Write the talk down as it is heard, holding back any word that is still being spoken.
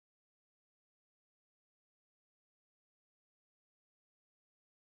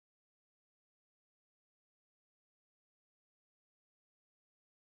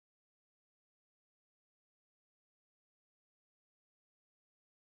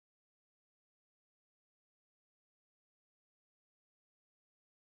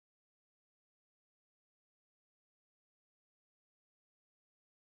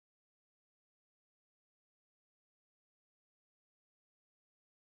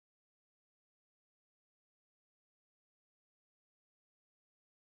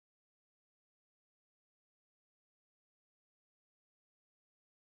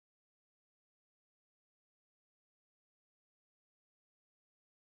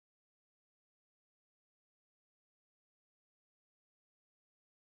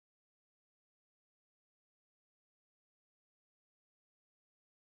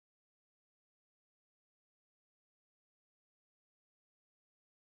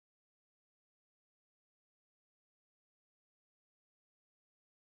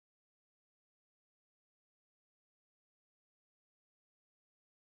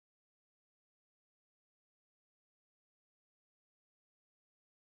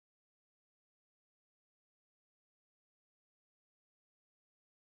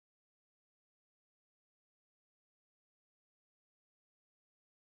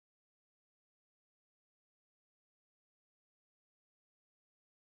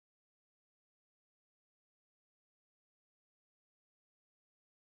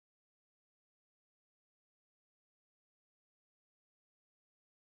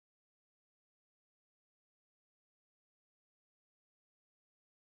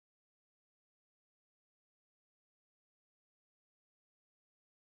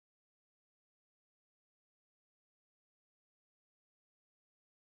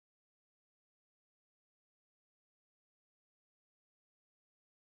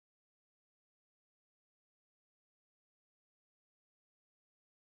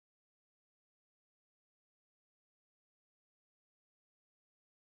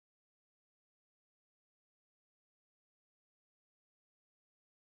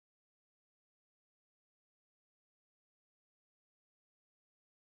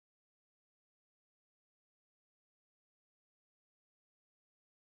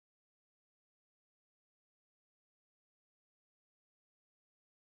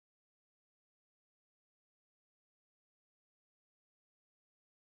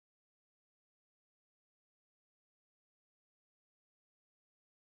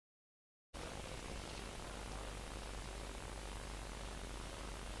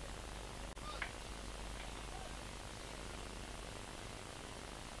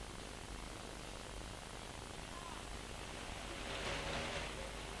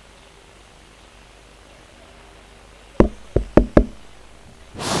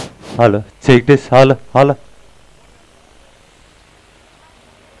Holla. Take this. Holla. Holla.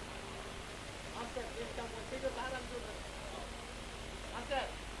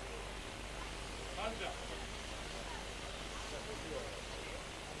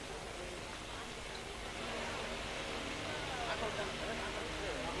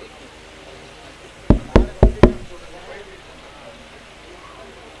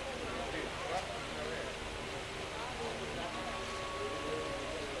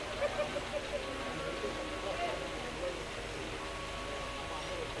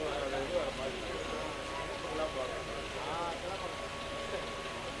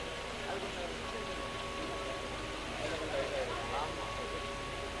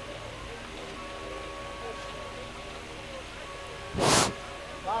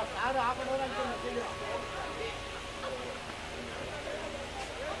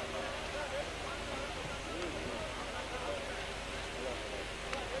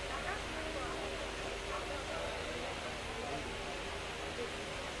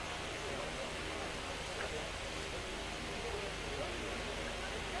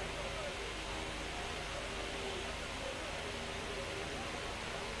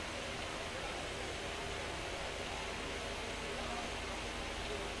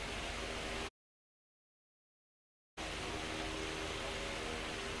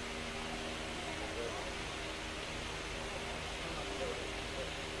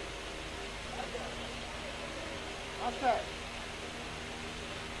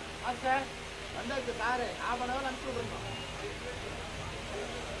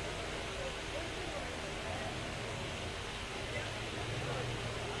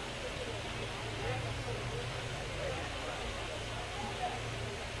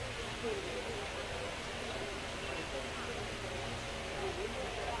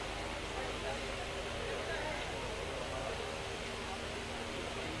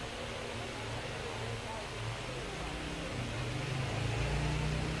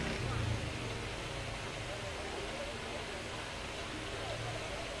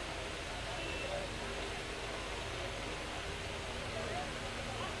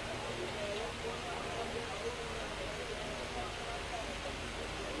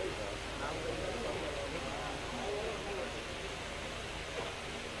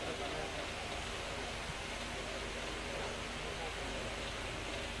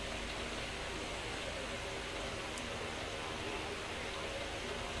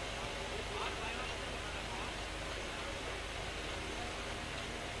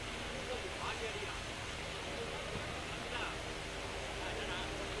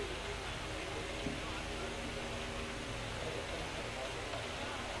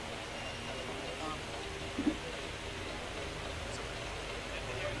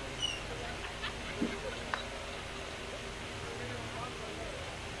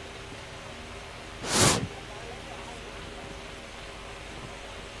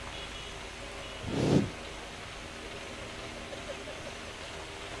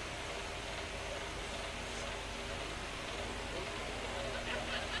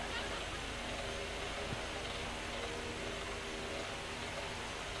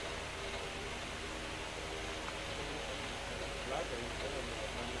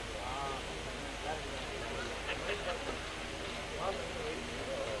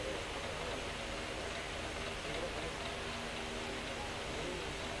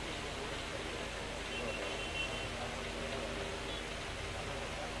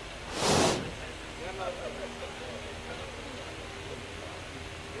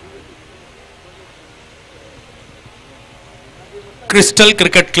 Crystal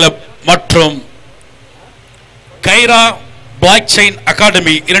cricket club மற்றும் Khaira block chain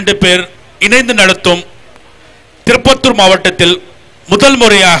academy 2 பேர் இணைந்து நடத்தும் திருப்பத்தூர் மாவட்டத்தில் முதல்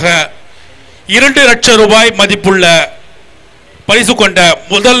முறையாக 2 லட்சம் ரூபாய் மதிப்புள்ள பரிசு கொண்ட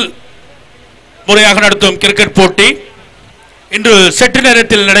முதல் முறையாக நடத்தும் கிரிக்கெட் போட்டி இன்று சற்று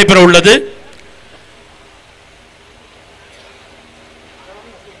நேரத்தில் நடைபெற உள்ளது.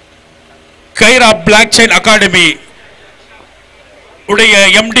 கைரா பிளாக் செயின் அகாடமி உடைய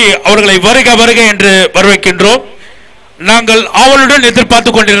எம்டி அவர்களை வருக வருக என்று வரவேற்கின்றோம். நாங்கள் ஆவலுடன்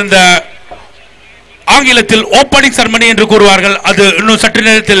எதிர்பார்த்து கொண்டிருந்த ஆங்கிலத்தில் ஓப்பனிங் செரமனி என்று கூறுவார்கள், அது இன்னும் சற்று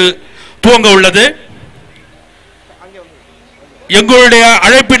நேரத்தில் துவங்க உள்ளது. எங்களுடைய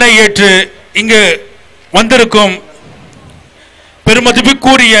அழைப்பினை ஏற்று இங்கு வந்திருக்கும்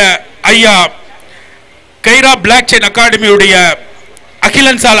பெருமதிப்புக்குரிய ஐயா கைரா பிளாக் செயின் அகாடமியுடைய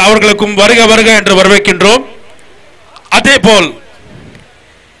அகிலன் சால் அவர்களுக்கும் வருக வருக என்று வரவேற்கின்றோம். அதேபோல்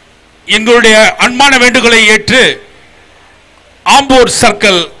எங்களுடைய அன்பான வேண்டுகோளை ஏற்று ஆம்பூர்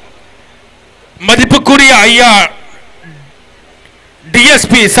சர்க்கிள் மதிப்புக்குரிய ஐயா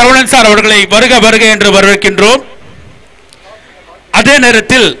டிஎஸ்பி சரவணன் சார் அவர்களை வருக வருக என்று வரவேற்கின்றோம். அதே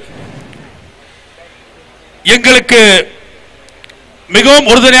நேரத்தில் எங்களுக்கு மிகவும்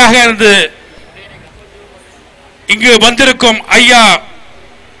உறுதுணையாக இருந்து இங்கு வந்திருக்கும் ஐயா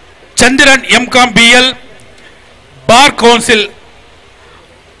சந்திரன் M Com PL bar council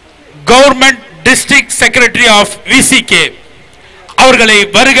government district secretary of VCK அவர்களை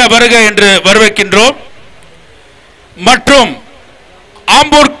வருக வருக என்று வரவேற்கின்றோம். மற்றும்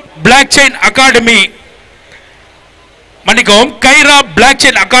ஆம்பூர் பிளாக் செயின் அகாடமி மன்னிக்கவும் Khaira block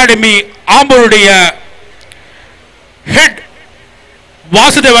chain academy ஆம்பூருடைய head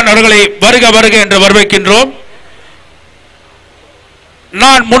Vasudevan அவர்களை வருக வருக என்று வரவேற்கின்றோம்.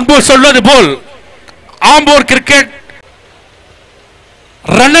 நான் முன்பு சொல்வது போல் ஆம்பூர் கிரிக்கெட்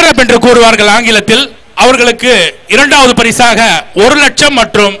ரன்னர் அப் என்று கூறுவார்கள் ஆங்கிலத்தில். அவர்களுக்கு இரண்டாவது பரிசாக 1 லட்சம்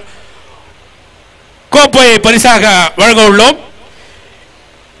மற்றும் கோப்பையை பரிசாக வழங்க உள்ளோம்.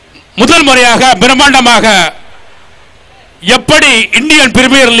 முதல் முறையாக பிரம்மாண்டமாக எப்படி இந்தியன்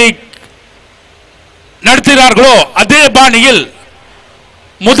பிரீமியர் லீக் நடத்துகிறார்களோ அதே பாணியில்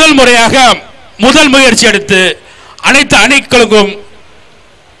முதல் முறையாக முதல் முயற்சி எடுத்து அனைத்து அணிகளுக்கும்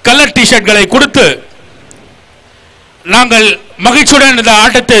கலர் டி-ஷர்ட்களை கொடுத்து நாங்கள் மகிழ்ச்சியுடன் இந்த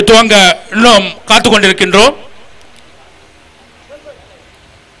ஆட்டத்தை துவங்க இன்னும் காத்துக் கொண்டிருக்கின்றோம்.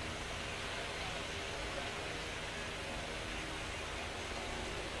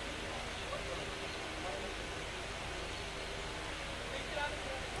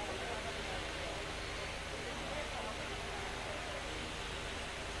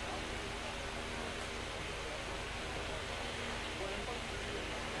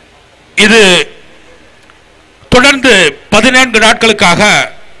 இது தொடர்ந்து 14 நாட்களுக்காக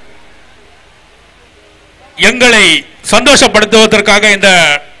எங்களை சந்தோஷப்படுத்துவதற்காக இந்த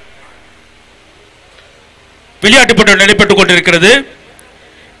விளையாட்டு போட்டி நடைபெற்றுக் கொண்டிருக்கிறது.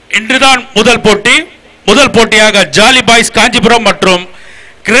 இன்றுதான் முதல் போட்டி. முதல் போட்டியாக ஜாலி பாய்ஸ் காஞ்சிபுரம் மற்றும்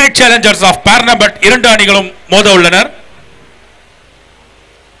கிரேட் சேலஞ்சர்ஸ் ஆஃப் பெர்னம்பட் 2 அணிகளும் மோத உள்ளனர்.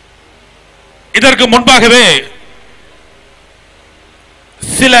 இதற்கு முன்பாகவே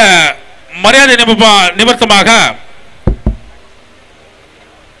சில மரியாதை நிமித்தமாக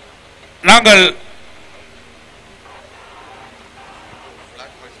நாங்கள்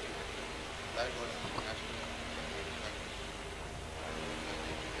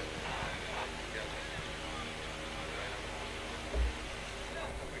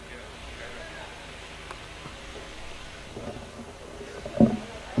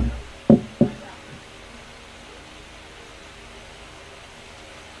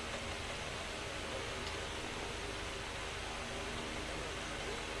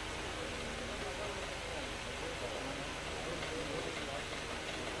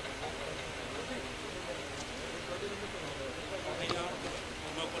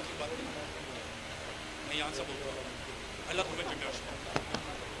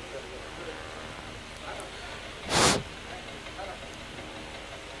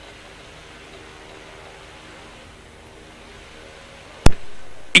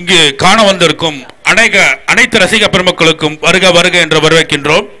இங்கு காண வந்திருக்கும் அனைத்து ரசிக பெருமக்களுக்கும் வருக வருக என்று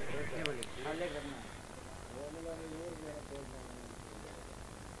வரவேற்கின்றோம்.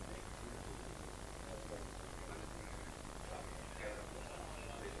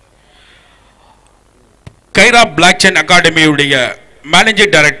 Khaira block chain அகாடமியுடைய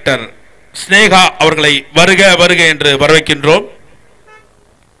managing director Sneha அவர்களை வருக வருக என்று வரவேற்கின்றோம்.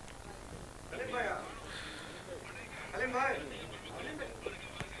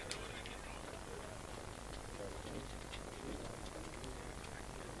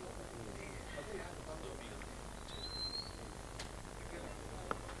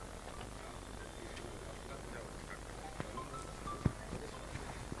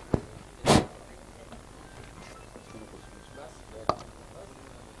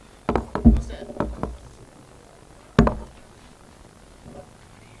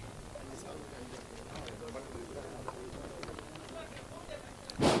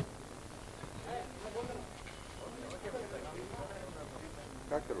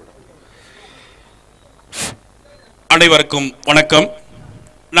 அனைவருக்கும் வணக்கம்.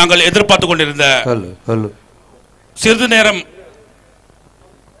 நாங்கள் எதிர்பார்த்து கொண்டிருந்த சிறிது நேரம்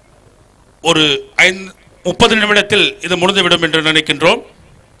ஒரு 30 நிமிடத்தில் இது முடிந்துவிடும் என்று நினைக்கின்றோம்.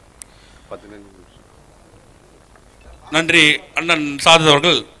 நன்றி அண்ணன் சாதத்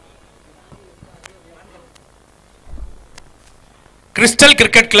அவர்கள். கிறிஸ்டல்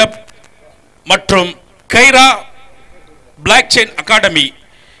கிரிக்கெட் கிளப் மற்றும் கைரா பிளாக் செயின் அகாடமி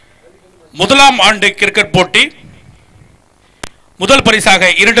முதலாம் ஆண்டு கிரிக்கெட் போட்டி முதல் பரிசாக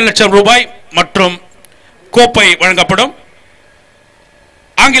 2 லட்சம் ரூபாய் மற்றும் கோப்பை வழங்கப்படும்.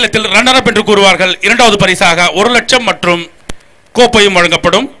 ஆங்கிலத்தில் ரன்னர் அப் என்று கூறுவார்கள். இரண்டாவது பரிசாக 1 லட்சம் மற்றும் கோப்பையும்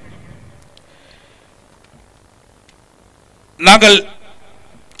வழங்கப்படும். நாங்கள்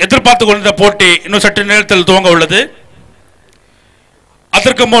எதிர்பார்த்து கொண்ட போட்டி இன்னும் சற்று நேரத்தில் துவங்க உள்ளது.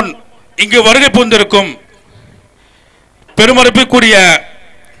 அதற்கு முன் இங்கு வருகை புரிந்திருக்கும் பெருமதிப்புக்குரிய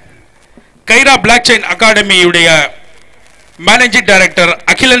Khaira block chain அகாடமியுடைய managing director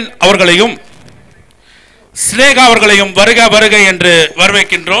Akilan அவர்களையும் ஸ்னேகா அவர்களையும் வருக வருக என்று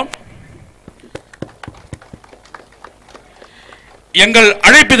வரவேற்கின்றோம். எங்கள்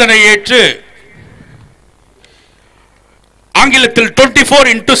அழைப்பிதனை ஏற்று ஆங்கிலத்தில்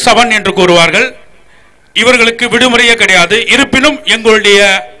 24x7 என்று கூறுவார்கள். இவர்களுக்கு விடுமுறையே கிடையாது. இருப்பினும் எங்களுடைய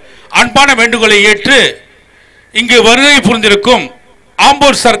அன்பான வேண்டுகோளை ஏற்று இங்கு வருகை புரிந்திருக்கும்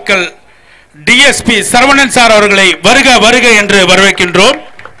Ambur circle DSP Saravanan sir அவர்களை வருக வருக என்று வரவேற்கின்றோம்.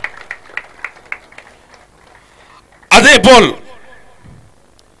 அதேபோல்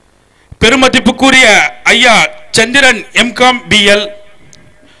பெருமதிப்புக்குரிய ஐயா சந்திரன் M Com PL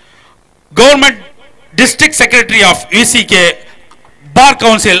government district secretary of யூசிகே bar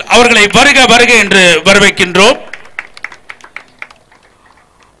council அவர்களை வருக வருக என்று வரவேற்கின்றோம்.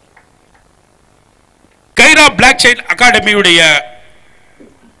 கைரா பிளாக் செயின் அகாடமியுடைய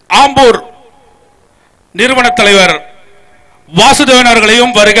ஆம்பூர் நிறுவன தலைவர் வாசுதேவன்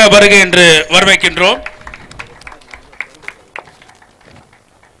அவர்களையும் வருக வருக என்று வரவேற்கின்றோம்.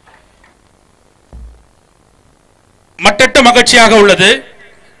 மட்டற்ற மகிழ்ச்சியாக உள்ளது.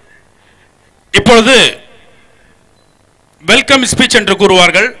 இப்பொழுது வெல்கம் ஸ்பீச் என்று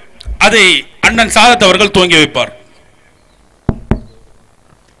கூறுவார்கள். அதை அண்ணன் சாதத் அவர்கள் துவங்கி வைப்பார்.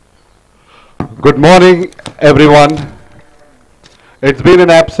 Good morning, everyone. It's been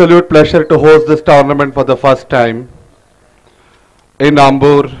an absolute pleasure to host this tournament for the first time in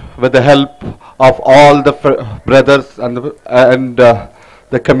Ambur with the help of all the brothers and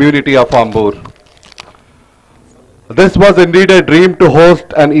the community of Ambur. This was indeed a dream to host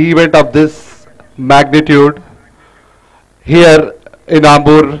an event of this magnitude here in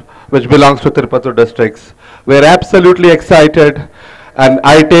Ambur, which belongs to Tirupati districts. We are absolutely excited, and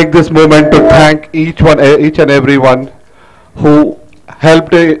I take this moment to thank each and everyone who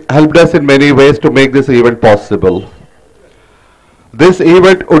helped us in many ways to make this event possible. This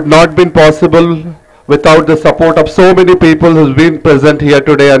event would not been possible without the support of so many people who've been present here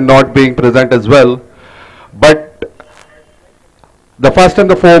today and not being present as well. But the first and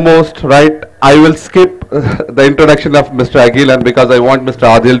the foremost, right, I will skip the introduction of Mr. Agilan because I want Mr.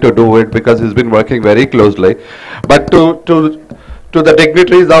 Adil to do it because he's been working very closely. But to the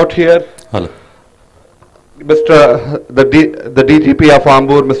dignitaries out here, hello. The DGP of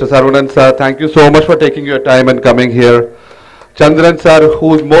Ambur, Mr. Sarvanan sir, thank you so much for taking your time and coming here. Chandran sir,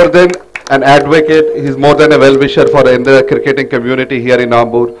 who's more than an advocate, he's more than a well-wisher for in the cricketing community here in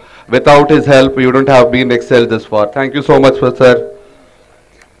Ambur. Without his help, we wouldn't have been excelled this far. Thank you so much, sir.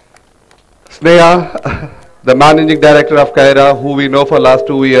 Sneha, the managing director of Kairaa, who we know for last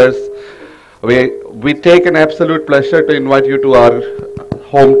 2 years, we take an absolute pleasure to invite you to our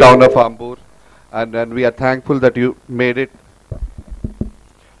hometown of Ambur, and we are thankful that you made it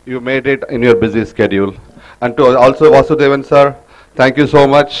in your busy schedule. And to also Vasudevan sir, thank you so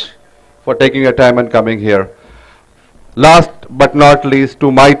much for taking your time and coming here. Last but not least,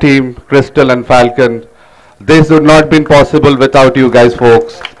 to my team, Crystal and Falcon, this would not been possible without you guys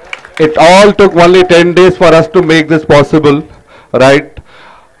folks. It all took only 10 days for us to make this possible, right?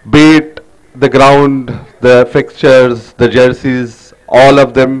 Be it the ground, the fixtures, the jerseys, all of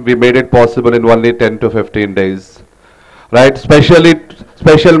them, we made it possible in only 10 to 15 days, right?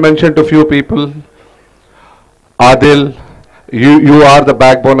 Special mention to few people. Adil, you are the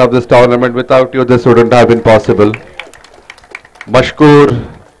backbone of this tournament. Without you, this wouldn't have been possible. Mashkoor,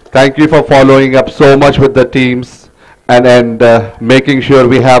 thank you for following up so much with the teams and making sure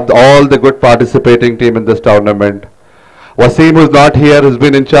we have all the good participating team in this tournament. Wasim, who's not here, has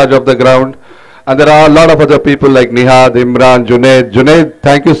been in charge of the ground. And there are a lot of other people like Nihad, Imran, Junaid. Junaid,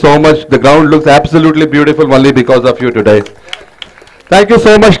 thank you so much. The ground looks absolutely beautiful only because of you today. Thank you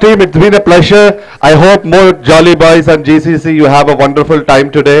so much, team. It's been a pleasure. I hope more Jolly Boys and GCC, you have a wonderful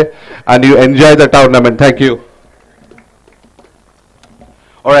time today and you enjoy the tournament. Thank you.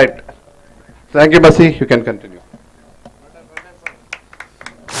 All right. Thank you, Masi. You can continue.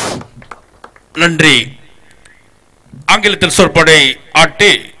 நன்றி. ஆங்கிலத்தில் சொற்படை ஆட்டி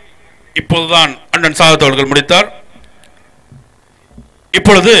இப்போதுதான் அண்ணன் சாதத் அவர்கள் முடித்தார்.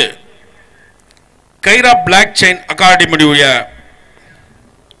 இப்பொழுது Khaira block chain அகாடமியுடைய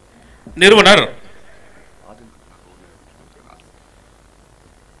நிறுவனர்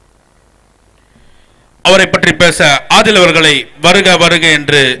அவரை பற்றி பேச ஆதில் அவர்களை வருக வருக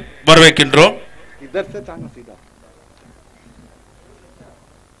என்று வரவேற்கின்றோம்.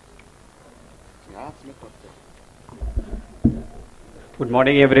 Good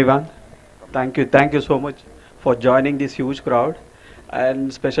morning, everyone. Thank you so much for joining this huge crowd, and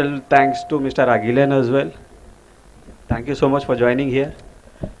special thanks to Mr. Agilan as well. Thank you so much for joining here.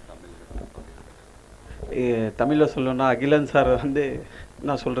 தமிழில் சொல்லணும்னா அகிலன் சார் வந்து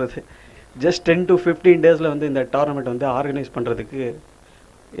நான் சொல்கிறது ஜஸ்ட் 10 to 15 டேஸில் வந்து இந்த டோர்னமெண்ட் வந்து organise பண்ணுறதுக்கு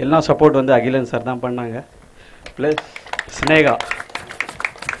எல்லாம் சப்போர்ட் வந்து அகிலன் சார் தான் பண்ணாங்க. ப்ளஸ் ஸ்னேகா,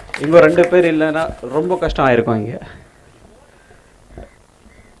 இங்கே 2 பேர் இல்லைன்னா ரொம்ப கஷ்டம் ஆயிருக்கும். இங்கே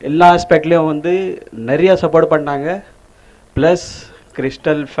எல்லா ஆஸ்பெக்ட்லேயும் வந்து நிறையா சப்போர்ட் பண்ணாங்க. ப்ளஸ்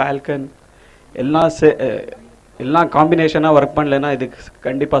கிறிஸ்டல், ஃபால்கன் எல்லாம் காம்பினேஷனாக ஒர்க் பண்ணலைன்னா இதுக்கு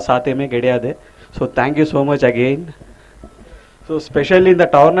கண்டிப்பாக சாத்தியமே கிடையாது. So thank you so much again. So specially இந்த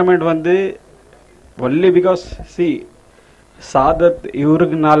டோர்னமெண்ட் வந்து ஒன்லி பிகாஸ் சாதத்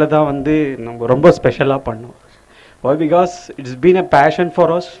இவருக்குனால தான் வந்து நம்ம ரொம்ப ஸ்பெஷலாக பண்ணோம். Why because it's been a passion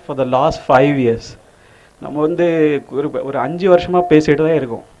for us for the last 5 years. நம்ம வந்து ஒரு 5 வருஷமாக பேசிகிட்டு தான்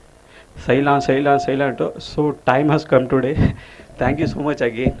இருக்கோம், செய்யலான்ட்டு. So time has come today. Thank you so much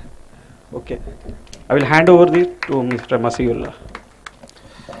again. Okay, I will hand over to mister மசியுல்லா.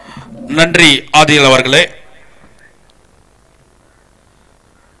 நன்றி ஆதில் அவர்களே.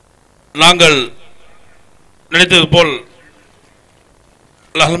 நாங்கள் நினைத்தது போல்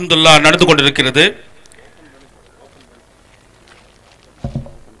அல்ஹம்துலில்லாஹ் நடந்து கொண்டிருக்கிறது.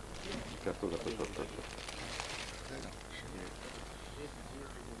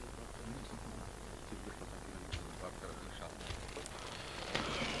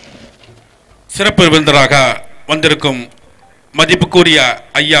 சிறப்பு விருந்தராக வந்திருக்கும் மதிப்புக்குரிய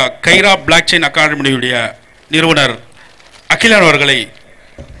ஐயா கைரா பிளாக் செயின் அகாடமியுடைய நிறுவனர் அகிலன் அவர்களை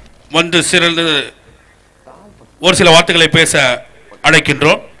வந்து சிறந்து ஒரு சில வார்த்தைகளை பேச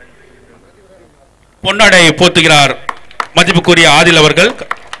அழைக்கின்றோம். பொன்னாடை போத்துகிறார் மதிப்புக்குரிய ஆதில் அவர்கள்.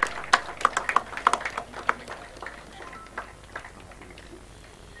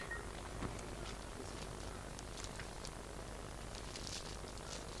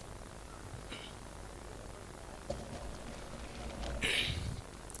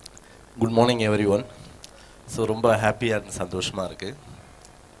 Good morning every one. So ரொம்ப ஹாப்பியாக இருந்து சந்தோஷமாக இருக்குது.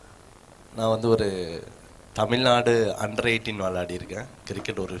 நான் வந்து ஒரு தமிழ்நாடு அண்டர் 18 விளையாடியிருக்கேன்.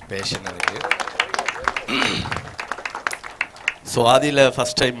 கிரிக்கெட் ஒரு பேஷன் எனக்கு. ஸோ ஆதியில்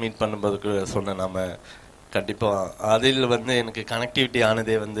ஃபஸ்ட் டைம் மீட் பண்ணும்போதுக்கு சொன்னேன், நம்ம கண்டிப்பாக ஆதியில் வந்து எனக்கு கனெக்டிவிட்டி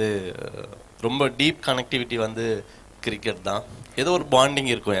ஆனதே வந்து ரொம்ப டீப் கனெக்டிவிட்டி வந்து கிரிக்கெட் தான். ஏதோ ஒரு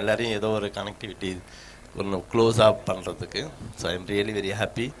பாண்டிங் இருக்கும், எல்லோரையும் ஏதோ ஒரு கனெக்டிவிட்டி ஒன்று க்ளோஸாக பண்ணுறதுக்கு. So I am really very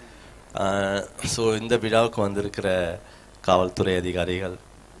happy. So இந்த விழாவுக்கு வந்திருக்கிற காவல்துறை அதிகாரிகள்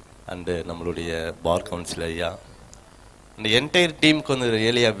அண்டு நம்மளுடைய பார் கவுன்சில் ஐயா, இந்த என்டையர் டீமுக்கு வந்து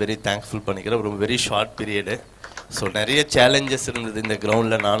ரியலி வெரி தேங்க்ஃபுல் பண்ணிக்கிறேன். ரொம்ப வெரி ஷார்ட் பீரியடு. ஸோ நிறைய சேலஞ்சஸ் இருந்தது இந்த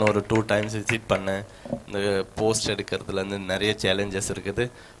கிரவுண்டில். நானும் ஒரு 2 times விசிட் பண்ணேன். இந்த போஸ்ட் எடுக்கிறதுலேருந்து நிறைய சேலஞ்சஸ் இருக்குது.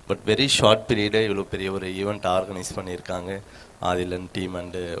 பட் வெரி ஷார்ட் பீரியடு இவ்வளோ பெரிய ஒரு ஈவெண்ட் ஆர்கனைஸ் பண்ணியிருக்காங்க ஆதிலன் டீம்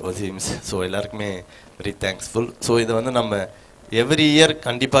அண்டு வசீம்ஸ். ஸோ எல்லாருக்குமே வெரி தேங்க்ஸ்ஃபுல். ஸோ இதை வந்து நம்ம எவ்ரி இயர்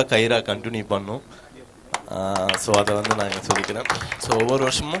கண்டிப்பாக கைரா கண்டினியூ பண்ணும். ஸோ அதை வந்து நாங்கள் சொல்லிக்கிறேன். ஸோ ஒவ்வொரு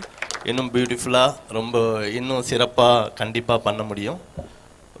வருஷமும் இன்னும் பியூட்டிஃபுல்லாக ரொம்ப இன்னும் சிறப்பாக கண்டிப்பாக பண்ண முடியும்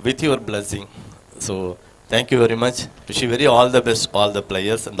with your blessing. So thank you very much. Wish you very all the best all the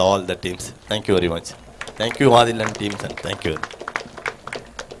players and all the teams. Thank you very much. Thank you Adil and teams and thank you.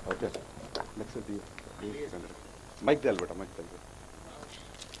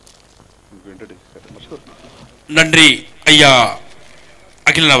 நன்றி ஐயா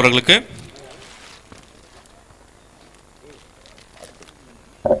அகிலன் அவர்களுக்கு.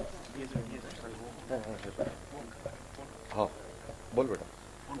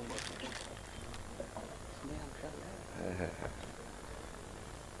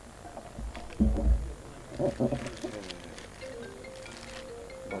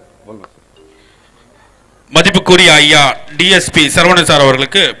 மதிப்புக்குரிய ஐயா டிஎஸ்பி சரவணன் சார்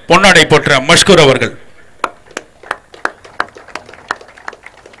அவர்களுக்கு பொன்னாடை போற்ற மஷ்கூர் அவர்கள்.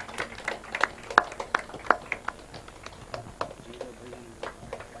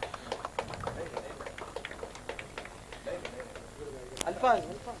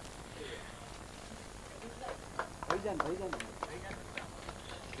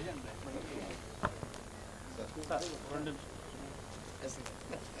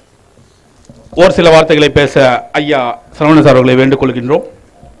 ஒரு சில வார்த்தைகளை பேச ஐயா சரவணன் சார் அவர்களை வேண்டுக் கொள்கின்றோம்.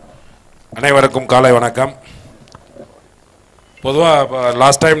 அனைவருக்கும் காலை வணக்கம். பொதுவாக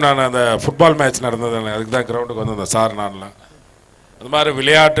லாஸ்ட் டைம் நான் அந்த ஃபுட்பால் மேட்ச் நடந்தது, அதுக்கு தான் கிரவுண்டுக்கு வந்திருந்தேன் சார். நான்லாம் அது மாதிரி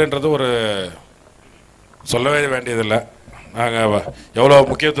விளையாட்டுன்றது ஒரு சொல்லவே வேண்டியதில்லை. நாங்கள் எவ்வளோ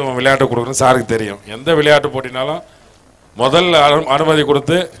முக்கியத்துவம் விளையாட்டு கொடுக்குறோம் சாருக்கு தெரியும். எந்த விளையாட்டு போட்டினாலும் முதல் அனுமதி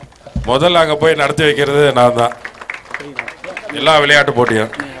கொடுத்து முதல்ல அங்கே போய் நடத்தி வைக்கிறது நான் தான், எல்லா விளையாட்டு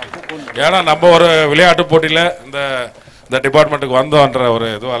போட்டியும். ஏன்னா நம்ம ஒரு விளையாட்டு போட்டியில் இந்த டிபார்ட்மெண்ட்டுக்கு வந்தோன்ற ஒரு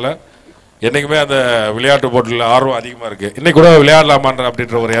இதுவால் என்றைக்குமே அந்த விளையாட்டு போட்டியில் ஆர்வம் அதிகமாக இருக்குது. இன்றைக்கி கூட விளையாடலாமான்ற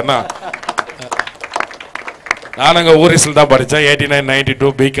அப்படின்ற ஒரு எண்ணம். நான் அங்கே ஊரிஸில் தான் படித்தேன். 89,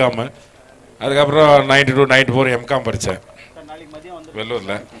 92 பிகாம், அதுக்கப்புறம் 92, 94 எம்காம் படித்தேன்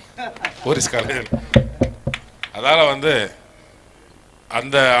வெள்ளூரில் ஊரிஸ் காலேஜ். அதால் வந்து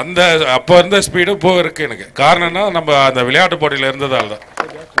அந்த அந்த அப்போ இருந்த ஸ்பீடு இப்போ இருக்குது எனக்கு. காரணம்னா நம்ம அந்த விளையாட்டு போட்டியில் இருந்ததால் தான்.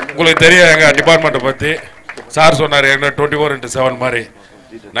 உங்களுக்கு தெரியும் எங்கள் டிபார்ட்மெண்ட்டை பற்றி. சார் சொன்னார் ஏற்கனவே 24/7 மாதிரி.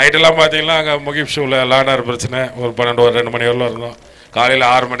 நைட்டெல்லாம் பார்த்தீங்கன்னா அங்கே முகிப் ஷூவில் லானார் பிரச்சனை ஒரு 12 ஒரு 2 மணி வரலாம் இருந்தோம். காலையில்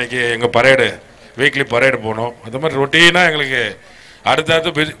 6 மணிக்கு எங்கள் பரேடு, வீக்லி பரேடு போகணும். அந்த மாதிரி ரொட்டீனாக எங்களுக்கு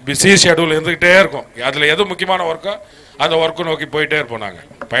அடுத்தடுத்து பிஸி ஷெடியூல் இருந்துக்கிட்டே இருக்கும். அதில் எது முக்கியமான ஒர்க்கோ அந்த ஒர்க்கு நோக்கி போயிட்டே இருப்போம், நாங்கள்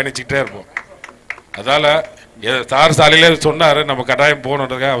பயணிச்சுக்கிட்டே இருப்போம். அதால் சார் சாலையிலே சொன்னார் நம்ம கட்டாயம்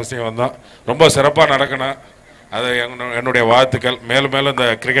போகணுன்றதுக்காக அவசியம் வந்தோம். ரொம்ப சிறப்பாக நடக்கணும், அது என்னுடைய வாழ்த்துக்கள். மேலும் மேலும் இந்த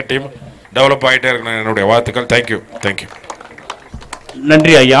கிரிக்கெட் டீம் டெவலப் ஆகிட்டே இருக்கணும், என்னுடைய வாழ்த்துக்கள். தேங்க்யூ. தேங்க்யூ.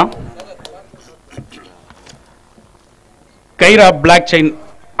 நன்றி ஐயா. Khaira block chain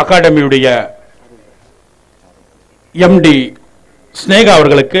அகாடமியுடைய empty Sneha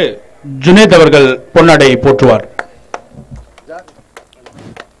அவர்களுக்கு ஜுனேத் அவர்கள் பொன்னாடை போற்றுவார்.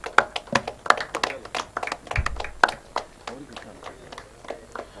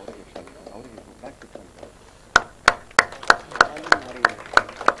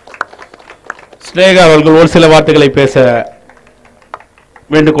 ஸ்னேகா அவர்கள் ஒரு சில வார்த்தைகளை பேச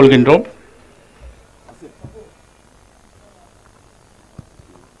வேண்டுகொள்கின்றோம்.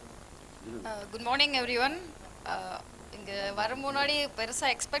 Good morning everyone. இங்கே வர முன்னாடி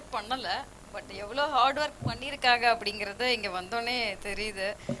பெருசாக எக்ஸ்பெக்ட் பண்ணலை, பட் எவ்வளோ ஹார்ட் ஒர்க் பண்ணியிருக்காங்க அப்படிங்கிறது இங்கே வந்தோடனே தெரியுது.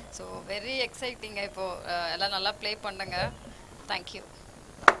 So very எக்ஸைட்டிங்க. இப்போது எல்லாம் நல்லா ப்ளே பண்ணுங்க. தேங்க்யூ.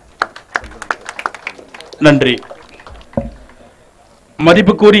 நன்றி.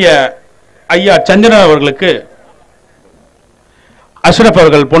 மதிப்புக்குரிய ஐயா சந்திரன் அவர்களுக்கு அஷ்ரப்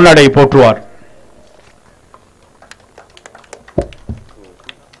அவர்கள் பொன்னாடை போற்றுவார்.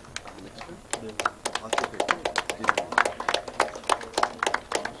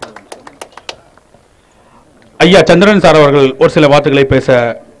 ஐயா சந்திரன் சார் அவர்கள் ஒரு சில வார்த்தைகளை பேச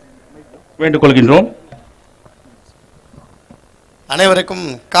வேண்டுகொள்கின்றோம். அனைவருக்கும்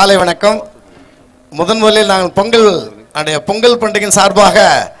காலை வணக்கம். முதலில் நாங்கள் பொங்கல் பண்டிகையின் சார்பாக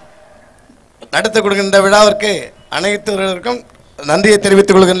நடத்தி கொடுக்கின்ற விழாவிற்கு அனைத்துவர்களுக்கும் நன்றியை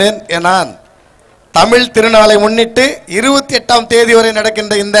தெரிவித்துக் கொள்கின்றேன். ஏன்னா தமிழ் திருநாளை முன்னிட்டு 28ஆம் தேதி வரை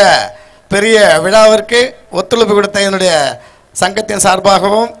நடக்கின்ற இந்த பெரிய விழாவிற்கு ஒத்துழைப்பு கொடுத்த என்னுடைய சங்கத்தின்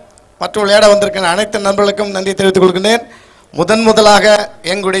சார்பாகவும் மற்றும் விளையாட வந்திருக்கிற அனைத்து நண்பர்களுக்கும் நன்றி தெரிவித்துக் கொள்கின்றேன். முதலாக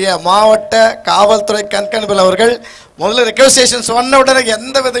எங்களுடைய மாவட்ட காவல்துறை கண்காணிப்பாளர் அவர்கள் முதல்ல ரெக்வஸ்டேஷன் சொன்ன உடனே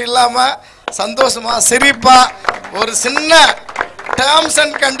எந்த விதம் இல்லாமல் சந்தோஷமா சிரிப்பா ஒரு சின்ன டேர்ம்ஸ்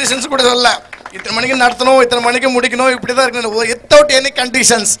அண்ட் கண்டிஷன்ஸ் கூட சொல்ல, இத்தனை மணிக்கு நடத்தணும், இத்தனை மணிக்கு முடிக்கணும், இப்படி தான் இருக்கணும், வித்தவுட் எனி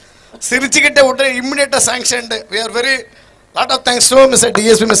கண்டிஷன்ஸ் சிரிச்சுக்கிட்டே விட்டு இம்மிடியேட்டாக sanctioned. We are very lot of thanks to mister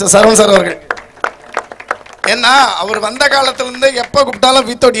DSP mister Saravanan sir அவர்கள். ஏன்னா அவர் வந்த காலத்திலேருந்து எப்போ கூப்பிட்டாலும்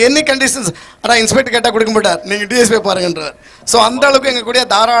வித்தவுட் எனி கண்டிஷன்ஸ், ஆனால் இன்ஸ்பெக்டர் கேட்டால் கொடுக்க மாட்டார், நீங்கள் டிஎஸ்பி பாருங்கன்றார். ஸோ அந்த அளவுக்கு எங்கள் கூடிய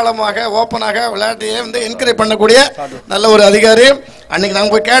தாராளமாக ஓப்பனாக விளையாட்டையே என்கரேஜ் பண்ணக்கூடிய நல்ல ஒரு அதிகாரி. அன்றைக்கி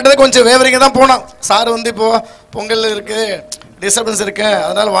நாங்கள் போய் கேட்டது கொஞ்சம் வேவரிங்க தான் போனோம். சார் இப்போது பொங்கல் இருக்குது, டிஸ்டர்பன்ஸ் இருக்கு,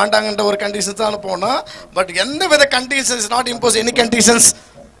 அதனால் வாண்டாங்கன்ற ஒரு கண்டிஷன்ஸ் தான் போனோம். பட் எந்த வித conditions not impose any conditions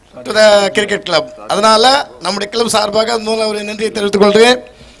to the cricket club. அதனால் நம்முடைய கிளப் சார்பாக மூலம் ஒரு நன்றியை தெரிவித்துக் கொள்கிறேன்.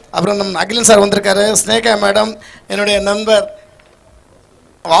 அப்புறம் நம்ம அகிலன் சார் வந்திருக்காரு, ஸ்னேகா மேடம், என்னுடைய நண்பர்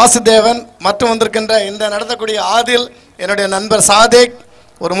வாசுதேவன் மற்றும் வந்திருக்கின்ற இந்த நடத்தக்கூடிய ஆதில், என்னுடைய நண்பர் சாதிக்.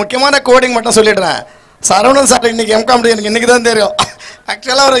 ஒரு முக்கியமான கோடிங் மட்டும் சொல்லிடுறேன். சரவணன் சார் இன்னைக்கு எம்காம் எனக்கு இன்றைக்கி தான் தெரியும்.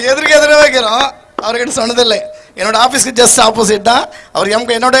 ஆக்சுவலாக அவர் எதிர்க்க வைக்கிறோம், அவர்கிட்ட சொன்னதில்லை. என்னோட ஆஃபீஸ்க்கு ஜஸ்ட் ஆப்போசிட் தான் அவர்.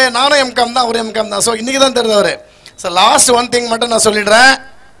 நானும் எம்காம் தான், அவர் எம்காம் தான். ஸோ இன்றைக்கி தான் தெரியுது அவர். ஸோ லாஸ்ட் ஒன் திங் மட்டும் நான் சொல்லிடுறேன்.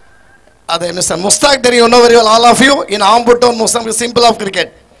 அது மிஸ்டர் முஸ்தாக் தெரியும், இன்னும் very well all of you in ஆம்புட்டோன் Mushtaq symbol of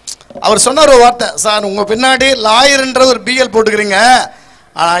cricket. அவர் சொன்ன ஒரு வார்த்தை, சார் உங்கள் பின்னாடி லாயர்ன்ற ஒரு பிஎல் போட்டுக்கிறீங்க,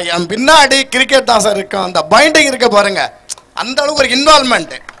 ஆனால் என் பின்னாடி கிரிக்கெட் தான் சார் இருக்கும். அந்த பைண்டிங் இருக்க பாருங்க, அந்த அளவுக்கு ஒரு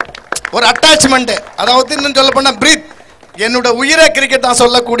இன்வால்மெண்ட்டு, ஒரு அட்டாச்மெண்ட்டு, அதாவது இன்னும் சொல்ல போனால் பிரீத், என்னோட உயிரை கிரிக்கெட் தான்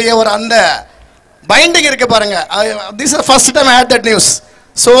சொல்லக்கூடிய ஒரு அந்த பைண்டிங் இருக்க பாருங்க. This is first time I had that news.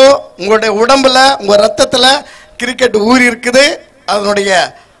 So உங்களுடைய உடம்புல உங்கள் ரத்தத்தில் கிரிக்கெட் ஊறி இருக்குது. அதனுடைய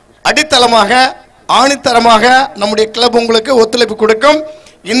அடித்தளமாக ஆணித்தரமாக நம்முடைய கிளப் உங்களுக்கு ஒத்துழைப்பு கொடுக்கும்.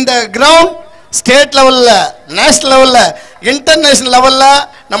 இந்த கிரவுண்ட் ஸ்டேட் லெவலில், நேஷனல் லெவலில், இன்டர்நேஷனல் லெவலில்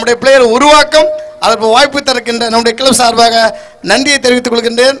நம்முடைய பிளேயர் உருவாக்கும். அதற்கு வாய்ப்பு தருகின்ற நம்முடைய கிளப் சார்பாக நன்றியை தெரிவித்துக்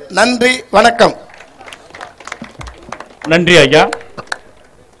கொள்கின்றேன். நன்றி, வணக்கம். நன்றி ஐயா.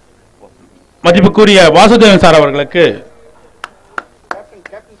 மதிப்புக்குரிய வாசுதேவன் சார் அவர்களுக்கு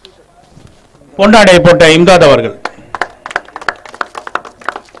பொன்னாடை போட்ட இம்தாத் அவர்கள்.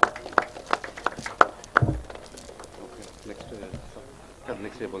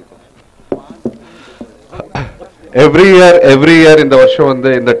 எவ்ரி இயர் இந்த வருஷம் வந்து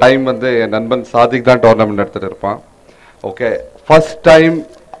இந்த டைம் வந்து என் நண்பன் சாதிக் தான் டோர்னமெண்ட் நடத்திட்டு இருப்பான். ஓகே, ஃபர்ஸ்ட் டைம்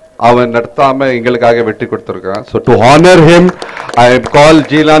அவன் நடத்தாம எங்களுக்காக வெற்றி கொடுத்திருக்கான். So to honour him I call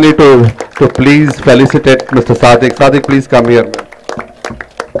Jilani to please felicitate mister Sadiq. Sadiq, please come here.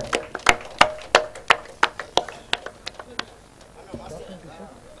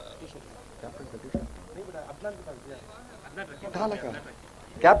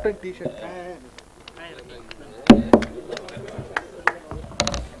 Captain T-shirt.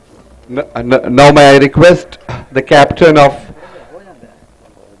 Now may I request the captain of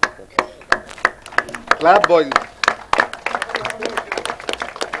Clap boys.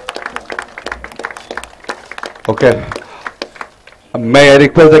 Okay. May I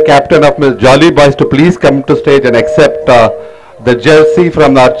request the captain of Miss Jolly Boys to please come to stage and accept the jersey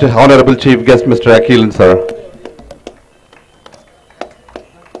from our honorable chief guest Mr. Akhilan sir.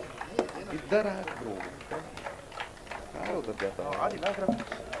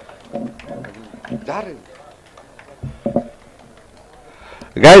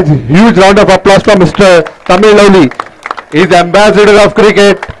 Guys, huge round of applause for Mr. Tamil Lovely. He is the ambassador of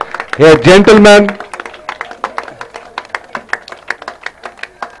cricket, a gentleman.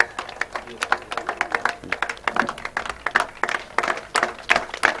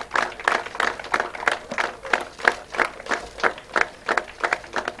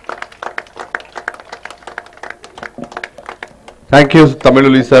 Thank you,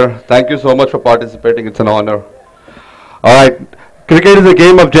 Tamiluli sir. Thank you so much for participating. It's an honor. All right. Cricket is a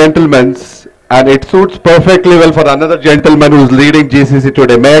game of gentlemen, and it suits perfectly well for another gentleman who is leading GCC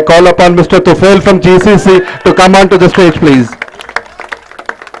today. May I call upon Mr. Tufail from GCC to come onto the stage, please?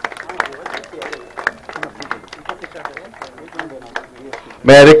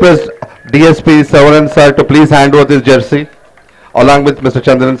 May I request DSP Savaran sir to please hand over this jersey, along with Mr.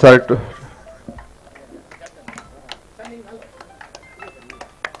 Chandran sir.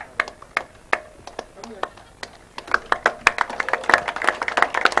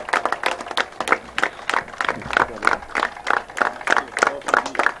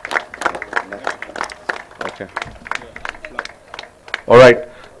 All right.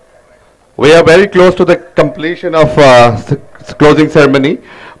 We are very close to the completion of closing ceremony,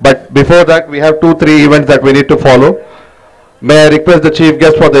 but before that we have 2-3 events that we need to follow. May I request the chief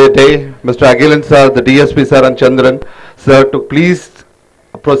guest for the day, Mr. Agilan sir, the DSP sir and Chandran sir, to please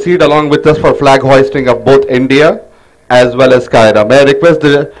proceed along with us for flag hoisting of both India as well as Kairaa. May I request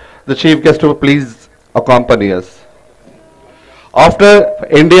the chief guest to please accompany us. After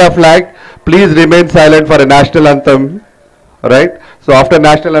India flag, please remain silent for a national anthem. Right? So after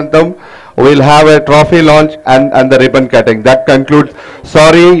national anthem, we'll have a trophy launch and the ribbon cutting. That concludes.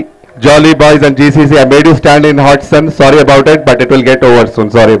 Sorry, Jolly Boys and GCC, I made you stand in hot sun. Sorry about it, but it will get over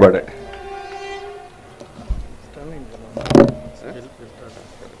soon. Sorry about it.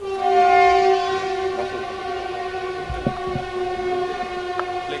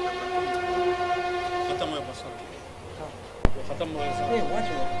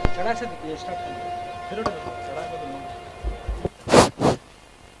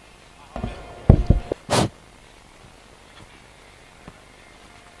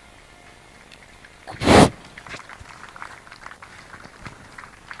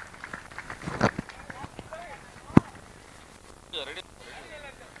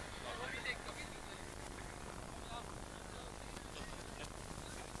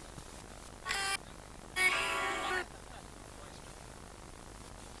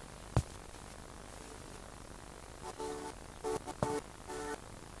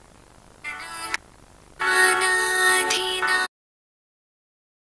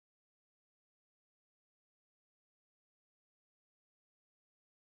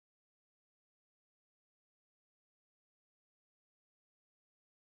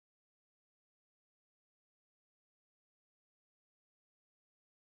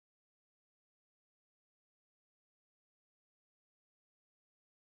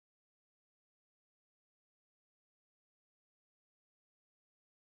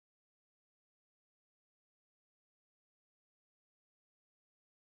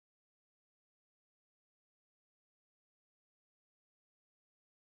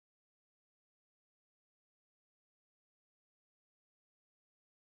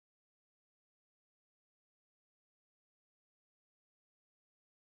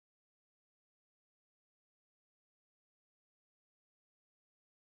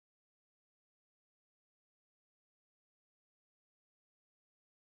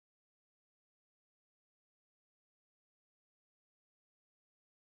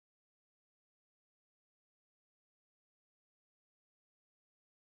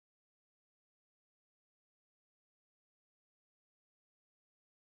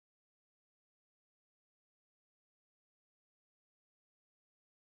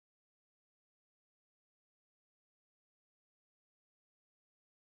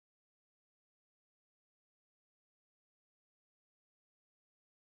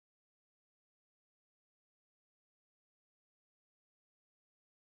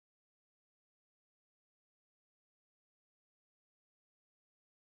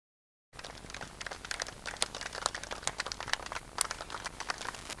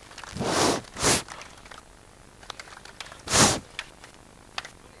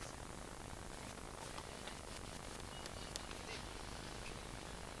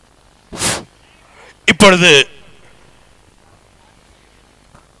 இப்பொழுது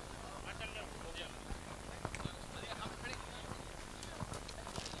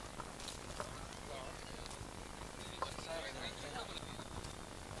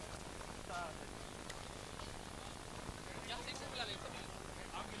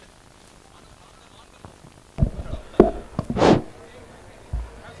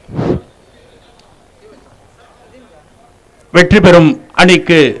வெற்றி பெறும்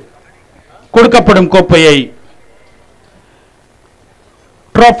அணிக்கு கொடுக்கப்படும் கோப்பையை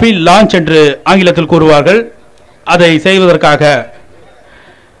trophy launch என்று ஆங்கிலத்தில் கூறுவார்கள். அதை செய்வதற்காக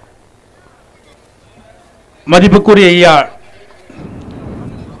மதிப்புக்குரிய ஐயா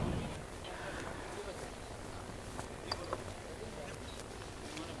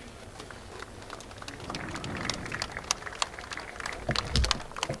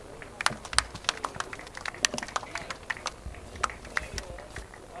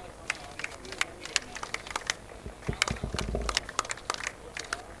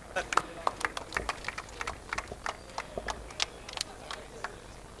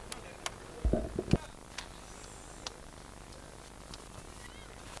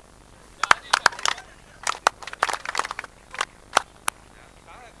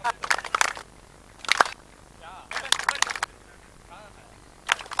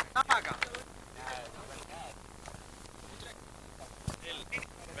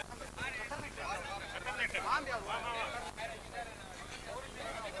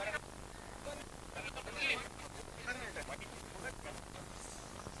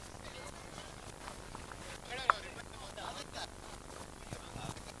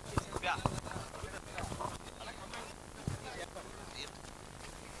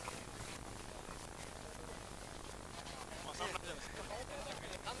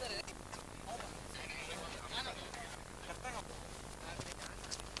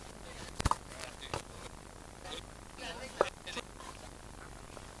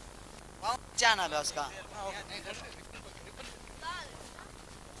चैनल है उसका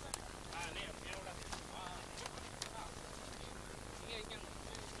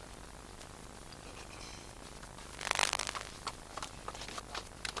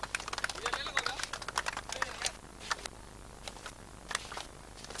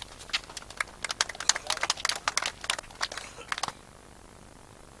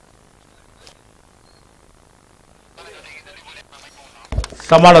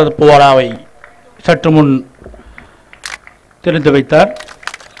சமாள புவாராவை சற்று முன் திறந்து வைத்தார்.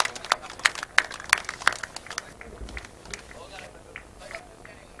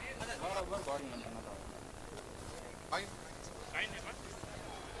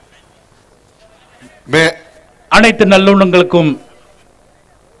 அனைத்து நல்லுள்ளங்களுக்கும்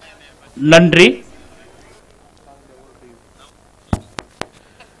நன்றி.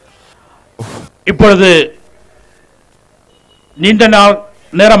 இப்பொழுது நீண்ட நாள்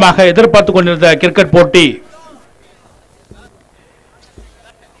நேரமாக எதிர்பார்த்துக் கொண்டிருந்த கிரிக்கெட் போட்டி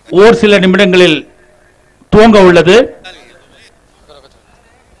ஓர் சில நிமிடங்களில் துவங்க உள்ளது.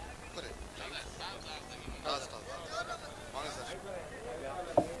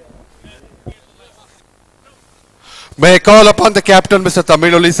 May I call upon the captain, Mr.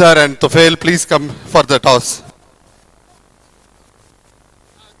 Tamiloli sir, and Tufail, please come for the toss.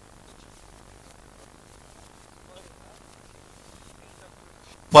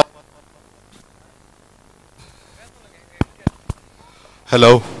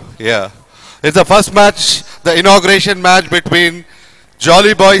 Hello. Yeah. It's the first match, the inauguration match between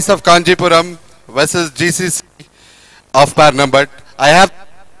Jolly Boys of Kanjipuram versus GCC of Pernambut. I have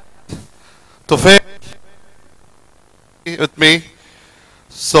Tufail with me.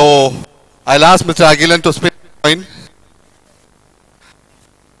 So I'll ask Mr. Agilan to spin the coin.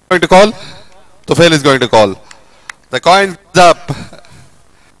 Going to call? Tufail is going to call. The coin is up.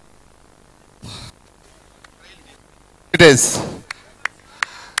 It is.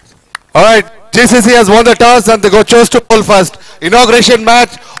 Alright, GCC has won the toss and they chose to bowl first. Inauguration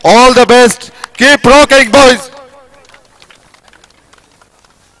match, all the best. Keep rocking, boys.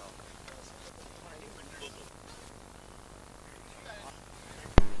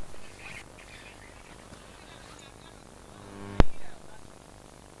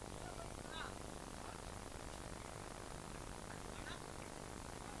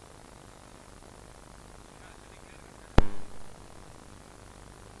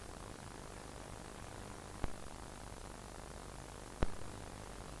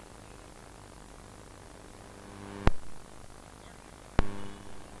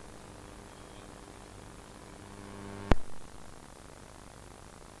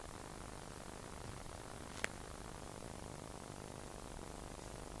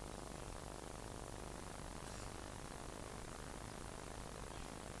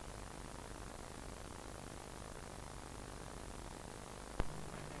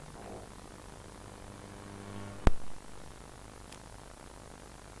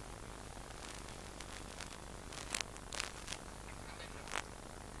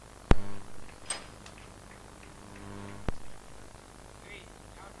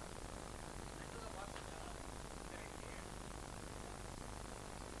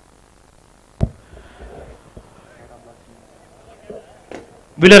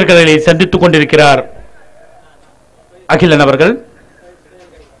 வீரர்களை சந்தித்துக் கொண்டிருக்கிறார் அகிலன் அவர்கள்.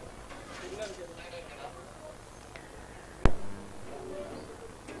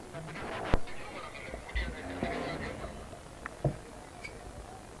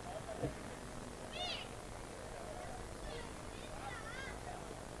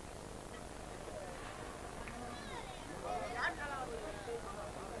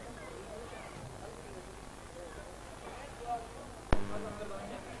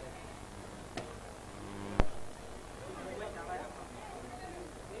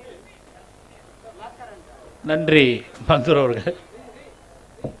 நன்றி மன்சூர் அவர்கள்.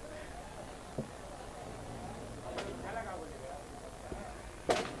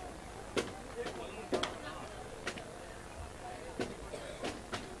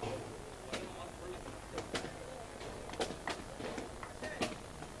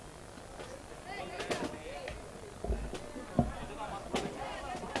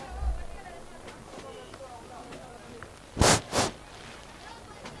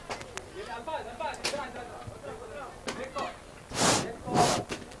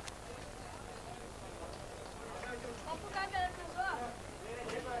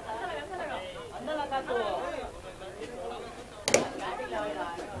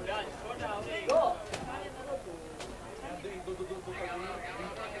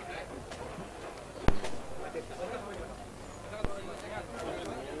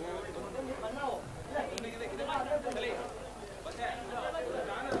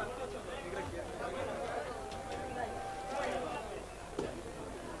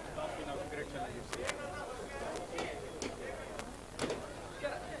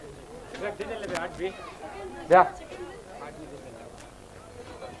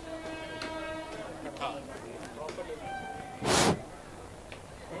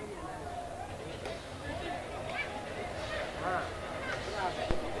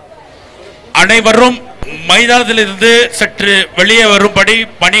 அனைவரும் மைதானத்திலிருந்து சற்று வெளியே வரும்படி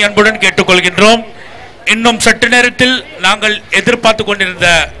பணி அன்புடன் கேட்டுக்கொள்கின்றோம். இன்னும் சற்று நேரத்தில் நாங்கள் எதிர்பார்த்து கொண்டிருந்த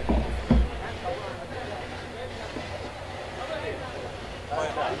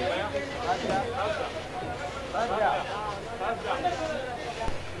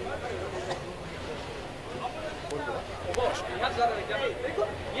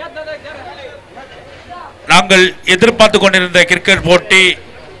கிரிக்கெட் போட்டி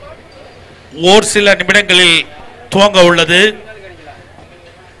ஒரு சில நிமிடங்களில் துவங்க உள்ளது.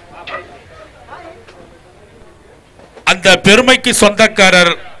 அந்த பெருமைக்கு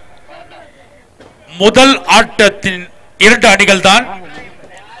சொந்தக்காரர் முதல் ஆட்டத்தின் 2 அணிகள் தான்,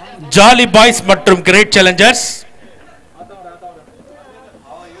 ஜாலி பாய்ஸ் மற்றும் கிரேட் சேலஞ்சர்ஸ்.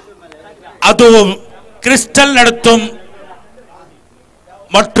 அதுவும் கிறிஸ்டல் நடத்தும்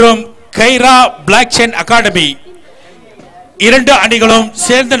மற்றும் கைரா பிளாக் செயின் அகாடமி 2 அணிகளும்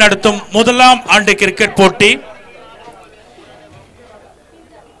சேர்ந்து நடத்தும் முதலாம் ஆண்டு கிரிக்கெட் போட்டி.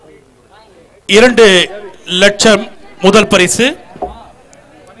 2 லட்சம் முதல் பரிசு.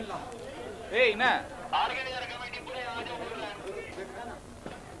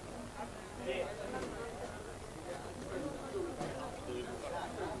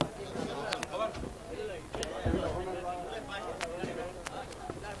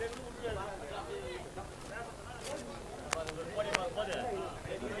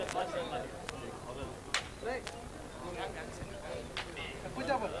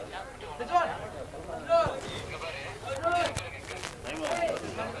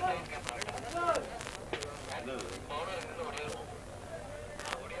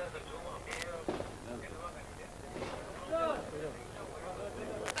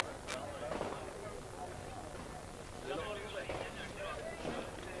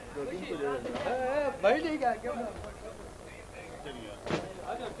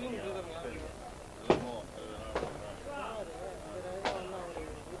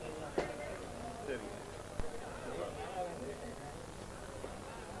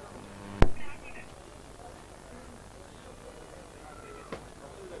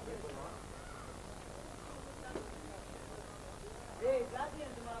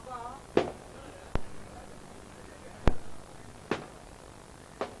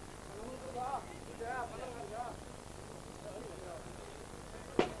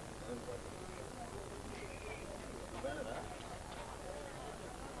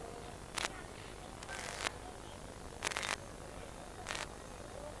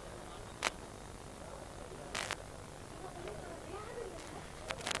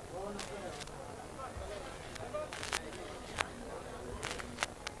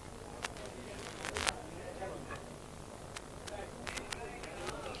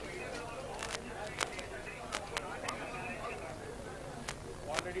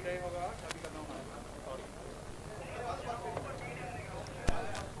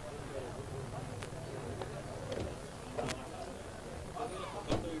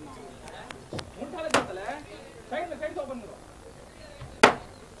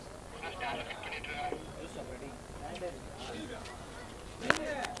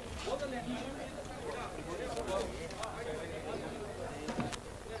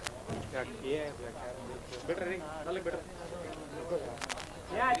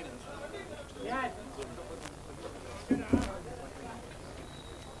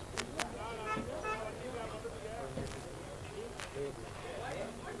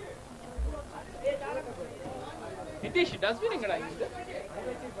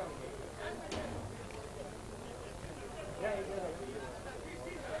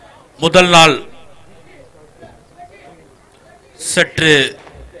 முதல் நாள் சற்று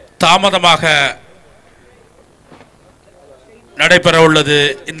தாமதமாக நடைபெற உள்ளது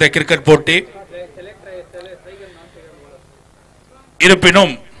இந்த கிரிக்கெட் போட்டி.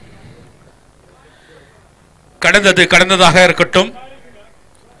 இருப்பினும் கடந்ததாக இருக்கட்டும்,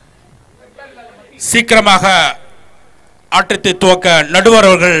 சீக்கிரமாக ஆட்டத்தை துவக்க நடுவர்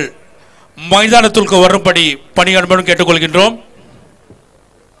அவர்கள் மைதானத்திற்கு வரும்படி பணியாளர்களுடன் கேட்டுக்கொள்கின்றோம்.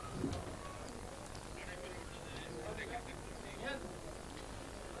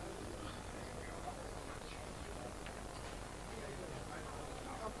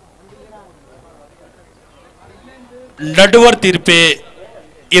 நடுவர் தீர்ப்பே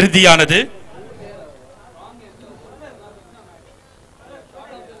இறுதியானது.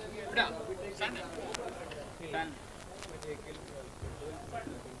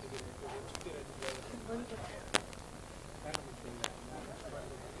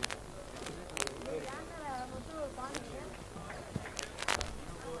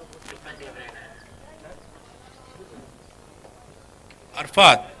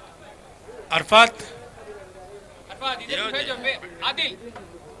 अरफात अरफात इधर भेजो आदिल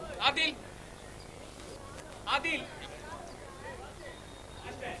आदिल आदिल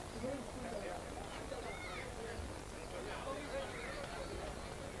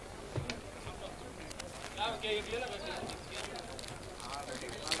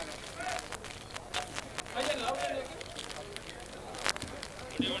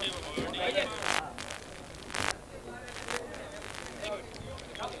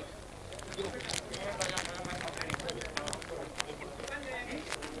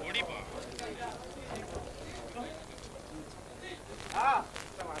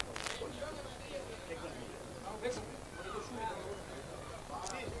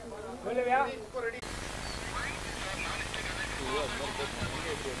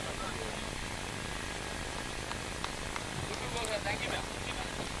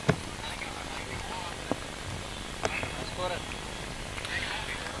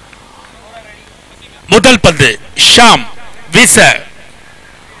முதல் பந்து ஷாம் வீச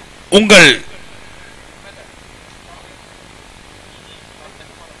உங்கள்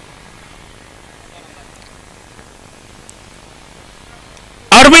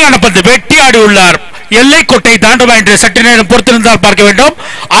அருமையான பந்து வெட்டியாடி உள்ளார். எல்லை கோட்டை தாண்டுமா என்று சற்று நேரம் பொறுத்திருந்தால் பார்க்க வேண்டும்.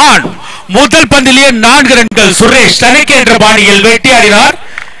 ஆண் முதல் பந்திலேயே 4 ரன்கள். சுரேஷ் தனக்கு என்ற பாணியில் வெட்டியாடினார்.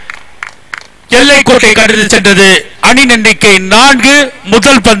 எல்லை கோட்டை கடந்து சென்றது. அணி எண்ணிக்கை 4.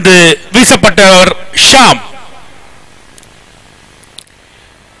 முதல் பந்து வீசப்பட்டவர் ஷாம்.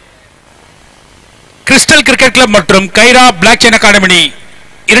 கிறிஸ்டல் கிரிக்கெட் கிளப் மற்றும் கைரா பிளாக் செயின் அகாடமி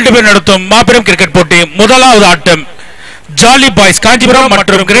 2 பேர் நடத்தும் மாபெரும் கிரிக்கெட் போட்டி. முதலாவது ஆட்டம் ஜாலி பாய்ஸ் காஞ்சிபுரம்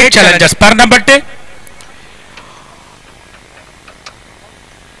மற்றும் கிரேட் சேலஞ்சர்ஸ் பெர்னம்பட்டு.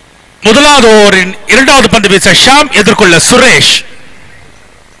 முதலாவது ஓவரின் 2வது பந்து வீச ஷாம் எதிர்கொள்ள சுரேஷ்.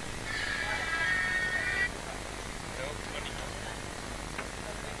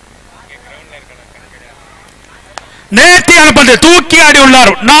 நேர்த்தியான பந்து தூக்கி ஆடி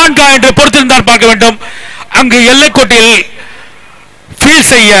உள்ளார். 4 என்று பொறுத்திருந்தால் பார்க்க வேண்டும். அங்கு எல்லைக்கோட்டில் ஃபீல்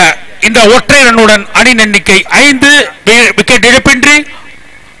செய்ய இந்த ஒற்றை ரன்னுடன் அணி எண்ணிக்கை 5. விக்கெட் இழப்பின்றி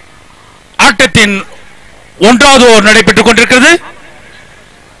ஆட்டத்தின் 1வது ஓவர் நடைபெற்றுக் கொண்டிருக்கிறது.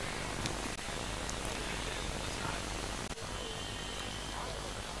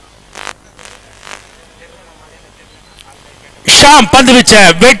 ஷாம் பந்து வீச்ச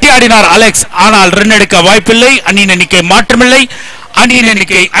வெட்டியாடினார் அலெக்ஸ். ஆனால் ரன் எடுக்க வாய்ப்பில்லை. அணியின் எண்ணிக்கை மாற்றமில்லை. அணியின்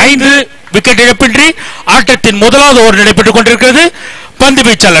எண்ணிக்கை 5. விக்கெட் இழப்பின்றி ஆட்டத்தின் 1வது ஓவர் நடைபெற்றுக் கொண்டிருக்கிறது. பந்து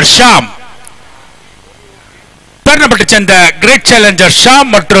வீச்சாளர் ஷாம். பெர்னம்பட்டை சேர்ந்த கிரேட் சேலஞ்சர் ஷாம்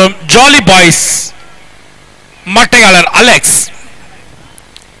மற்றும் ஜாலி பாய்ஸ் மட்டையாளர் அலெக்ஸ்.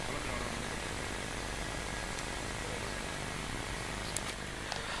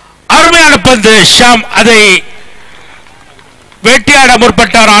 அருமையான பந்து. ஷாம் அதை வேட்டையாட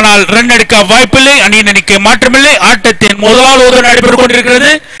முற்பட்டார். ஆனால் ரன் எடுக்க வாய்ப்பில்லை. அணியின் எண்ணிக்கை மாற்றமில்லை. ஆட்டத்தின் 1வது ஓவர் நடைபெற்றுக்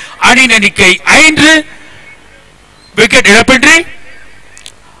கொண்டிருக்கிறது. அணியின் எண்ணிக்கை 5. விக்கெட் இழப்பின்றி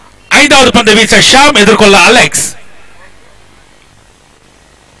 5வது பந்து வீச ஷாம் எதிர்கொள்ள அலெக்ஸ்.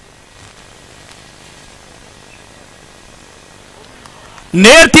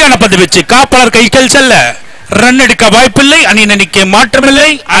 நேர்த்தியான பந்து வீச்சு காப்பாளர் கைகள் செல்ல ரன் எடுக்க வாய்ப்பில்லை. அணியின் எண்ணிக்கை மாற்றமில்லை.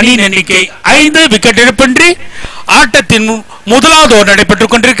 அணியின் எண்ணிக்கை 5 விக்கெட் இழப்பின்றி ஆட்டத்தின் முதலாவது ஓவர்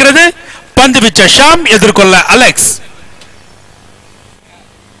நடைபெற்றுக் கொண்டிருக்கிறது. பந்து வீச்ச ஷாம் எதிர்கொள்ள அலெக்ஸ்.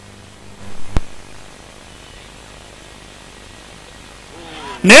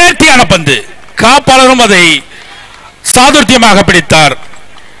 நேர்த்தியான பந்து காப்பாளரும் அதை சாதுர்த்தியமாக பிடித்தார்.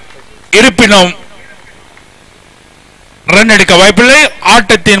 இருப்பினும் ரன் எடுக்க வாய்ப்பில்லை.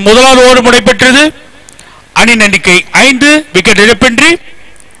 ஆட்டத்தின் முதலாவது ஓவர் நடைபெற்றது. அணியின் எண்ணிக்கை 5 விக்கெட் இழப்பின்றி.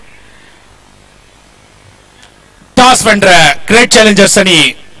 டாஸ் வென்ற கிரேட் சேலஞ்சர்ஸ் அணி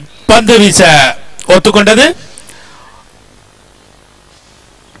பந்து வீச ஒத்துக்கொண்டது.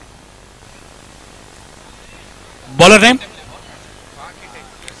 bowler name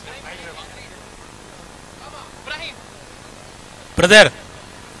brother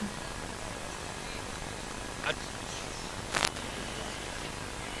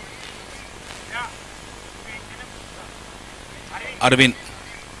Aravind.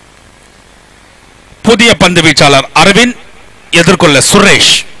 புதிய பந்து வீச்சாளர் அரவிந்த் எதிர்கொள்ள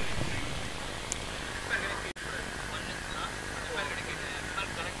சுரேஷ்.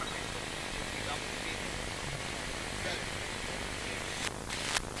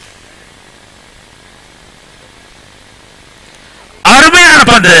 அருமையான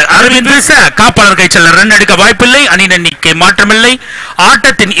பந்து அரவிந்த் வீச காப்பாளர் கை செல்ல ரன் எடுக்க வாய்ப்பில்லை. அணியின் எண்ணிக்கை மாற்றமில்லை.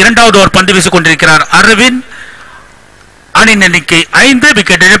 ஆட்டத்தின் இரண்டாவது ஓவர் பந்து வீசிக் கொண்டிருக்கிறார் அரவிந்த். அணியின் எண்ணிக்கை 5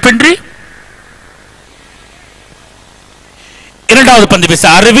 விக்கெட் இழப்பின்றி. இரண்டாவது பந்து வீச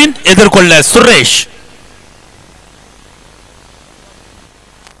அரவிந்த் எதிர்கொள்ள சுரேஷ்.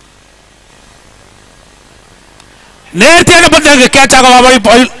 நேர்த்தியான பந்து கேட்ச் ஆக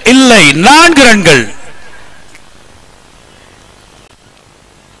வாய்ப்பு இல்லை. 4 ரன்கள்.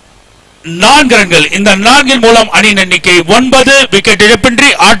 4 ரன்கள். இந்த 4 மூலம் அணியின் எண்ணிக்கை 9 விக்கெட்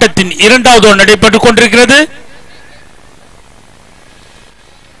இழப்பின்றி ஆட்டத்தின் இரண்டாவது ஓவர் நடைபெற்றுக் கொண்டிருக்கிறது.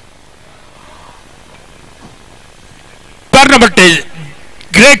 பெர்னம்பட்டில்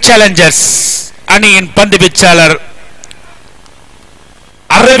கிரேட் சேலஞ்சர்ஸ் அணியின் பந்து வீச்சாளர்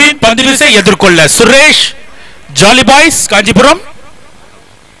அரவிந்த் பந்து வீச எதிர்கொள்ள சுரேஷ். Jolly boys Kanchipuram.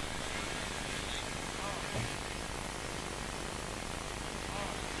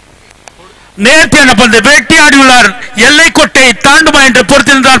 நேர்த்தியான பந்து வேட்டையாடியுள்ளார். எல்லை கோட்டை தாண்டுமா என்று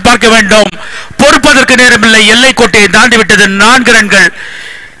பொறுத்திருந்தால் பார்க்க வேண்டும். பொறுப்பதற்கு நேரமில்லை. எல்லை கோட்டையை தாண்டிவிட்டது. 4 ரன்கள்.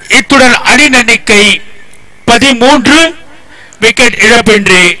 இத்துடன் அணியின் எண்ணிக்கை 13 விக்கெட்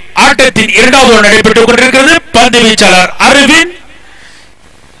இழப்பின்றி ஆட்டத்தின் இரண்டாவது ஓவர் நடைபெற்றுக் கொண்டிருக்கிறது. பந்து வீச்சாளர் அரவிந்த்.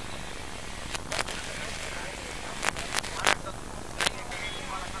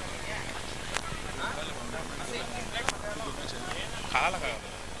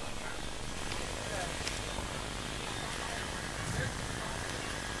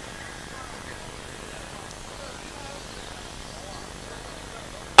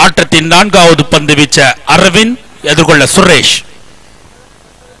 ஆட்டத்தின் 4வது பந்து வீச்ச அரவிந்த் எதிர்கொள்ள சுரேஷ்.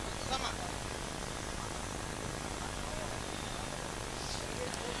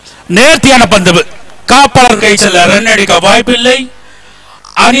 நேர்த்தியான பந்து காப்பாளர் கை செல்ல ரன் அடிக்க வாய்ப்பில்லை.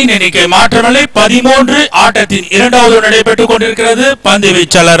 அணியின் எண்ணிக்கை மாற்றமில்லை. 13 ஆட்டத்தின் இரண்டாவது நடைபெற்றுக் கொண்டிருக்கிறது. பந்து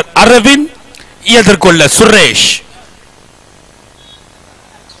வீச்சாளர் அரவிந்த் எதிர்கொள்ள சுரேஷ்.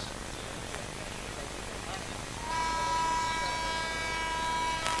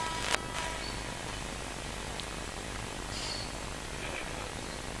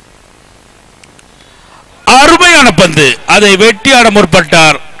 அருமையான பந்து. அதை வெட்டியாட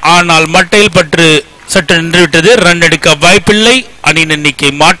முற்பட்டார். ஆனால் மட்டையில் பற்று சற்று நின்றுவிட்டது. ரன் எடுக்க வாய்ப்பில்லை. அணியின் எண்ணிக்கை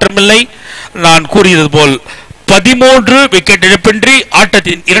மாற்றமில்லை. நான் கூறியது போல் 13 விக்கெட் இழப்பின்றி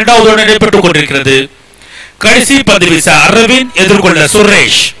ஆட்டத்தின் இரண்டாவது நடைபெற்றுக் கொண்டிருக்கிறது. கடைசி பந்து வீச அரவிந்த் எதிர்கொள்ள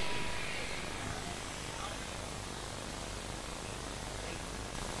சுரேஷ்.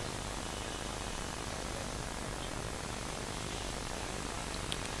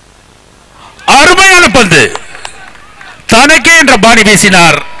 அருமையான பந்து. தனக்கே என்ற பாணி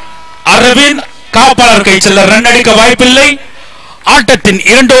வீசினார் அரவிந்த். காப்பாளர் கை செல்ல ரன் அடிக்க வாய்ப்பில்லை. ஆட்டத்தின்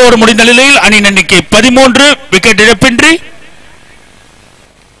 2 ஓவர் முடிந்த நிலையில் அணியின் எண்ணிக்கை 13 விக்கெட் இழப்பின்றி.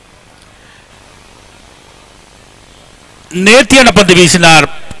 நேர்த்தியான பந்து வீசினார்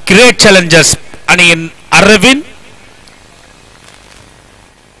கிரேட் சேலஞ்சர்ஸ் அணியின் அரவிந்த்.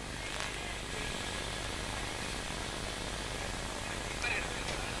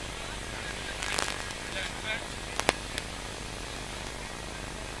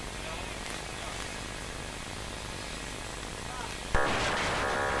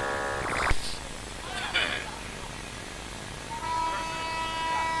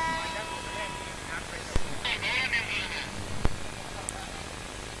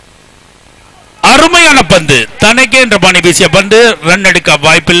 அருமையான பந்து, தனக்கே என்ற பாணி வீசிய பந்து, ரன் எடுக்க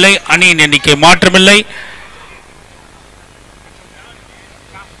வாய்ப்பில்லை, அணியின் எண்ணிக்கை மாற்றமில்லை.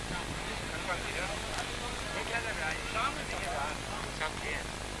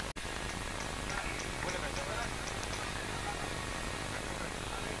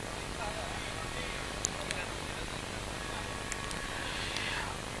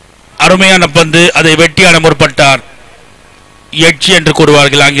 அருமையான பந்து, அதை வெட்டியான முற்பட்டார், எட்ஜ் என்று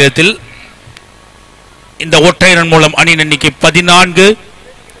கூறுவார்கள் ஆங்கிலத்தில். இந்த ஒற்றை ரன் மூலம் அணியின் எண்ணிக்கை 14.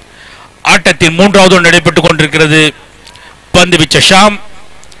 ஆட்டத்தின் 3வது நடைபெற்றுக் கொண்டிருக்கிறது. பந்து வீச்ச ஷாம்,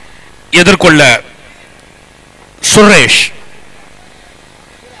 எதிர்கொள்ள சுரேஷ்.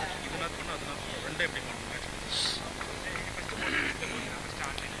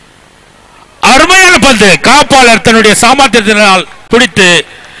 அருமையான பந்து, காப்பாளர் தன்னுடைய சாமர்த்தியத்தினால் பிடித்து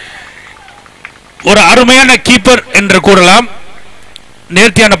ஒரு அருமையான கீப்பர் என்று கூறலாம்.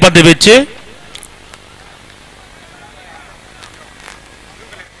 நேர்த்தியான பந்து வீச்சு.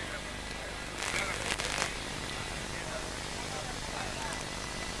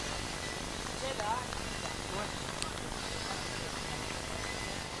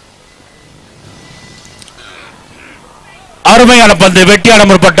 அருமையான பந்து, வெட்டியான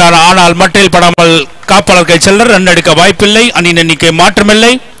முற்பட்டார், ஆனால் மட்டையில் படாமல் காப்பாளர் கை செல்ல ரன் எடுக்க வாய்ப்பில்லை, அணியின் எண்ணிக்கை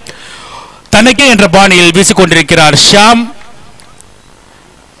மாற்றமில்லை. தனக்கே என்ற பாணியில் வீசிக்கொண்டிருக்கிறார் ஷாம்.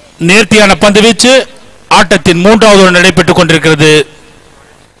 நேர்த்தியான பந்து வீச்சு. ஆட்டத்தின் 3வது நடைபெற்றுக் கொண்டிருக்கிறது.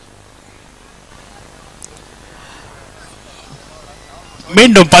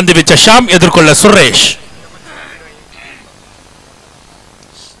 மீண்டும் பந்து வீச்ச ஷாம், எதிர்கொள்ள சுரேஷ்.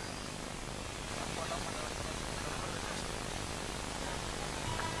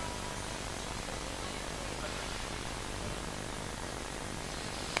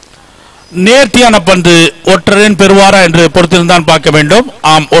 நேர்த்தியான பந்து, ஒற்றையன் பெறுவாரா என்று பொறுத்திருந்தான் பார்க்க வேண்டும்.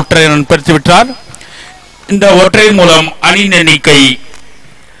 ஆம், ஒற்றையன் பெற்றுவிட்டார். இந்த ஒற்றையின் மூலம் அணியின் எண்ணிக்கை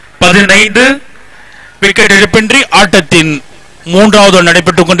 15. விக்கெட் இழப்பின்றி ஆட்டத்தின் 3வது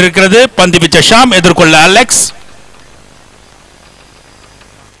நடைபெற்றுக் கொண்டிருக்கிறது. பந்து வீச்ச ஷாம், எதிர்கொள்ள அலெக்ஸ்.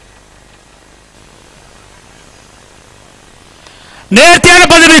 நேர்த்தியான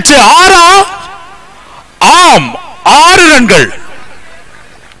பந்து வீச்சு. 6. ஆம், 6 ரன்கள்.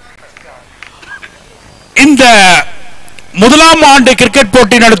 இந்த முதலாம் ஆண்டு கிரிக்கெட்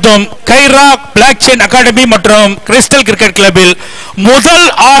போட்டி நடத்தும் கைரா பிளாக் செயின் அகாடமி மற்றும் கிறிஸ்டல் கிரிக்கெட் கிளப்பில் முதல்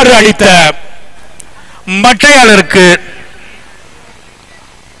 6 அடித்த மட்டையாளருக்கு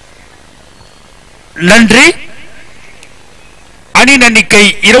நன்றி. அணியின் எண்ணிக்கை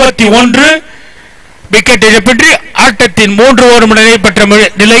 21. விக்கெட் இழப்பின்றி ஆட்டத்தின் 3 ஓவர் நடைபெற்ற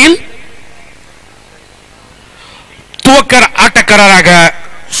நிலையில் துவக்க ஆட்டக்காரராக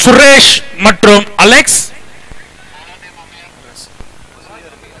சுரேஷ் மற்றும் அலெக்ஸ்.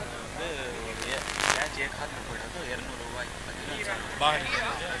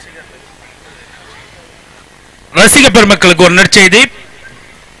 ரசிக பெருமக்களுக்கு ஒரு நற்செய்தி.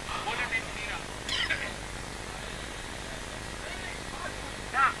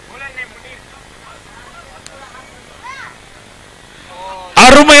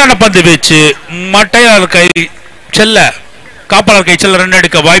 அருமையான பந்து வீச்சு. மட்டையாளர் கை செல்ல, காப்பாளர் கை செல்ல ரன்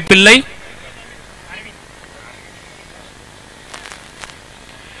எடுக்க வாய்ப்பில்லை.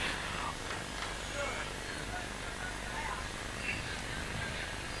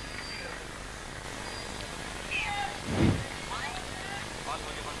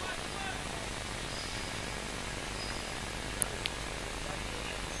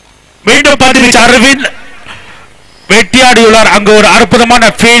 மீண்டும் பந்து வீச்சு. அரவிந்த் வெட்டியாடியுள்ளார். அங்கு ஒரு அற்புதமான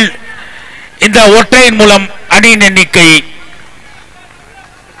ஃபீல்ட். இந்த ஒற்றையின் மூலம் அணியின் எண்ணிக்கை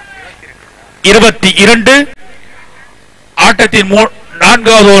 22. ஆட்டத்தின்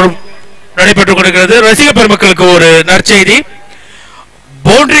 4வது ஓவர் நடைபெற்றுக் கொண்டிருக்கிறது. ரசிக பெருமக்களுக்கு ஒரு நற்செய்தி.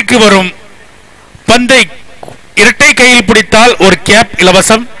 பவுண்டரிக்கு வரும் பந்தை இரட்டை கையில் பிடித்தால் ஒரு கேப்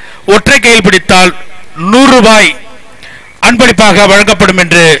இலவசம், ஒற்றை கையில் பிடித்தால் 100 ரூபாய் அன்பளிப்பாக வழங்கப்படும்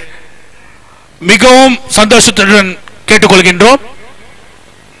என்று மிகவும் சந்தோஷத்துடன் கேட்டுக்கொள்கின்றோம்.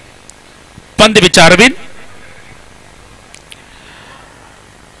 பந்து வீச்ச அரவிந்த்.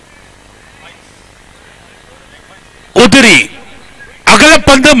 உதிரி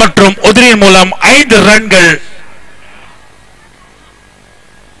அகலப்பந்து மற்றும் உதிரியின் மூலம் 5 ரன்கள்.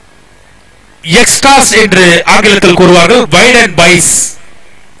 எக்ஸ்ட்ராஸ் என்று ஆங்கிலத்தில் கூறுவார்கள், வைட் அண்ட் பைஸ்.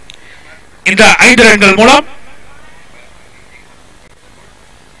 இந்த 5 ரன்கள் மூலம்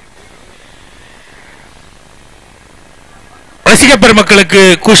ரசிக பெருமக்களுக்கு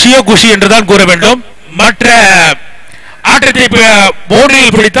குஷியோ குஷி என்றுதான் கூற வேண்டும். மற்ற ஆட்டத்தை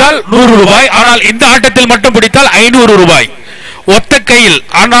பவுண்டரியில் பிடித்தால் 100 ரூபாய், ஆனால் இந்த ஆட்டத்தில் மட்டும் பிடித்தால் 500 ரூபாய். ஒத்த கையில்,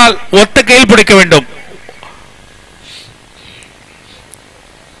 ஆனால் ஒத்த கையில் பிடிக்க வேண்டும்.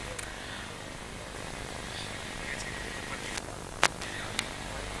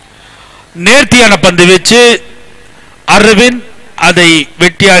 நேர்த்தியான பந்து வீச்சு. அரவிந்த் அதை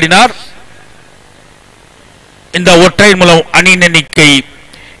வெட்டியாடினார். இந்த ஒற்றையின் மூலம் அணியின் எண்ணிக்கை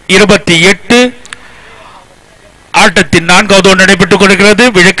 28. ஆட்டத்தின் 4வது ஓவர் நடைபெற்றுக் கொண்டிருக்கிறது.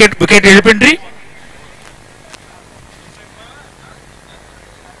 விக்கெட் இழப்பின்றி.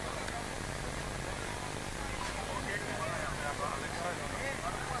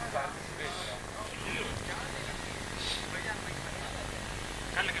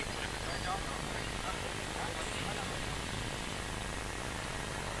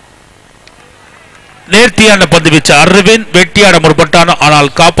 நேர்த்தியான பந்து வீச்சு. அரவிந்த் வெட்டியாட முற்பட்டான், ஆனால்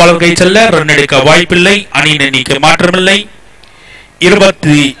காப்பாளர் கை செல்ல ரன் எடுக்க வாய்ப்பில்லை. அணியின் எண்ணிக்கை மாற்றமில்லை.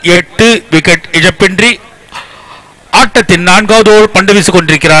 28 விக்கெட் இழப்பின்றி. ஆட்டத்தின் 4வது ஓவர் பந்து வீசிக்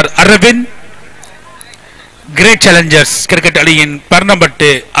கொண்டிருக்கிறார் அரவிந்த். கிரேட் சேலஞ்சர்ஸ் கிரிக்கெட் அணியின்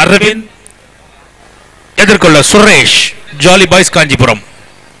பெர்னம்பட்டு அரவிந்த் எதிர்கொள்ள சுரேஷ், ஜாலி பாய்ஸ் காஞ்சிபுரம்.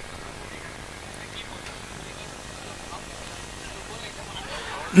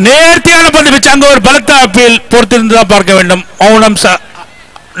 நேர்த்தியான பந்து வீச்சு. அங்க ஒரு பலத்த அப்பீல் பொறுத்திருந்துதான் பார்க்க வேண்டும். மௌனம்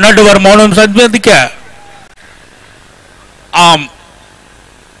நடுவர் மௌனம் சந்திக்க. ஆம்,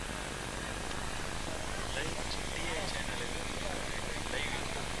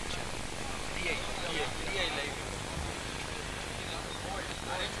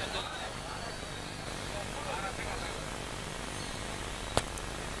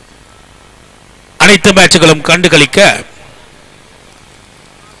 அனைத்து மேட்சுகளும் கண்டுகளிக்க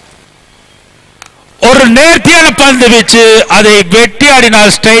ஒரு நேர்த்தியான பந்து வீச்சு. அதை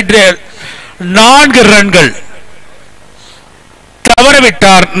வெட்டியாடினால் ஸ்ட்ரைட் 4 ரன்கள்.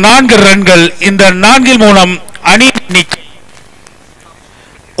 தவறவிட்டார் 4 ரன்கள். இந்த 4 மூலம் அணி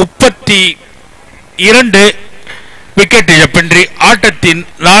 32 விக்கெட் இழப்பின்றி. ஆட்டத்தின்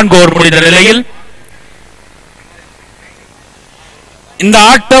 4 ஓவர் முடிந்த நிலையில் இந்த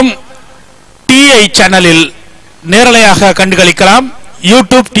ஆட்டம் டிஐ சேனலில் நேரலையாக கண்டுகளிக்கலாம்.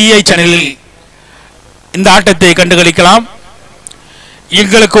 யூடியூப் டிஐ சேனலில் இந்த ஆட்டத்தை கண்டுகளிக்கலாம்.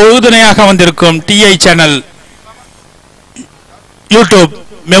 எங்களுக்கு உறுதுணையாக வந்திருக்கும் டிஐ சேனல் யூடியூப்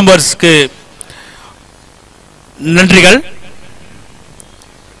மெம்பர்ஸ்க்கு நன்றிகள்.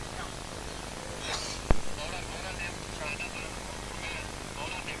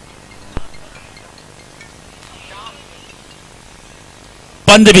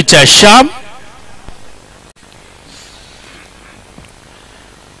 பந்து வீச்ச Sham.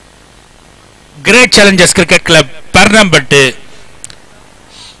 Great Challengers cricket club பெர்னம்பட்டு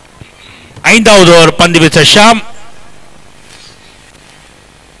 5வது ஓவர் பந்து வீச்ச ஷாம்.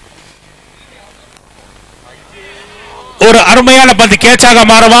 ஒரு அருமையான பந்து கேட்சாக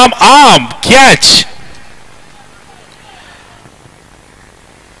மாறுவாம். ஆம், கேட்ச்.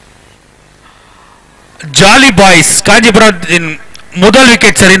 ஜாலி பாய்ஸ் காஞ்சிபுரத்தின் முதல்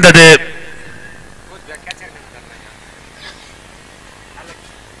விக்கெட் சரிந்தது.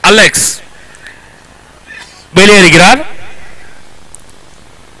 அலெக்ஸ் வெளியேறுகிறார்.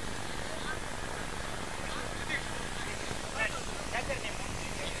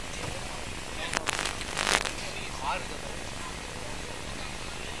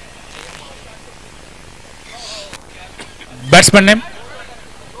 பேட்ஸ்மேன் நேம்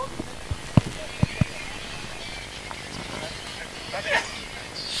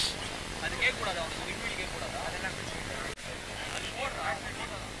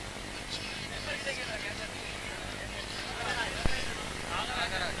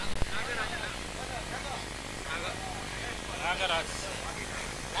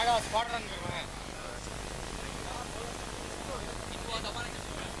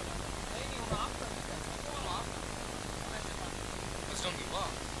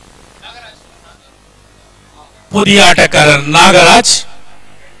புதிய ஆட்டக்காரர் நாகராஜ்.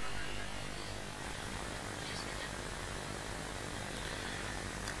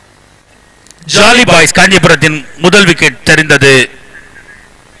 ஜாலி பாய்ஸ் காஞ்சிபுரத்தின் முதல் விக்கெட் தெரிந்தது.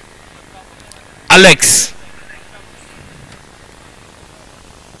 அலெக்ஸ்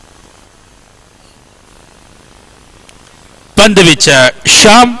பந்து வீச்ச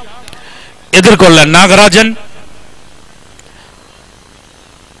ஷாம் எதிர்கொள்ள நாகராஜன்.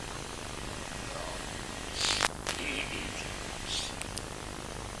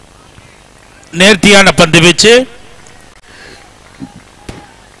 நேர்த்தியான பந்து வீச்சு.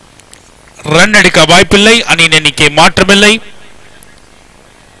 ரன் எடுக்க வாய்ப்பில்லை. அணியின் எண்ணிக்கை மாற்றமில்லை.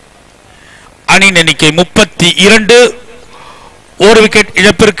 அணியின் எண்ணிக்கை 32. ஒரு விக்கெட்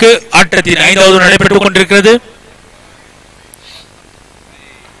இழப்பிற்கு ஆட்டத்தின் 5வது நடைபெற்றுக் கொண்டிருக்கிறது.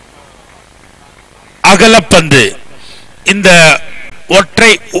 அகலப்பந்து. இந்த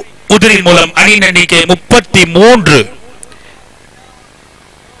ஒற்றை உதிரி மூலம் அணியின் எண்ணிக்கை 33.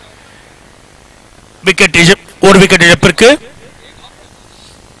 ஒரு விக்கெட் இழப்பிற்கு.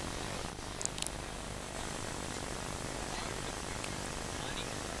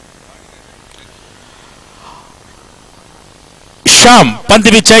 ஷாம் பந்து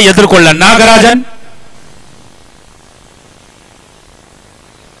வீச்சை எதிர்கொள்ள நாகராஜன்.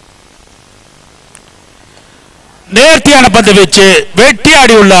 நேர்த்தியான பந்து வீச்சு,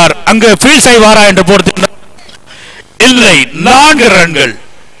 வெட்டியாடி உள்ளார். அங்கு ஃபீல்ட் செய்வாரா என்று பொறுத்து இல்லை, 4 ரன்கள்.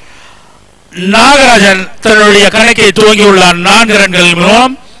 நாகராஜன் தன்னுடைய கணக்கை துவங்கியுள்ளார். 4 ரன்கள்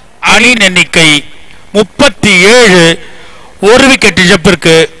மூலம் அணியின் எண்ணிக்கை 37. ஒரு விக்கெட்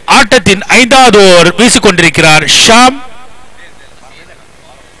இழப்பிற்கு. ஆட்டத்தின் 5வது ஓவர் வீசிக்கொண்டிருக்கிறார் ஷாம்.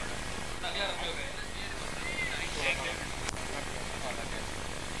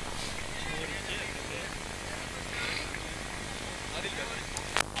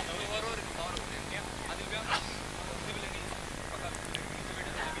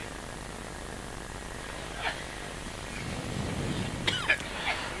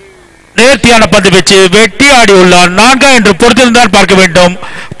 நேர்த்தியான பந்து வீச்சு, வெட்டி ஆடி உள்ளார். 4 என்று பொறுத்திருந்தால் பார்க்க வேண்டும்.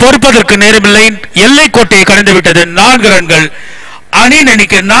 பொறுப்பதற்கு நேரமில்லை, எல்லை கோட்டையை கடந்து விட்டது. 4 ரன்கள். அணியின்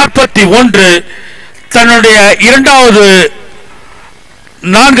எண்ணிக்கை 41. தன்னுடைய 2வது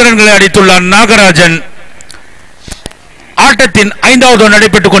 4 ரன்களை அடித்துள்ளார் நாகராஜன். ஆட்டத்தின் 5வது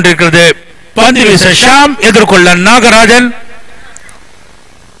நடைபெற்றுக் கொண்டிருக்கிறது. பந்து வீச ஷாம், எதிர்கொள்ள நாகராஜன்.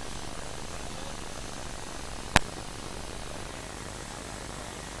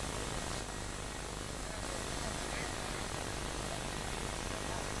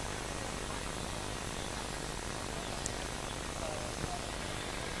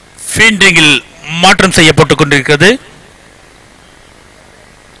 ஃபீல்டிங்கில் மாற்றம் செய்யப்பட்டுக் கொண்டிருக்கிறது.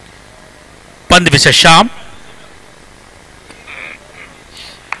 பந்து வீச ஷாம்.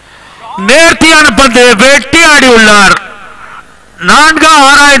 நேர்த்தியான பந்து, வெட்டி ஆடி உள்ளார். 4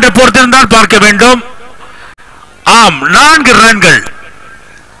 6 என்று பொறுத்திருந்தால் பார்க்க வேண்டும். ஆம், 4 ரன்கள்.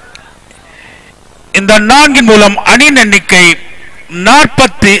 இந்த 4 மூலம் அணியின் எண்ணிக்கை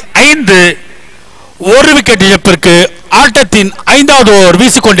 45. ஒரு விக்கெட் இழப்பிற்கு. ஆட்டத்தின் 5வது ஓவர்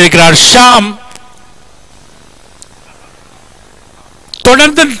வீசிக்கொண்டிருக்கிறார் ஷாம்.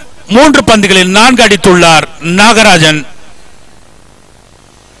 தொடர்ந்து 3 பந்துகளில் 4 அடித்துள்ளார் நாகராஜன்.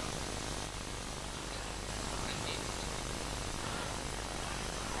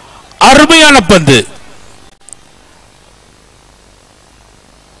 அருமையான பந்து,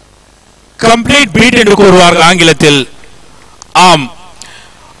 கம்ப்ளீட் பீட் என்று கூறுவார்கள் ஆங்கிலத்தில். ஆம்,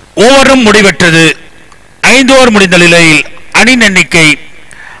 ஓவரும் முடிவெற்றது. 5 ஓவர் முடிந்த நிலையில் அணியின் எண்ணிக்கை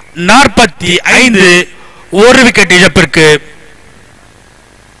 45. ஒரு விக்கெட் இழப்பிற்கு.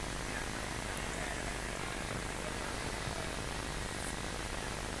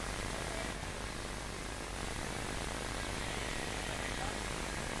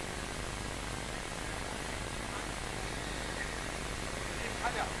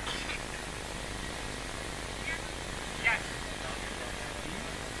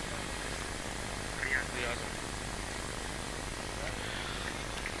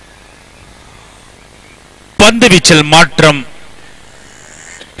 பந்து வீச்சில் மாற்றம்.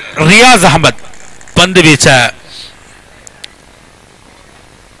 ரியாஸ் அகமது பந்து வீச்ச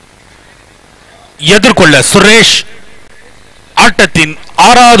எதிர்கொள்ள சுரேஷ். ஆட்டத்தின்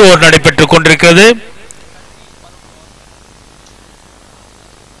 6வது ஓவர் நடைபெற்றுக் கொண்டிருக்கிறது.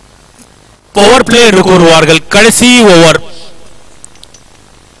 பவர் பிளே என்று கூறுவார்கள். கடைசி ஓவர்.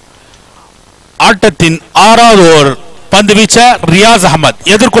 ஆட்டத்தின் 6வது ஓவர். பந்து வீச்ச ரியாஸ் அகமது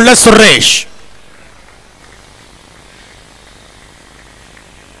எதிர்கொள்ள சுரேஷ்.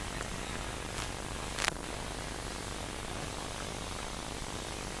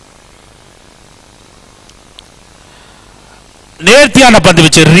 நேர்த்தியான பந்து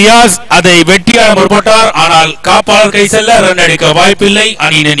வீச்சு. ரியாஸ் அதை வெட்டியாக முற்பட்டார். ஆனால் காப்பாளர் கை செல்ல ரன் அடிக்க வாய்ப்பில்லை.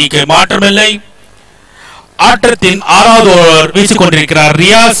 அணியின் எண்ணிக்கை மாற்றமில்லை. ஆட்டத்தின் 6வது ஓவர் வீசிக் கொண்டிருக்கிறார்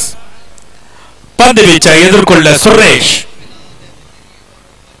ரியாஸ். பந்து வீச்சை எதிர்கொள்ள சுரேஷ்.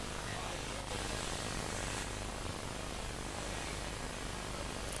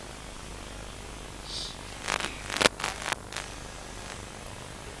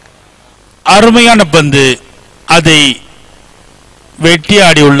 அருமையான பந்து, அதை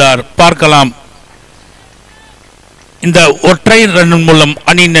வெட்டியாடி உள்ளார். பார்க்கலாம். இந்த ஒற்றை ரன் மூலம்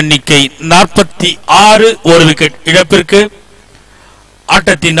அணியின் எண்ணிக்கை 46. ஒரு விக்கெட் இழப்பிற்கு.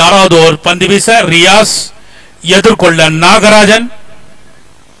 ஆட்டத்தின் 6வது ஓவர். பந்து வீச ரியாஸ் எதிர்கொள்ள நாகராஜன்.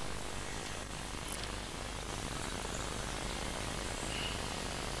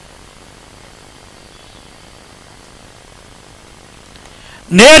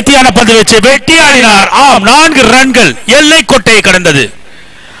 நேர்த்தியான பந்து வச்சு வெட்டி ஆடினார். ஆம், 4 ரன்கள் எல்லை கோட்டையை கடந்தது.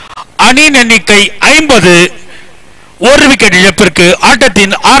 அணியின் எண்ணிக்கை 50. ஒரு விக்கெட் இழப்பிற்கு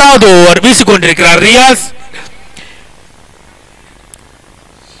ஆட்டத்தின் 6வது ஓவர் வீசிக்கொண்டிருக்கிறார் ரியாஸ்.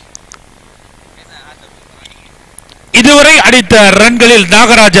 இதுவரை அடித்த ரன்களில்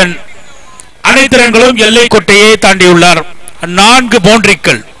நாகராஜன் அனைத்து ரன்களும் எல்லை கோட்டையை தாண்டியுள்ளார். 4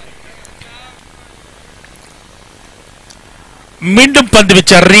 பவுண்டரிகள். மீண்டும் பந்து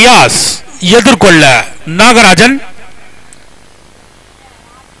வீச்ச ரியாஸ் எதிர்கொள்ள நாகராஜன்.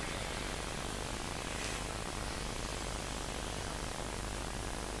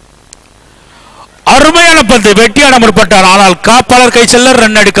 அருமையான பந்து வெட்டியாட முற்பட்டார். ஆனால் காப்பாளர் கை செல்ல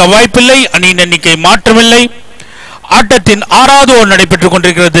ரன் எடுக்க வாய்ப்பில்லை. அணியின் எண்ணிக்கை மாற்றமில்லை. ஆட்டத்தின் 6வது ஓவர் நடைபெற்றுக்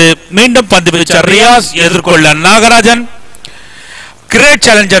கொண்டிருக்கிறது. மீண்டும் பந்து வீச்ச ரியாஸ் எதிர்கொள்ள நாகராஜன். கிரேட்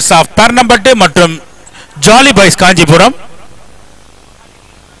சேலஞ்சர்ஸ் ஆஃப் பெர்னம்பட் மற்றும் ஜாலி பாய்ஸ் காஞ்சிபுரம்.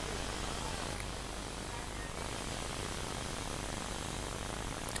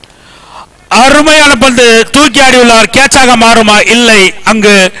 அருமையான பந்து தூக்கி ஆடியுள்ளார். கேட்சாக மாறுமா இல்லை,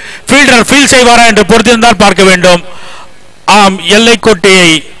 அங்கு ஃபீல்டர் ஃபீல் செய்வாரா என்று பொறுத்திருந்தால் பார்க்க வேண்டும். ஆம், எல்லை கோட்டையை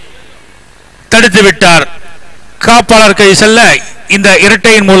தடுத்து விட்டார். காப்பாளர் கை செல்ல இந்த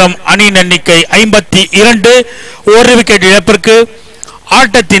இரட்டையின் மூலம் அணியின் எண்ணிக்கை 52. ஒரு விக்கெட் இழப்பிற்கு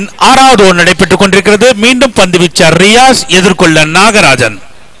ஆட்டத்தின் 6வது ஓவர் நடைபெற்றுக் கொண்டிருக்கிறது. மீண்டும் பந்து வீச்சார் ரியாஸ் எதிர்கொள்ள நாகராஜன்.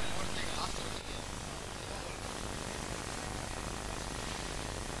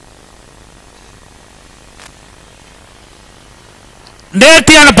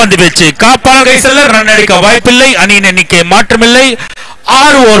 நேர்த்தியான பந்து வீச்சு காப்பாளர் கை செல்ல ரன் அடிக்க வாய்ப்பில்லை. அணியின் எண்ணிக்கை மாற்றமில்லை.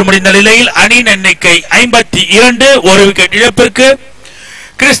 6 ஓவர் முடிந்த நிலையில் அணியின் எண்ணிக்கை 52. ஒரு விக்கெட் இழப்பிற்கு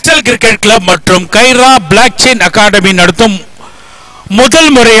கிறிஸ்டல் கிரிக்கெட் கிளப் மற்றும் கைரா பிளாக் செயின் அகாடமி நடத்தும் முதல்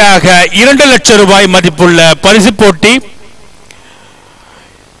முறையாக 2 லட்சம் ரூபாய் மதிப்புள்ள பரிசு போட்டி.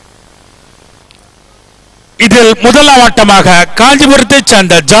 இதில் முதல் ஆட்டமாக காஞ்சிபுரத்தை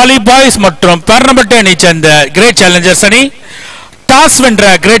சேர்ந்த ஜாலி பாய்ஸ் மற்றும் பெர்னம்பட் அணி சேர்ந்த கிரேட் சேலஞ்சர்ஸ் அணி. டாஸ் வென்ற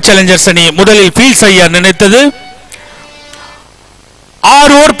கிரேட் சேலஞ்சர்ஸ் அணி முதலில் ஃபீல் செய்ய நினைத்தது.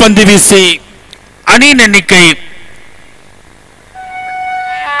 6 ஓவர் பந்து வீசி அணியின் எண்ணிக்கை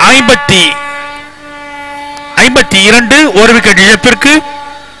 52. ஒரு விக்கெட் இழப்பிற்கு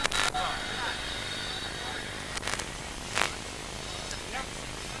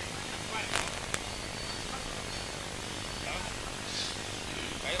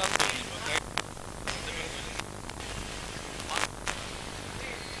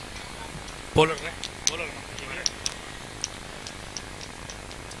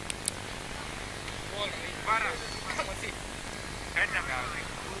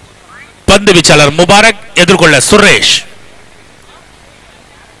பந்து வீச்சாளர் முபாரக் எதிர்கொள்ள சுரேஷ்.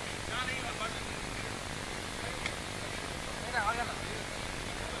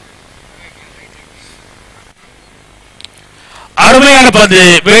 அருமையான பந்து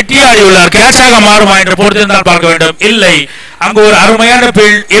வெட்டியாடியுள்ளார். கேட்சாக மாறுமா என்று பொறுத்திருந்தால் பார்க்க வேண்டும். இல்லை, அங்கு ஒரு அருமையான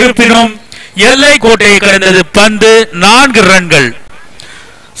பீல். இருப்பினும் எல்லை கோட்டையை கடந்தது பந்து. 4 ரன்கள்.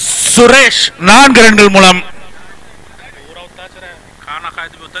 சுரேஷ் 4 ரன்கள் மூலம்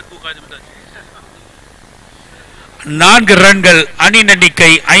 4 ரன்கள். அணியின் எண்ணிக்கை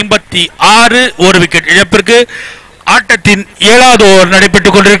 56. ஒரு விக்கெட் இழப்பிற்கு ஆட்டத்தின் 7வது ஓவர்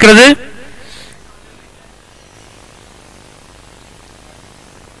நடைபெற்றுக் கொண்டிருக்கிறது.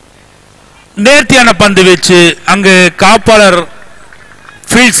 நேர்த்தியான பந்து வீச்சு அங்கு காப்பாளர்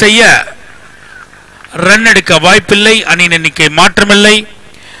ஃபீல்ட் செய்ய ரன் எடுக்க வாய்ப்பில்லை. அணியின் எண்ணிக்கை மாற்றமில்லை.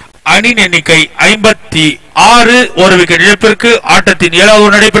 அணியின் எண்ணிக்கை 56. ஒரு விக்கெட் இழப்பிற்கு ஆட்டத்தின் 7வது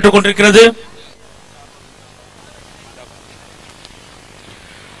ஓவர் நடைபெற்றுக் கொண்டிருக்கிறது.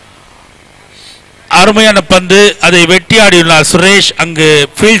 அருமையான பந்து, அதை வெட்டியாடியுள்ளார் சுரேஷ். அங்கு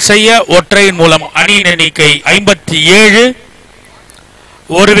ஃபீல்ட் செய்ய ஒற்றையின் மூலம் அணியின் எண்ணிக்கை 57.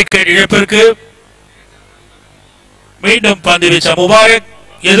 ஒரு விக்கெட் இழப்பிற்கு மீண்டும் பந்து வீச்ச முபாரக்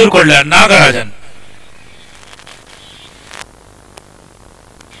எதிர்கொள்ள நாகராஜன்.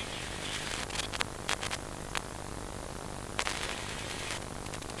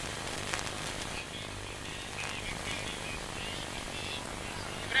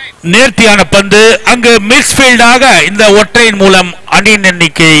 நேர்த்தியான பந்து அங்கு மிக்ஸ் ஃபீல்டாக இந்த ஒற்றையின் மூலம் அணியின்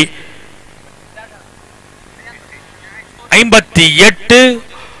எண்ணிக்கை 58.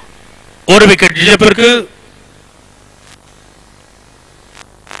 ஒரு விக்கெட் இழப்பிற்கு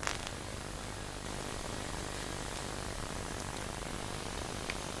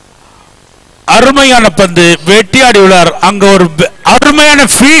அருமையான பந்து வெட்டியாடியுள்ளார். அங்கு ஒரு அருமையான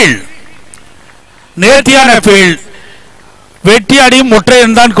ஃபீல்ட், நேர்த்தியான ஃபீல்ட். வெட்டியாடியும்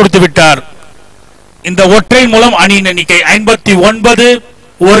ஒற்றையன் தான் கொடுத்து விட்டார். இந்த ஒற்றை மூலம் அணியின் எண்ணிக்கை 59.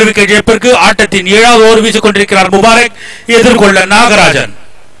 ஒரு விக்கெட் இழப்பிற்கு ஆட்டத்தின் 7வது ஓவர் வீசிக் கொண்டிருக்கிறார் முபாரக், எதிர்கொள்ள நாகராஜன்.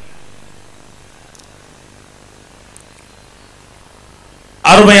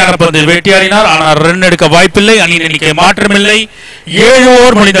 அருமையான பந்து வேட்டையாடினார், ஆனால் ரன் எடுக்க வாய்ப்பில்லை. அணியின் எண்ணிக்கை மாற்றமில்லை. 7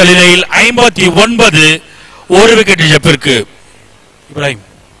 ஓவர் முடிந்த நிலையில் 59 ஒரு விக்கெட் இழப்பிற்கு. Ibrahim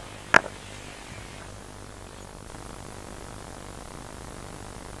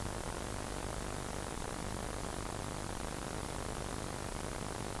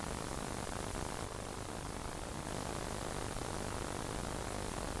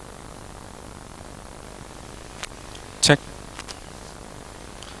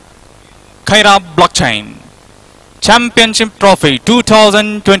Kairaa Blockchain Championship Trophy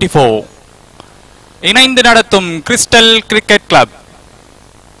 2024 இணைந்து நடத்தும் கிறிஸ்டல் கிரிக்கெட் கிளப்.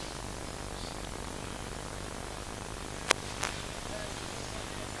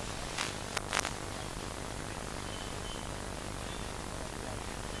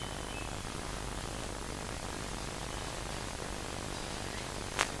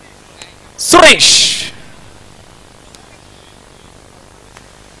 சுரேஷ்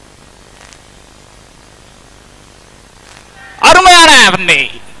அருமையான பந்து.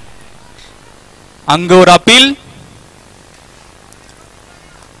 அங்கு ஒரு அப்பீல்.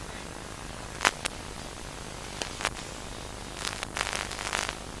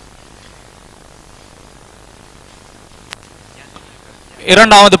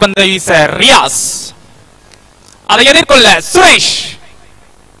 இரண்டாவது பந்தை வீச ரியாஸ், அதை எதிர்கொள்ள சுரேஷ்.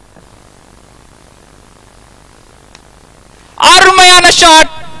 அருமையான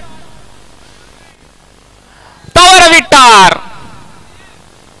ஷாட், தவறவிட்டார்.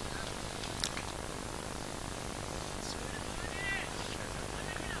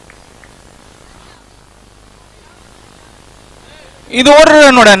 இது ஒரு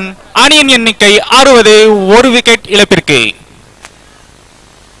ரன்னுடன் அணியின் எண்ணிக்கை 60, ஒரு விக்கெட் இழப்பிற்கு.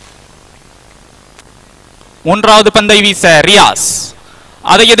 மூன்றாவது பந்தை வீச ரியாஸ்,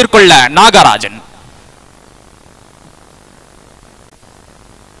 அதை எதிர்கொள்ள நாகராஜன்.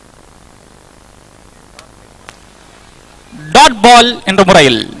 டாட் பால் என்ற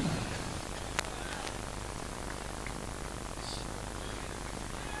முறையில்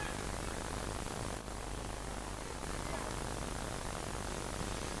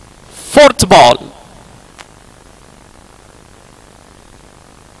fourth ball.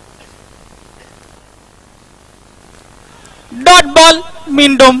 Dot ball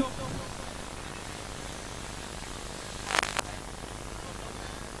மீண்டும்.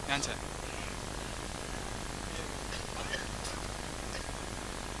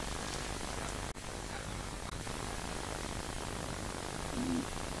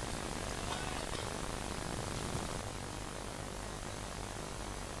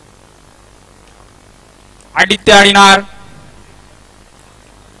 அடித்து ஆடினார்.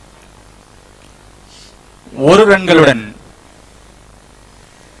 ஒரு ரன்களுடன்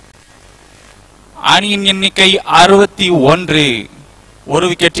அணியின் எண்ணிக்கை 61, ஒரு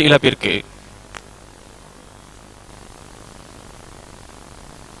விக்கெட் இழப்பிற்கு.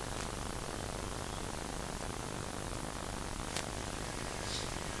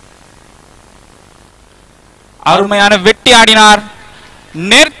 அருமையான வெட்டி ஆடினார்,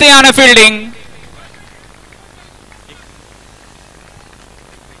 நேர்த்தியான ஃபீல்டிங்.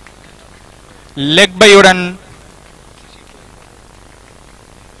 லெக் பையுடன்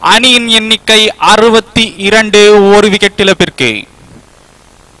அணியின் எண்ணிக்கை 62, ஒரு விக்கெட் இழப்பிற்கு.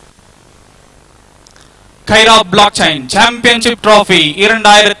 Khaira block chain championship trophy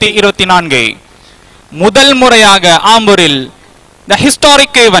 2024 முதல் முறையாக ஆம்பூரில் the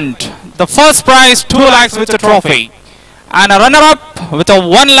historic event, the first prize 2 lakhs with a trophy and a runner up with a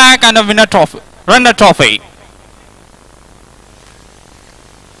 1 lakh and a runner trophy.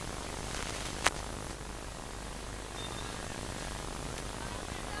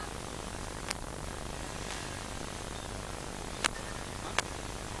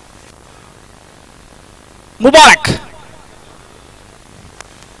 Mubarak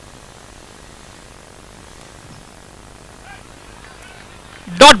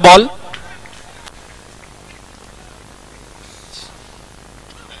dot ball.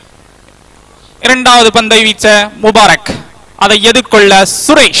 இரண்டாவது பந்தை வீச்ச Mubarak, அதை எதிர்கொள்ள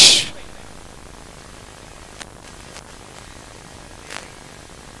சுரேஷ்.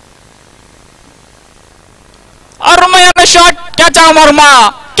 அருமையான ஷாட், கேட்ச் ஆகுமா?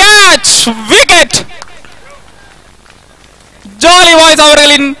 Catch, wicket. Jolly boys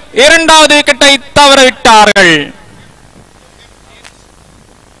அவர்களின் இரண்டாவது விக்கெட்டை தவறவிட்டார்கள்.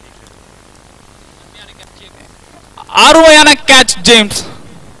 அருமையான கேட்ச் ஜேம்ஸ்.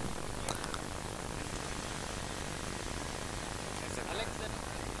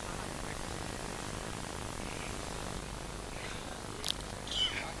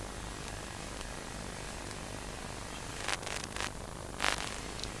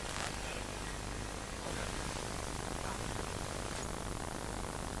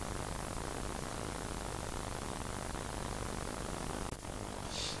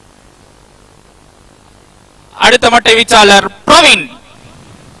 அடுத்த மட்டை வீச்சாளர் பிரவீன்.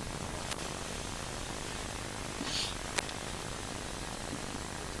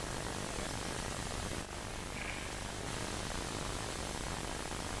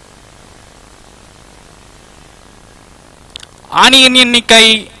 அணியின் எண்ணிக்கை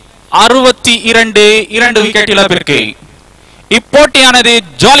 62, 2 விக்கெட் இழப்பிற்கு. இப்போட்டியானது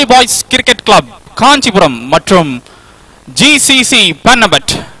jolly boys cricket club Kanchipuram மற்றும் ஜிசிசி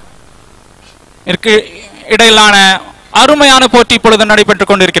பர்னபட் இடையிலான அருமையான போட்டி இப்பொழுது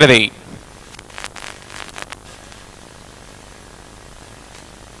நடைபெற்றுக் கொண்டிருக்கிறது.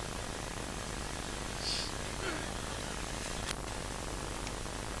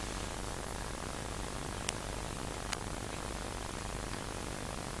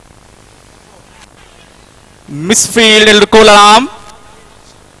 மிஸ்ஃபீல்ட் என்று கூறலாம்.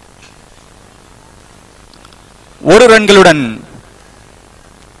 ஒரு ரன்களுடன்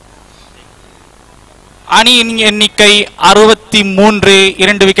அணியின் எண்ணிக்கை 63,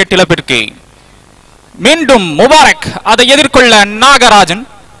 2 விக்கெட் இழப்பிற்கு. மீண்டும் முபாரக் அதை எதிர்கொள்ள நாகராஜன்.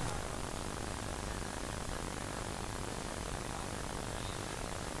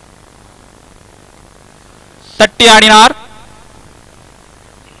 தட்டி ஆடினார்.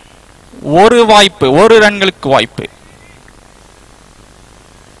 ஒரு வாய்ப்பு, ஒரு ரன்களுக்கு வாய்ப்பு.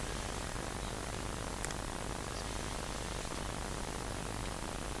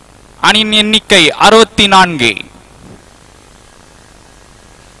 அணியின் எண்ணிக்கை 64.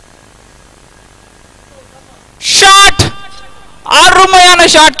 ஷாட், அருமையான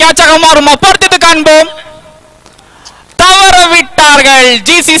ஷாட். கேட்சாக மாறுமா? பொறுத்து காண்போம். தவற விட்டார்கள்.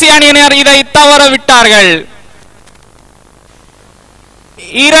 ஜிசிசி அணியினர் இதை தவற விட்டார்கள்.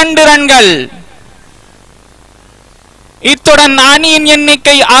 2 ரன்கள். இத்துடன் அணியின்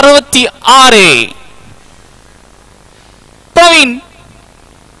எண்ணிக்கை 66. பிரவீன்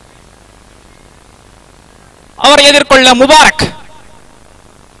அவர் எதிர்கொள்ள முபாரக்.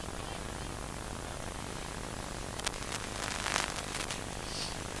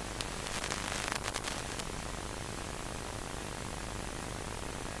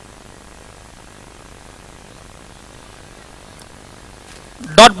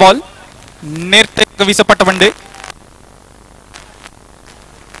 டாட் பால் நேர்த்தியாக வீசப்பட்ட பந்து.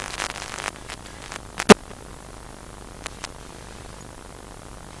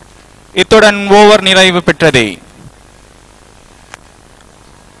 இத்துடன் ஓவர் நிறைவு பெற்றது.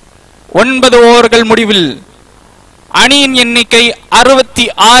 9 ஓவர்கள் முடிவில் அணியின் எண்ணிக்கை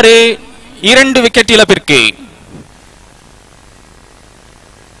 66, 2 விக்கெட் இழப்பிற்கு.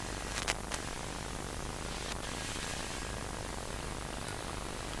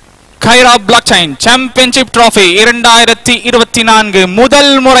 Khaira block chain championship trophy 2024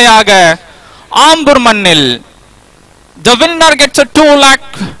 முதல் முறையாக ஆம்பூர் மண்ணில். The winner gets a 2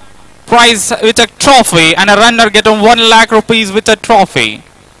 lakh prize with a trophy and a runner gets a 1 lakh rupees with a trophy.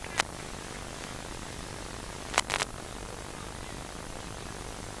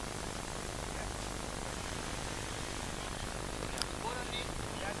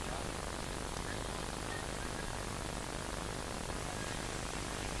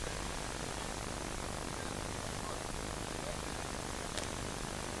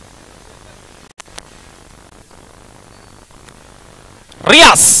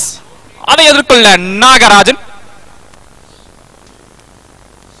 Riyaz அதை எதிர்கொள்ள நாகராஜன்.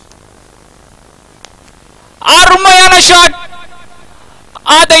 அருமையான ஷாட்,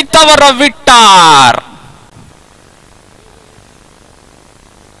 அதை தவற விட்டார்.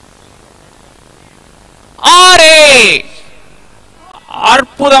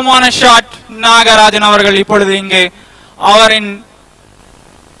 அற்புதமான ஷாட் நாகராஜன் அவர்கள். இப்பொழுது இங்கே அவரின்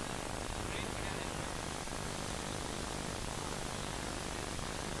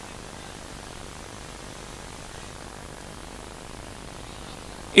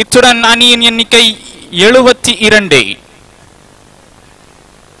இத்துடன் அணியின் எண்ணிக்கை 72.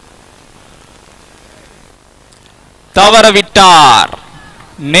 தவறவிட்டார்.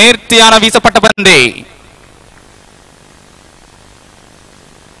 நேர்த்தியான வீசப்பட்ட பந்து.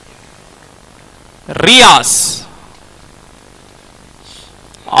 ரியாஸ்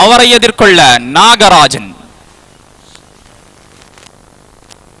அவரை எதிர்கொள்ள நாகராஜன்.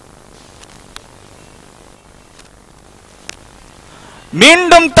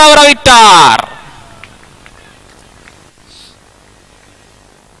 மீண்டும் தவறவிட்டார்.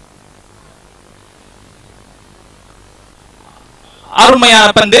 அருமையான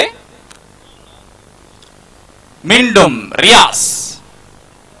பந்து. மீண்டும் ரியாஸ்.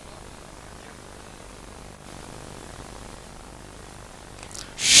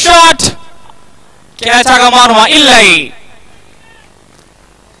 ஷாட் கேட்சாக மாறுமா? இல்லை.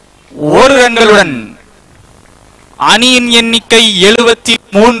 1 ரன்களுடன் அணியின் எண்ணிக்கை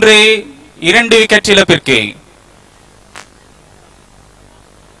 73, 2 விக்கெட் இழப்பிற்கு.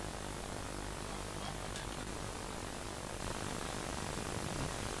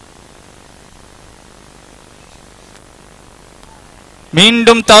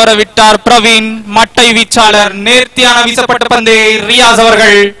 மீண்டும் தவறவிட்டார் பிரவீன். மட்டை வீச்சாளர். நேர்த்தியான வீசப்பட்ட பந்து ரியாஸ்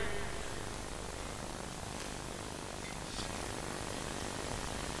அவர்கள்.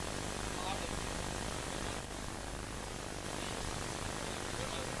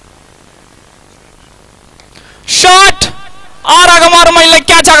 ஷாட் ஆறாக மாறுமா இல்லை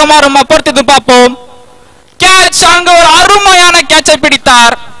கேட்சாக மாறுமா பொறுத்து பார்ப்போம். கேட்ச். அங்கு ஒரு அருமையான கேட்சை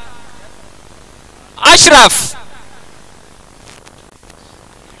பிடித்தார் அஷ்ரப்.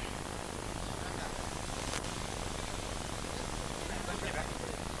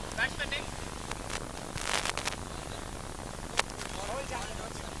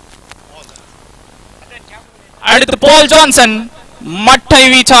 அடுத்து போல் ஜான்சன், மட்டை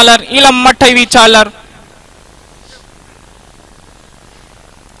வீச்சாளர், இளம் மட்டை வீச்சாளர்.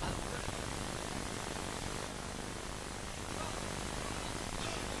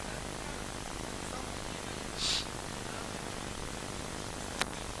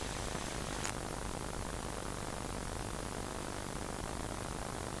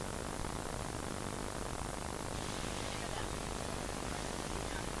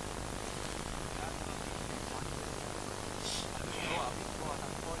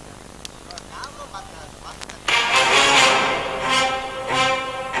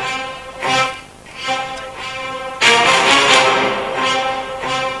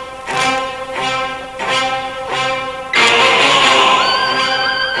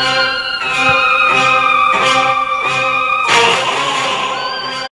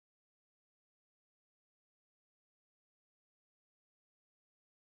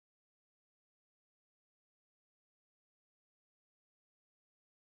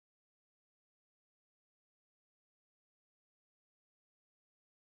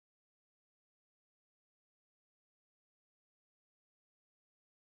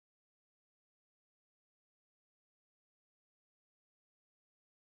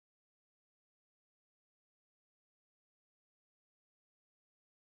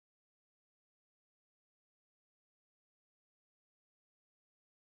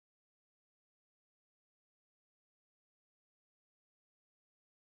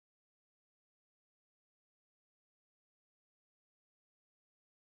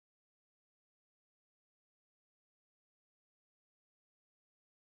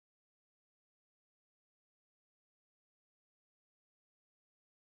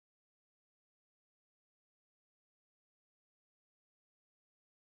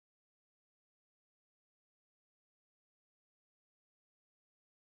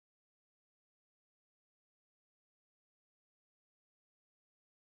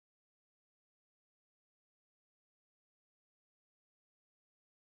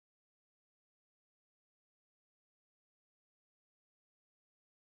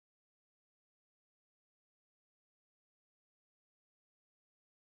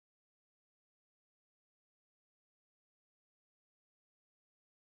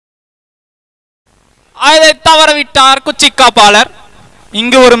 அதை தவறவிட்டார் குச்சி காப்பாளர்.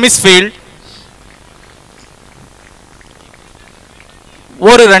 இங்கு ஒரு மிஸ்ஃபீல்ட்.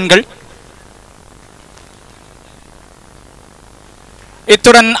 1 ரன்கள்.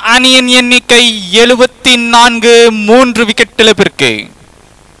 இத்துடன் அணியின் எண்ணிக்கை 74, 3 விக்கெட் இழப்பிற்கு.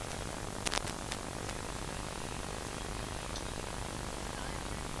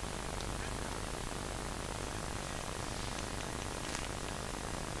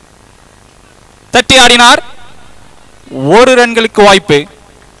 தட்டி ஆடினார். 1 ரன்களுக்கு வாய்ப்பு.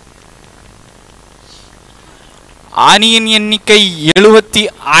 அணியின் எண்ணிக்கை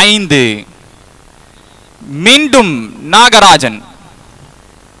 75. மீண்டும் நாகராஜன்.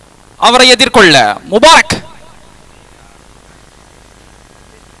 அவரை எதிர்கொள்ள முபாரக்.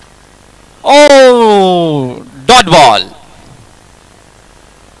 ஓ, டாட் பால்.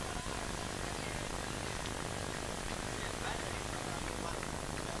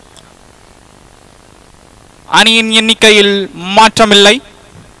 அணியின் எண்ணிக்கையில் மாற்றமில்லை.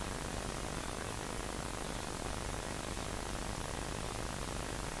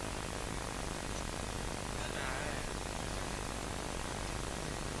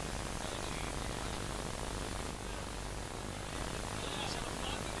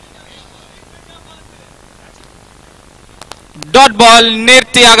 Dot ball.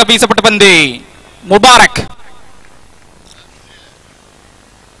 நேர்த்தியாக வீசப்பட்ட பந்து முபாரக்.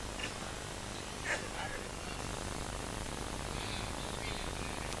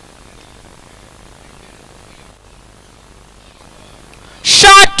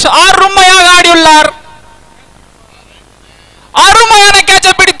 ஷாட் அருமையாக ஆடியுள்ளார். அருமையான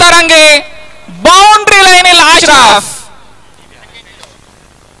கேட்சை பிடித்தார் அங்கே பவுண்டரி லைனில் அஷ்ரப்.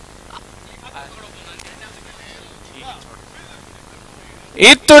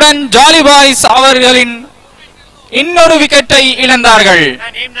 இத்துடன் ஜாலி பாய்ஸ் அவர்களின் இன்னொரு விக்கெட்டை இழந்தார்கள்.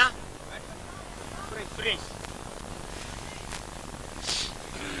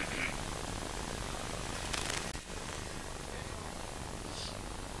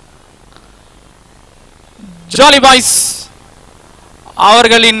 ஜாலி பாய்ஸ்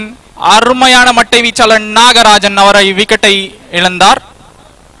அவர்களின் அருமையான மட்டை வீச்சாளர் நாகராஜன் அவரை விக்கெட்டை இழந்தார்.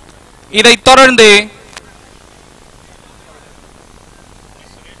 இதைத் தொடர்ந்து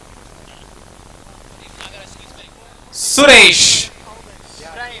சுரேஷ்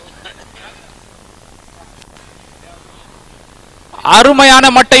அருமையான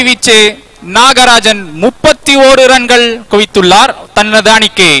மட்டை வீச்சு. நாகராஜன் 31 ரன்கள் குவித்துள்ளார் தனது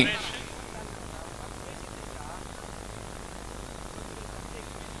அணிக்கு.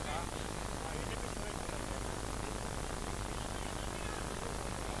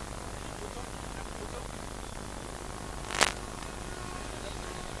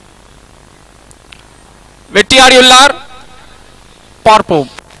 வெற்றியாடியுள்ளார். பார்ப்போம்.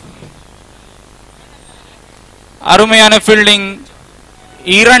 அருமையான ஃபீல்டிங்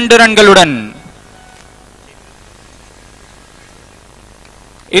 2 ரன்களுடன்.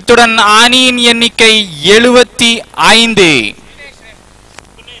 இத்துடன் அணியின் எண்ணிக்கை 75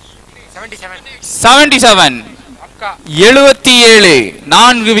 77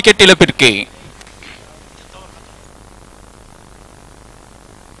 4 விக்கெட் இழப்பிற்கு.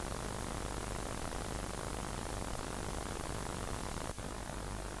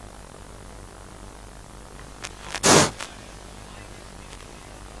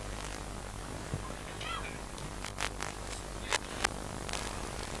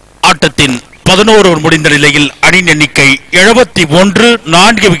 ஆட்டத்தின் 11 ஓவர் முடிந்த நிலையில் அணியின் எண்ணிக்கை 71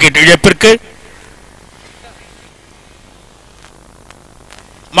 4 விக்கெட் இழப்பிற்கு.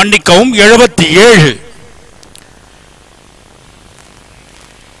 மன்னிக்கவும் 77.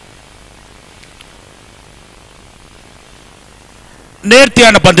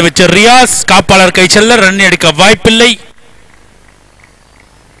 நேர்த்தியான பந்து வச்ச ரியாஸ் காப்பாளர் கை செல்ல ரன் எடுக்க வாய்ப்பில்லை.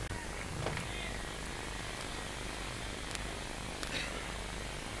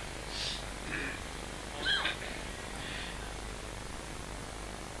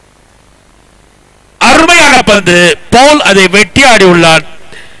 அருமையான பந்து பவுல் அதை வெட்டி ஆடி உள்ளார்.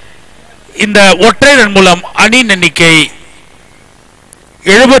 இந்த ஒற்றை ரன் மூலம் அணியின் எண்ணிக்கை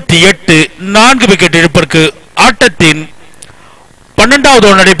 78 4 விக்கெட் இழப்பிற்கு. ஆட்டத்தின் 12வது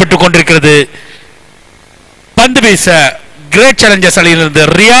ஓவர் நடைபெற்றுக் கொண்டிருக்கிறது. பந்து வீச கிரேட் சேலஞ்சர்ஸ் அணியிலிருந்து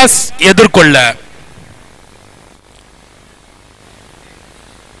ரியாஸ் எதிர்கொள்ள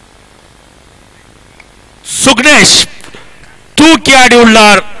சுக்னேஷ் தூக்கி ஆடி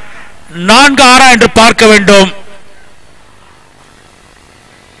உள்ளார். 4-6 என்று பார்க்க வேண்டும்.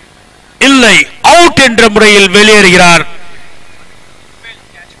 இல்லை, அவுட் என்ற முறையில் வெளியேறுகிறார்.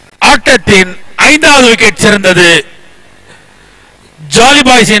 ஆட்டத்தின் 5வது விக்கெட் சிறந்தது. ஜாலி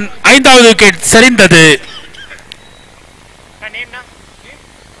பாய்ஸின் 5வது விக்கெட் சரிந்தது.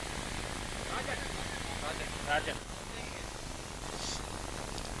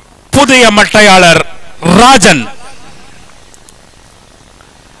 புதிய மட்டையாளர் ராஜன்.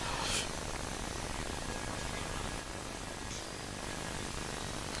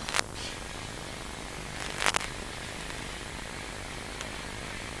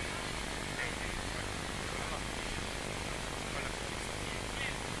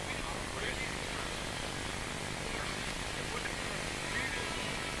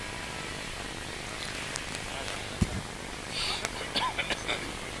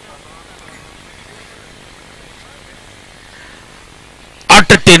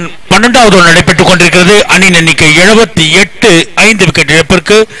 ஆட்டத்தின் 12வது ஓவர் நடைபெற்றுக் கொண்டிருக்கிறது. அணியின் எண்ணிக்கை 78 5 விக்கெட்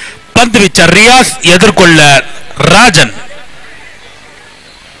இழப்பிற்கு. பந்து வீச்ச ரியாஸ் எதிர்கொள்ள ராஜன்.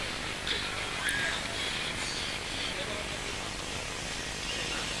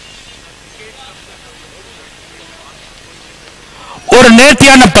 ஒரு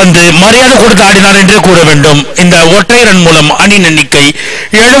நேர்த்தியான பந்து, மரியாதை கொடுத்து ஆடினார் என்றே கூற வேண்டும். இந்த ஒற்றை ரன் மூலம் அணியின் எண்ணிக்கை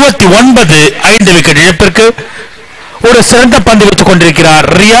 79 5 விக்கெட் இழப்பிற்கு. ஒரு சிறந்த பந்து வைத்துக் கொண்டிருக்கிறார்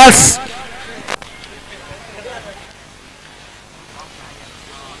ரியாஸ்.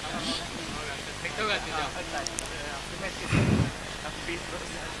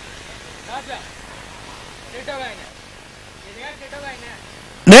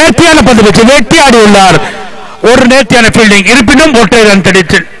 நேர்த்தியான பந்து வச்சு வெட்டி ஆடி உள்ளார். ஒரு நேர்த்தியான ஃபீல்டிங், இருப்பினும் ஒற்றை ரன்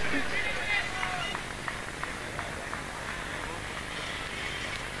தடித்து.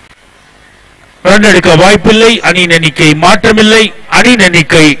 ரன் எடுக்க வாய்ப்பில்லை. அணியின் எண்ணிக்கை மாற்றமில்லை. அணியின்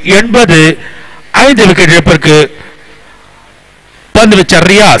எண்ணிக்கை 80. 5 விக்கெட் இழப்பிற்கு பந்து வீச்சர்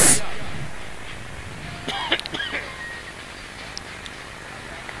ரியாஸ்.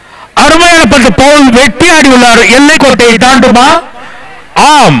 அருமையான பந்து பவுல் வெட்டி ஆடி உள்ளார். எல்லை கோட்டையை தாண்டுமா?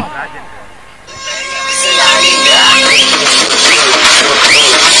 ஆம்.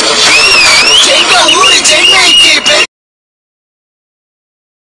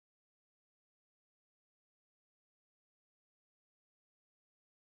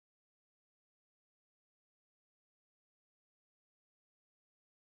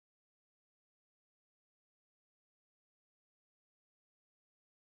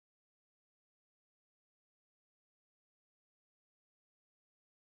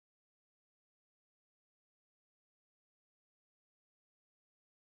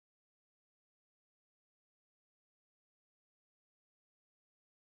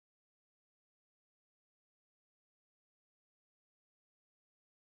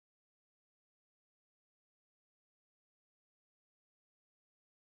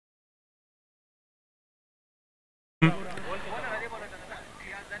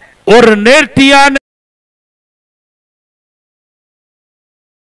 ஒரு நேர்த்தியான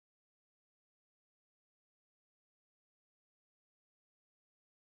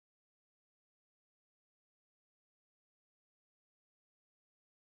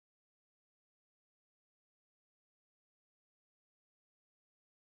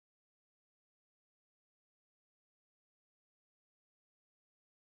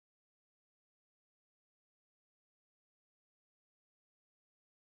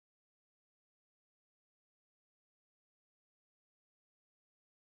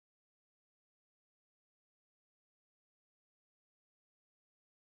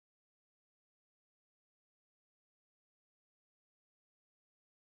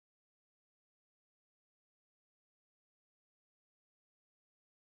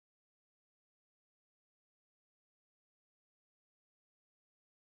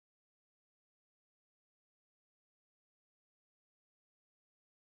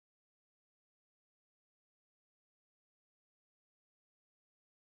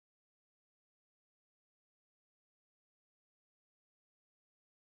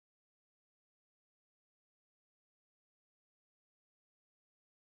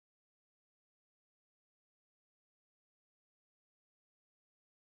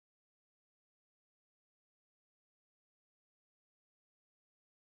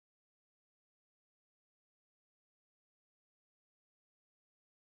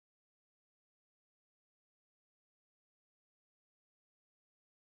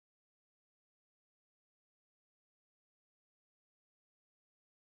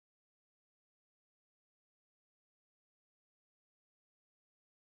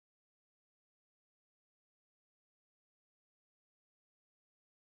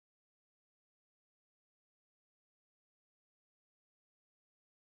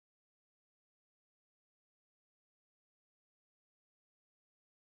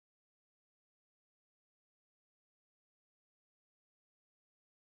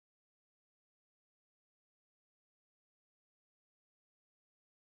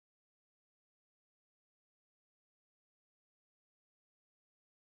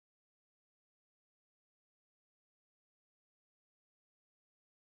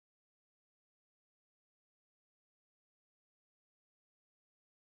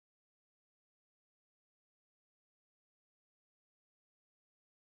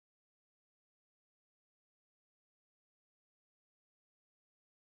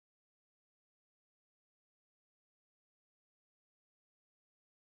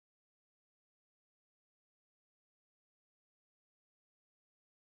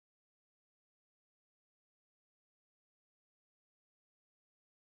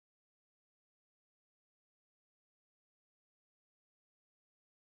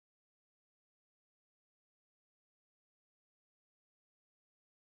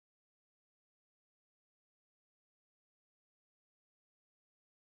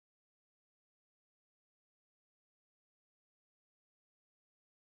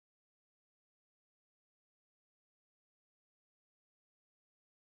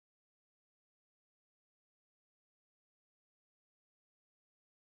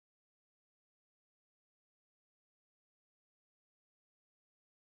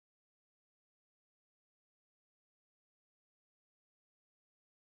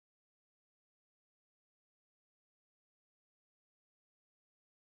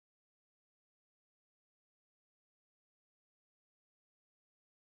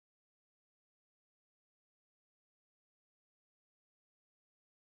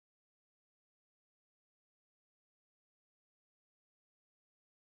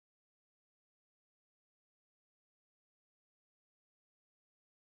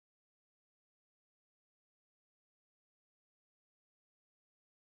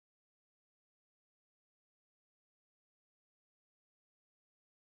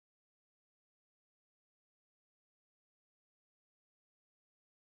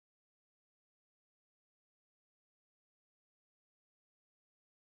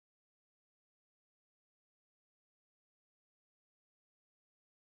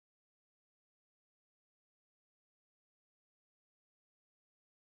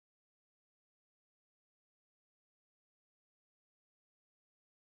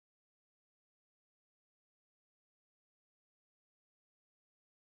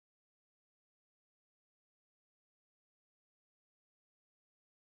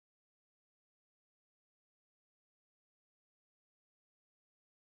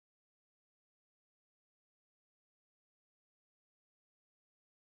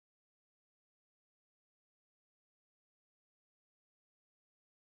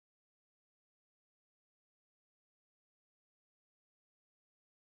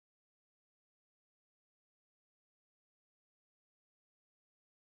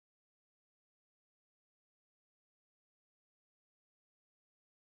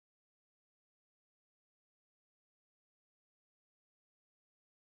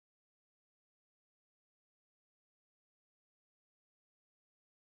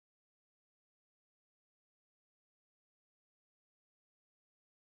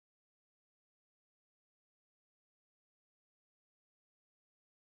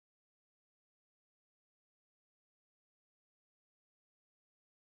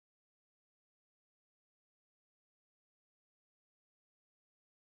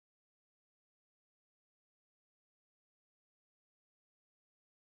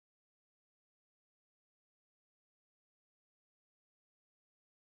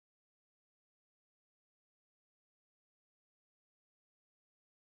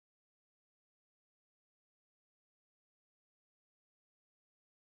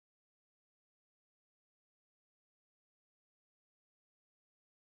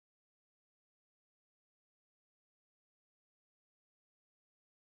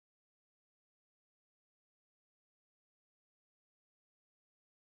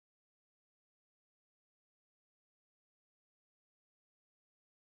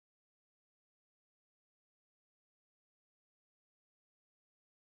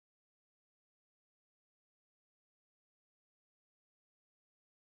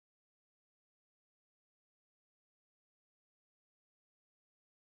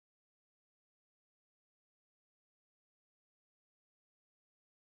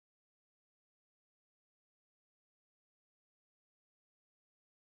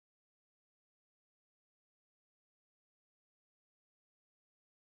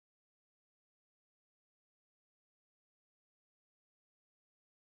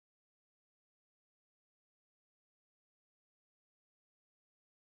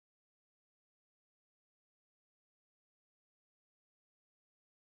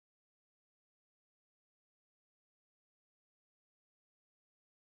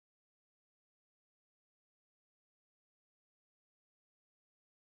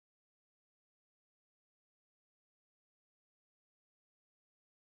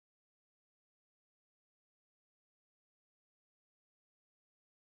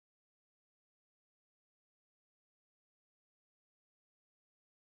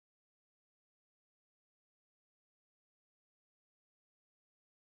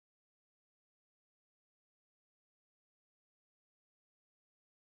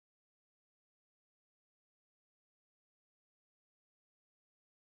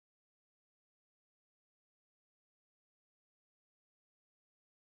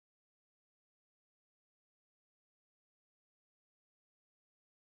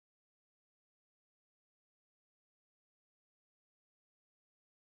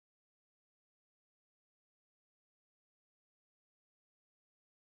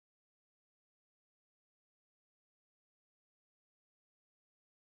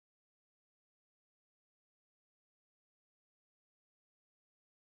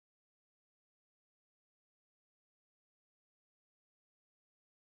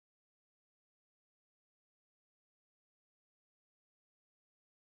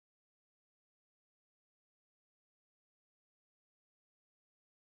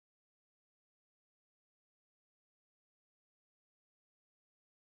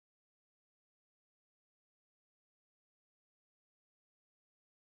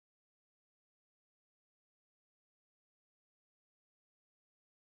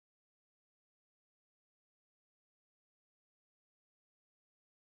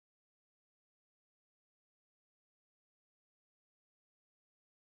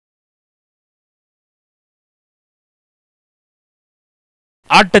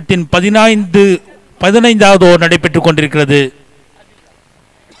ஆட்டத்தின் 15வது ஓவர் நடைபெற்றுக் கொண்டிருக்கிறது.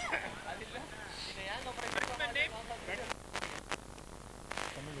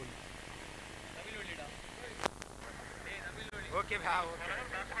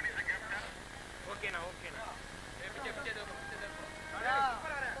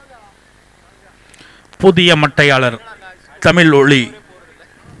 புதிய மட்டையாளர் தமிழ் ஒளி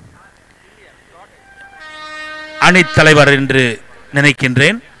அணித் தலைவர் என்று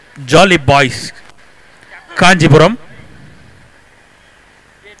நினைக்கின்றேன். Jolly boys Kanchipuram.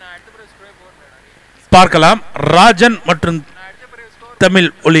 பார்க்கலாம் ராஜன் மற்றும் தமிழ்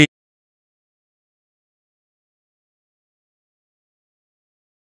ஒளி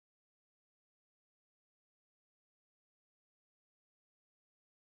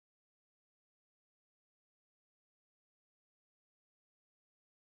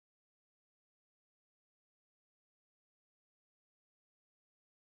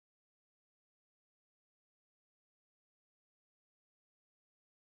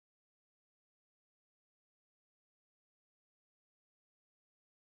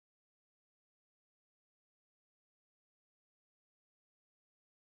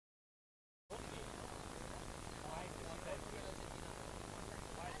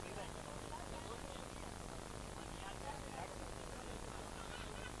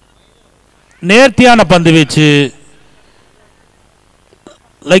நேர்த்தியான பந்து வீச்சு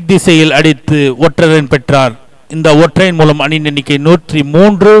லெக் திசையில் அடித்து ஒற்றையன் பெற்றார். இந்த ஒற்றையின் மூலம் அணியின் எண்ணிக்கை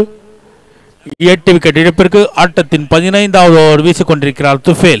 103, 8 விக்கெட் இழப்பிற்கு. ஆட்டத்தின் 15வது ஓவர் வீசிக் கொண்டிருக்கிறார்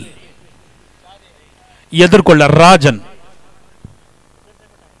துஃபேல். எதிர்கொள்ள ராஜன்.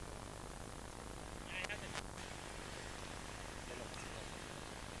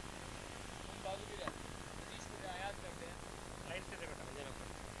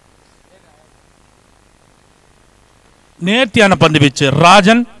 நேர்த்தியான பந்து வீச்சு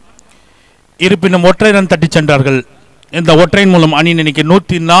ராஜன். இருப்பினும் ஒற்றை ரன் தட்டி சென்றார்கள். இந்த ஒற்றையின் மூலம் அணியின் எண்ணிக்கை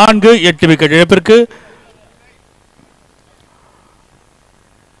 104, 8 விக்கெட் இழப்பிற்கு.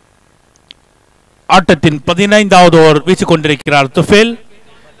 ஆட்டத்தின் 15வது ஓவர் வீசிக் கொண்டிருக்கிறார் துஃபேல்.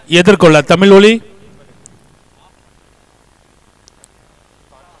 எதிர்கொள்ள தமிழ் ஒளி.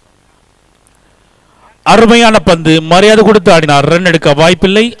 அருமையான பந்து, மரியாதை கொடுத்து ஆடினார். ரன் எடுக்க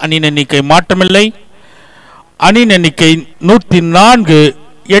வாய்ப்பில்லை. அணியின் எண்ணிக்கை மாற்றமில்லை. அணியின் எண்ணிக்கை 104,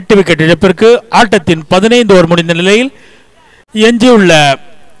 8 விக்கெட் இழப்பிற்கு. ஆட்டத்தின் 15 ஓவர் முடிந்த நிலையில் எஞ்சியுள்ள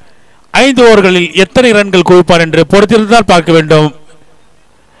 5 ஓவர்களில் எத்தனை ரன்கள் குவிப்பார் என்று பொறுத்திருந்தால் பார்க்க வேண்டும்.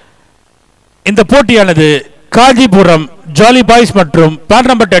 இந்த போட்டியானது காஞ்சிபுரம் ஜாலி பாய்ஸ் மற்றும்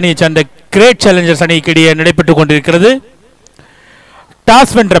பெர்னம்பட் அணியை சேர்ந்த கிரேட் சேலஞ்சர்ஸ் அணிக்கு இடையே நடைபெற்றுக் கொண்டிருக்கிறது.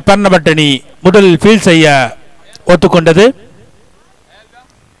 டாஸ் வென்ற பெர்னம்பட் அணி முதலில் ஃபீல்ட் செய்ய ஒத்துக்கொண்டது.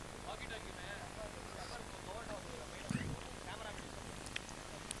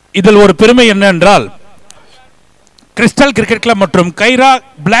 இதில் ஒரு பெருமை என்னவென்றால் கிறிஸ்டல் கிரிக்கெட் கிளப் மற்றும் கைரா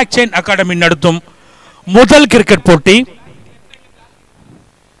பிளாக் செயின் அகாடமி நடத்தும் முதல் கிரிக்கெட் போட்டி.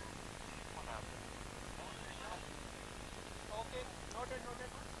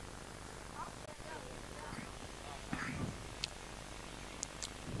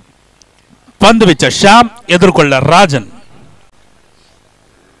 பந்து வீச்ச ஷாம். எதிர்கொள்ள ராஜன்.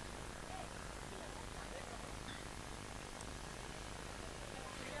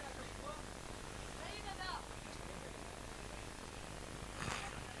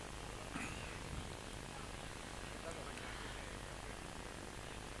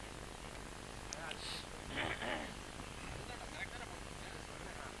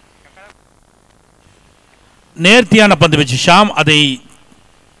 நேர்த்தியான பந்து வீச்சு ஷாம். அதை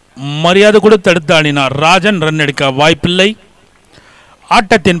மரியாதை கூட தடுத்து ஆடினார் ராஜன். ரன் எடுக்க வாய்ப்பில்லை.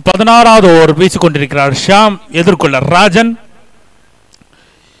 ஆட்டத்தின் 16வது ஓவர் வீசிக் கொண்டிருக்கிறார் ஷாம். எதிர்கொள்ள ராஜன்.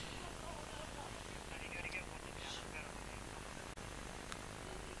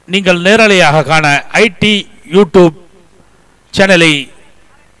 நீங்கள் நேரலையாக காண ஐடி யூடியூப் சேனலை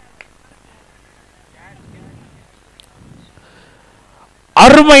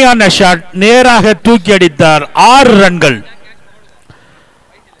அருமையான ஷாட். நேராக தூக்கி அடித்தார். 6 ரன்கள்.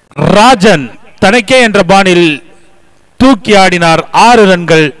 ராஜன் தனக்கே என்ற பாணியில் தூக்கி ஆடினார். 6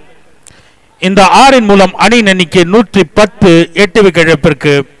 ரன்கள். இந்த 6 மூலம் அணியின் எண்ணிக்கை 110, 8 விக்கெட்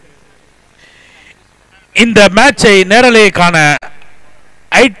இழப்பிற்கு. இந்த மேட்சை நேரலையை காண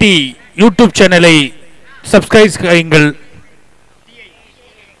ஐடி யூடியூப் சேனலை சப்ஸ்கிரைப் செய்யுங்கள்.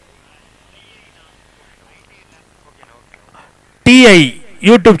 டிஐ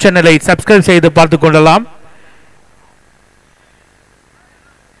யூடியூப் சேனலை சப்ஸ்கிரைப் செய்து பார்த்துக் கொள்ளலாம்.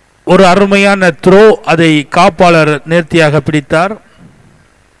 ஒரு அருமையான த்ரோ. அதை காப்பாளர் நேர்த்தியாக பிடித்தார்.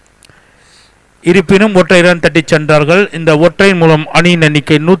 இருப்பினும் ஒற்றை ரன் தட்டிச் சென்றார்கள். இந்த ஒற்றை மூலம் அணியின்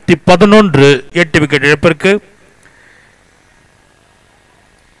எண்ணிக்கை 111, 8 விக்கெட் இழப்பிற்கு.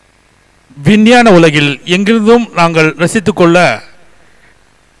 விஞ்ஞான உலகில் எங்கிருந்தும் நாங்கள் ரசித்துக் கொள்ள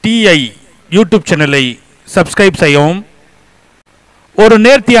டிஐ யூடியூப் சேனலை சப்ஸ்கிரைப் செய்யவும். ஒரு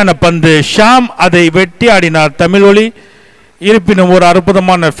நேர்த்தியான பந்து, ஷாம் அதை வெட்டி ஆடினார் தமிழ் ஒளி. இருப்பினும் ஒரு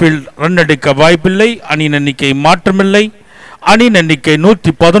அற்புதமான ஃபீல்ட், ரன் எடுக்க வாய்ப்பில்லை. அணியின் எண்ணிக்கை மாற்றமில்லை. அணியின் எண்ணிக்கை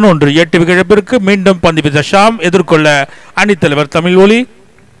 111, 8 விக்கெட் இழப்பிற்கு. மீண்டும் பந்து வீச ஷாம், எதிர்கொள்ள அணித்தலைவர் தமிழ் ஒளி.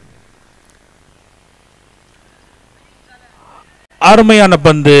 அருமையான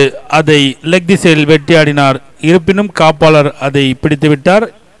பந்து, அதை லெக் திசையில் வெட்டியாடினார். இருப்பினும் காப்பாளர் அதை பிடித்துவிட்டார்.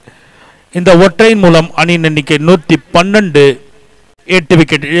 இந்த ஒற்றையின் மூலம் அணியின் எண்ணிக்கை 112, 8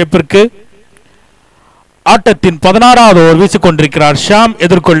 விக்கெட் இழப்பிற்கு. ஆட்டத்தின் 16வது ஓவர் வீசிக்கொண்டிருக்கிறார் ஷாம்,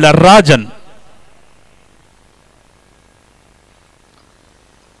 எதிர்கொள்ள ராஜன்.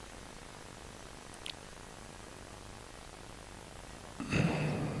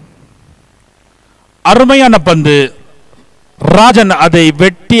 அருமையான பந்து, ராஜன் அதை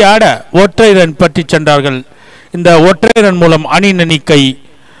வெட்டியாட ஒற்றை ரன் பற்றி சென்றார்கள். இந்த ஒற்றை ரன் மூலம் அணியின் எண்ணிக்கை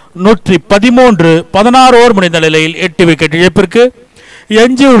 113, 16 ஓவர் முடிந்த நிலையில் 8 விக்கெட் இழப்பிற்கு.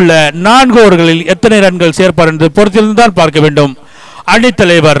 எஞ்சியுள்ள 4 ஓவர்களில் எத்தனை ரன்கள் சேர்ப்பார் என்று பொறுத்திருந்துதான் பார்க்க வேண்டும்.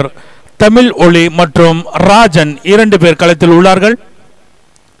 அணித்தலைவர் தமிழ் ஒளி மற்றும் ராஜன் 2 பேர் களத்தில் உள்ளார்கள்.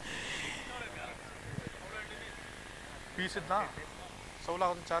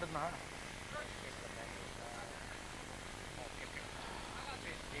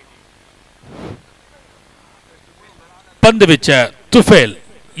 பந்து வீச்ச துஃபேல்,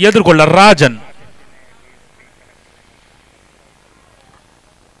 எதிர்கொள்ள ராஜன்.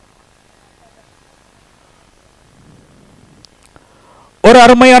 ஒரு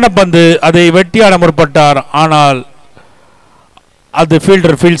அருமையான பந்து, அதை வெட்டியாட முற்பட்டார். ஆனால் அது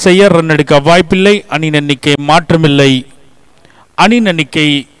ஃபீல்டர் ஃபீல்ட் செய்ய ரன் எடுக்க வாய்ப்பில்லை. அணியின் எண்ணிக்கை மாற்றமில்லை. அணியின் எண்ணிக்கை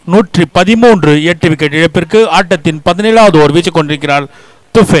 113, 8 விக்கெட் இழப்பிற்கு. ஆட்டத்தின் 17வது ஓவர் வீசிக் கொண்டிருக்கிறார்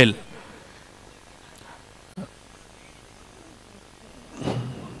துஃபேல்.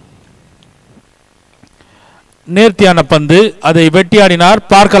 நேர்த்தியான பந்து, அதை வெட்டியாடினார்.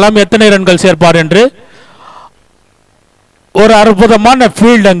 பார்க்கலாம் எத்தனை ரன்கள் சேர்ப்பார் என்று. ஒரு அற்புதமான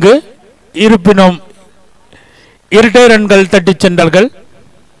ஃபீல்ட் அங்கு. இருப்பினும் இரட்டை ரன்கள் தட்டிச் சென்றார்கள்.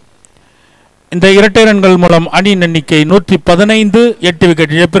 இந்த இரட்டை ரன்கள் மூலம் அணியின் எண்ணிக்கை 115, 8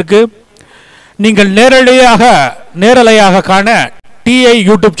 விக்கெட் இழப்பிற்கு. நீங்கள் நேரலையாக காண டிஐ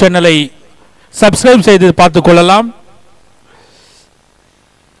யூடியூப் சேனலை சப்ஸ்கிரைப் செய்து பார்த்துக் கொள்ளலாம்.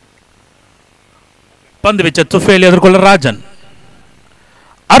 பந்து வீச்ச துஃபேல், எதிர்கொள்ள ராஜன்.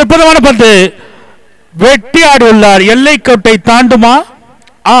 அற்புதமான பந்து, வெட்டி ஆடியுள்ளார். எல்லை கோட்டை தாண்டுமா?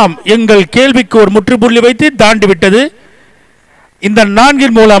 ஆம், எங்கள் கேள்விக்கு ஒரு முற்றுப்புள்ளி வைத்து தாண்டி விட்டது. இந்த 4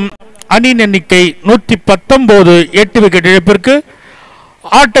 மூலம் அணியின் எண்ணிக்கை 119, 8 விக்கெட் இழப்பிற்கு.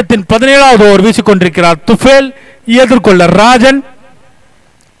 ஆட்டத்தின் 17வது ஓவர் வீசிக்கொண்டிருக்கிறார் துஃபேல், எதிர்கொள்ள ராஜன்.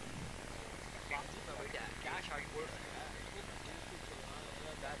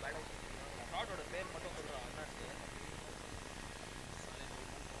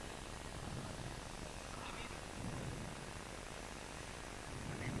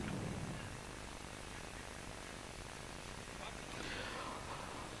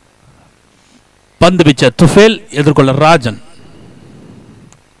 பந்து வீச்ச துஃபேல், எதிர்கொள்ள ராஜன்.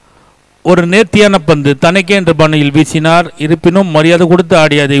 ஒரு நேர்த்தியான பந்து, தனக்கே என்ற பாணியில் வீசினார். இருப்பினும் மரியாதை கொடுத்து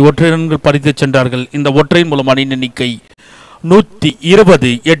ஆடியதை ஒற்றை ரன்கள் பறித்து சென்றார்கள். இந்த ஒற்றையின் மூலம் அணியின் எண்ணிக்கை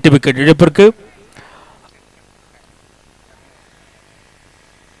 120, 8 விக்கெட் இழப்பிற்கு.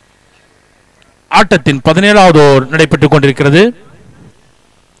 ஆட்டத்தின் 17வது ஓவர் நடைபெற்றுக் கொண்டிருக்கிறது.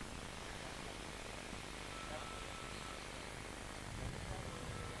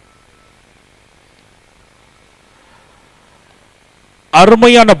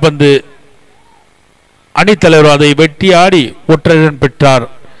 அருமையான பந்து, அணித்தலைவர் அதை வெட்டி ஆடி ஒற்றை ரன் பெற்றார்.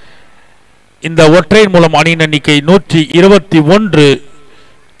 இந்த ஒற்றையின் மூலம் அணியின் எண்ணிக்கை 121,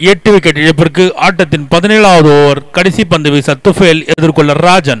 8 விக்கெட் இழப்பிற்கு. ஆட்டத்தின் 17வது ஓவர் கடைசி பந்து வீச துஃபேல், எதிர்கொள்ள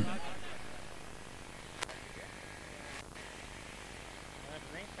ராஜன்.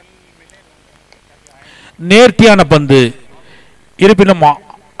 நேர்த்தியான பந்து, இருப்பினும்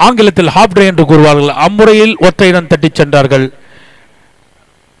ஆங்கிலத்தில் ஹாப் டே என்று கூறுவார்கள். அம்முறையில் ஒற்றை ரன் தட்டிச் சென்றார்கள்.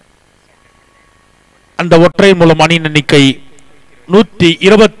 அந்த ஒற்றை மூலம் அணியின் எண்ணிக்கை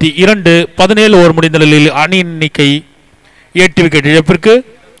 122, 17 ஓவர் முடிந்த நிலையில் அணியின் எண்ணிக்கை 8 விக்கெட் இழப்பிற்கு.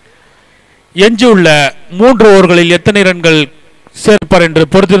 எஞ்சியுள்ள 3 ஓவர்களில் எத்தனை ரன்கள் சேர்ப்பார் என்று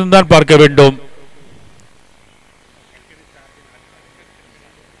பொறுத்திருந்தான் பார்க்க வேண்டும்.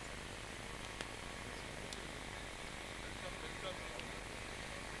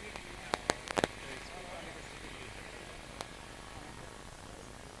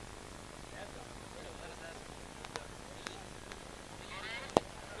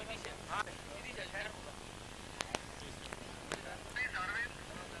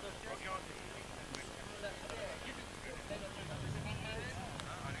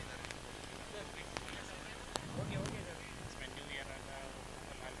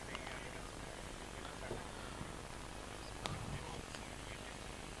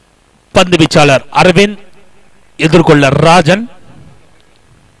 பந்து வீச்சாளர் அரவிந்த் எதிர்கொள்ள ராஜன்.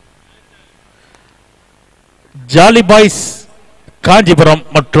 ஜாலி பாய்ஸ் காஞ்சிபுரம்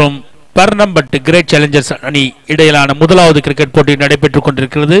மற்றும் பெர்னம்பட் கிரேட் சேலஞ்சர்ஸ் அணி இடையிலான முதலாவது கிரிக்கெட் போட்டி நடைபெற்றுக்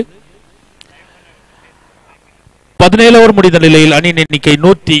கொண்டிருக்கிறது. 17 ஓவர் முடிந்த நிலையில் அணி எண்ணிக்கை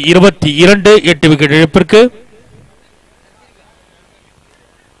 122, 8 விக்கெட் இழப்பிற்கு.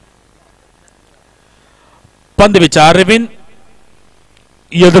 பந்து வீச்ச அரவிந்த்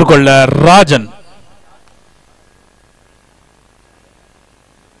எதிர்கொள்ள ராஜன்.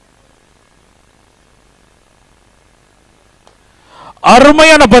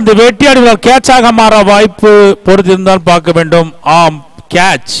 அருமையான பந்து வேட்டியாடுகிறார். கேட்சாக மாற வாய்ப்பு பொறுத்திருந்தால் பார்க்க வேண்டும். ஆம்,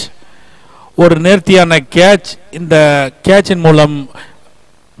 கேட்ச், ஒரு நேர்த்தியான கேட்ச். இந்த கேட்சின் மூலம்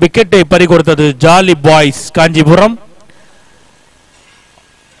விக்கெட்டை பறிகொடுத்தது ஜாலி பாய்ஸ் காஞ்சிபுரம்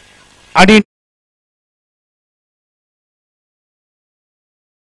அணி.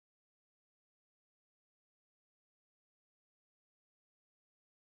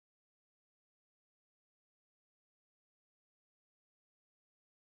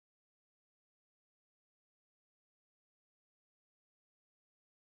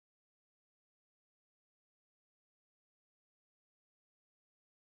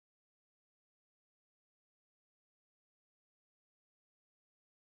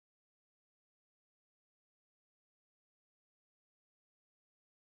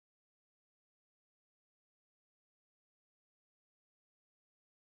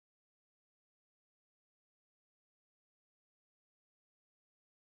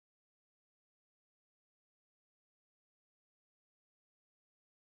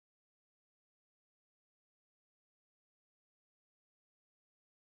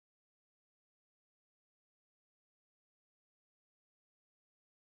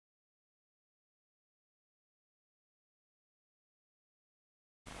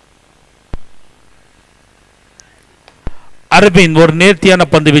 அரவிந்த் ஒரு நேர்த்தியான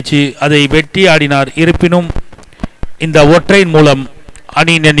பந்து வீச்சு, அதை வெட்டி ஆடினார். இருப்பினும் இந்த ஒற்றையின் மூலம்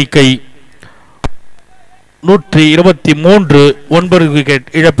அணியின் எண்ணிக்கை 123, 9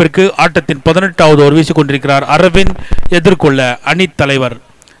 விக்கெட் இழப்பிற்கு. ஆட்டத்தின் 18வது ஓவர் வீசிக் கொண்டிருக்கிறார் அரவிந்த் எதிர்கொள்ள அணி தலைவர்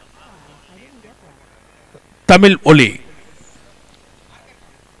தமிழ் ஒலி.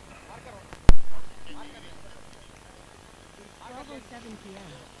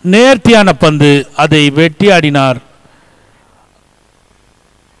 நேர்த்தியான பந்து, அதை வெட்டி ஆடினார்.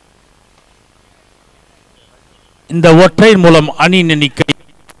 இந்த ஒற்றையின் மூலம் அணியின் எண்ணிக்கை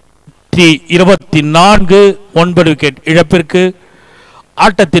 24, 9 விக்கெட் இழப்பிற்கு.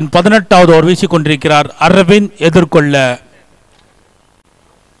 ஆட்டத்தின் 18வது ஓவர் வீசிக் கொண்டிருக்கிறார் அரவிந்த் எதிர்கொள்ள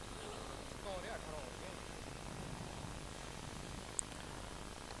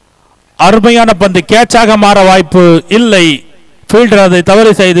அருமையான பந்து. கேட்சாக மாற வாய்ப்பு இல்லை. ஃபீல்டர் அதை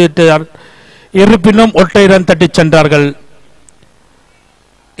தவறு செய்துவிட்டார். இருப்பினும் ஒற்றை ரன் தட்டிச் சென்றார்கள்.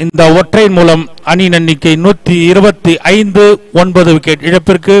 இந்த ஒற்றையின் மூலம் அணியின் எண்ணிக்கை 125, 9 விக்கெட்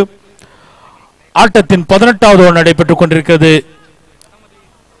இழப்பிற்கு. ஆட்டத்தின் 18வது ஓவர் நடைபெற்றுக் கொண்டிருக்கிறது.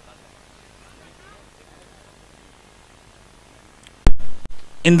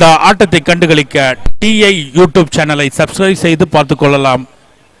 இந்த ஆட்டத்தை கண்டுகளிக்க டிஐ யூடியூப் சேனலை சப்ஸ்கிரைப் செய்து பார்த்துக் கொள்ளலாம்.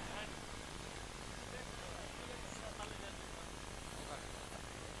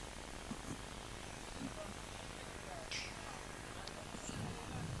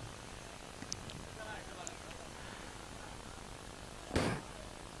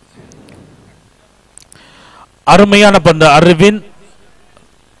 அருமையான பந்து அரவிந்த்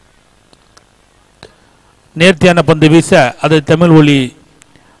நேர்த்தியான பந்து வீச அதை தமிழ் ஒலி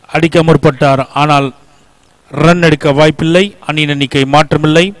அடிக்க முற்பட்டார். ஆனால் ரன் எடுக்க வாய்ப்பில்லை. அணியின் எண்ணிக்கை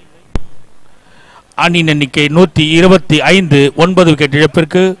மாற்றமில்லை. அணியின் எண்ணிக்கை 125, 9 விக்கெட்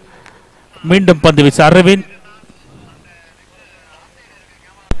இழப்பிற்கு. மீண்டும் பந்து வீச அரவிந்த்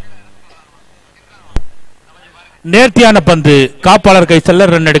நேர்த்தியான பந்து காப்பாளர் கை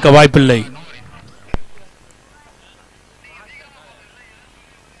செல்ல ரன் எடுக்க வாய்ப்பில்லை.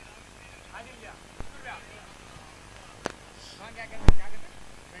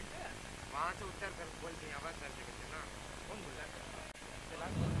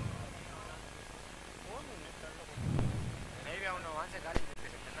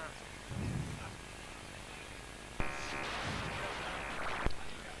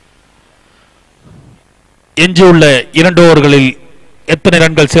 எஞ்சியுள்ள 2 ஓவர்களில் எத்தனை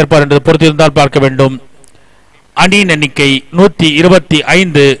ரன்கள் சேர்ப்பார் என்று பொறுத்திருந்தால் பார்க்க வேண்டும். அணியின் எண்ணிக்கை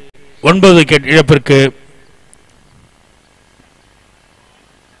 125, 9 விக்கெட் இழப்பிற்கு.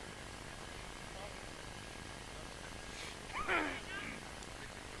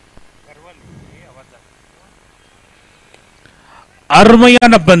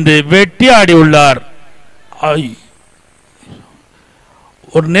 அருமையான பந்து வெட்டி ஆடி உள்ளார்.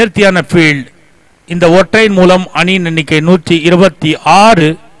 ஒரு நேர்த்தியான ஃபீல்ட். இந்த ஒற்றையின் மூலம் அணியின் எண்ணிக்கை 126.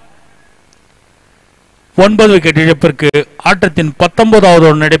 9 விக்கெட் இழப்பிற்கு ஆட்டத்தின் 19வது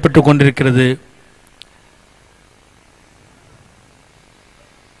ஓவர் நடைபெற்றுக் கொண்டிருக்கிறது.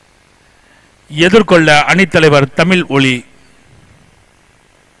 எதிர்கொள்ள அணித்தலைவர் தமிழ் ஒளி.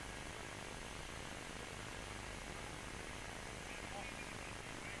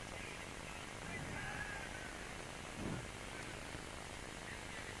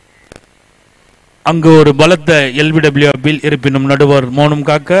 அங்கு ஒரு பலத்த எல்பிடபிள்யூ அப்பில் இருப்பினும் நடுவர் மௌனம்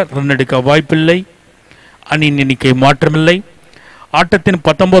காக்க ரன் எடுக்க வாய்ப்பில்லை. அணியின் எண்ணிக்கை மாற்றமில்லை. ஆட்டத்தின்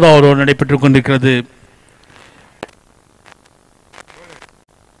 19வது ஓவர் நடைபெற்றுக் கொண்டிருக்கிறது.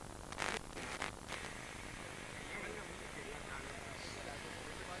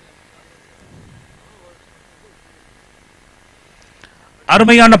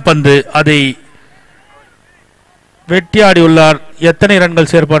 அருமையான பந்து, அதை வெட்டியாடியுள்ளார். எத்தனை ரன்கள்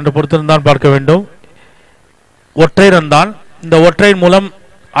சேர்ப்பார் என்று பொறுத்திருந்தான் பார்க்க வேண்டும். ஒற்றை ரன் தான். இந்த ஒற்றையின் மூலம்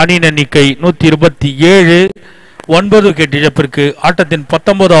அணியின் எண்ணிக்கை 127. 9 விக்கெட் இழப்பிற்கு ஆட்டத்தின்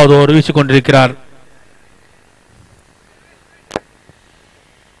 19வது ஓவர் வீசிக் கொண்டிருக்கிறார்.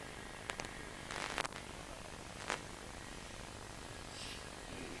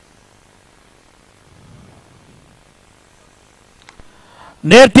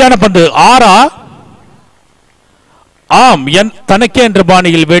 நேர்த்தியான பந்து. 6 ஆம், தனக்கே என்ற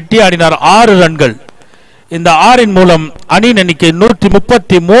பாணியில் வெட்டி ஆடினார். 6 ரன்கள். இந்த 6 மூலம் அணியின் எண்ணிக்கை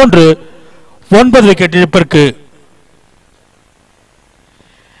 133. 9 விக்கெட் இழப்பிற்கு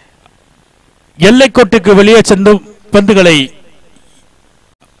எல்லைக்கோட்டுக்கு வெளியே செல்லும் பந்துகளை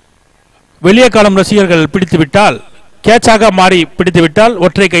வெளியே காலம் ரசிகர்கள் பிடித்துவிட்டால், கேட்சாக மாறி பிடித்துவிட்டால்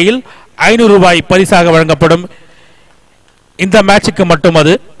ஒற்றை கையில் 500 ரூபாய் பரிசாக வழங்கப்படும். இந்த மேட்சுக்கு மட்டும்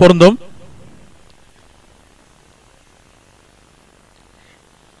அது பொருந்தும்.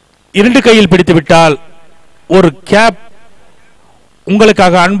 இரண்டு கையில் பிடித்துவிட்டால் ஒரு கேப்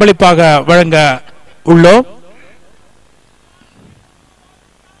உங்களுக்காக அன்பளிப்பாக வழங்க உள்ளோம்.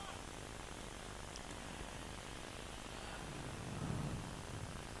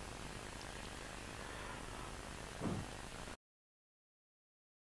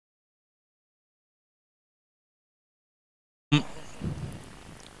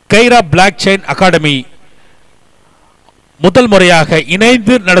 கைரா பிளாக் செயின் அகாடமி முதல் முறையாக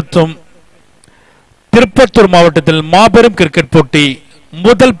இணைந்து நடத்தும் திருப்பத்தூர் மாவட்டத்தில் மாபெரும் கிரிக்கெட் போட்டி.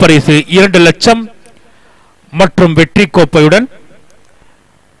 முதல் பரிசு 2 லட்சம் மற்றும் வெற்றி கோப்பையுடன்,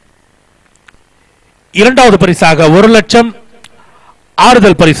 இரண்டாவது பரிசாக 1 லட்சம்,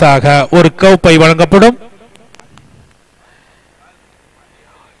 ஆறுதல் பரிசாக ஒரு கோப்பை வழங்கப்படும்.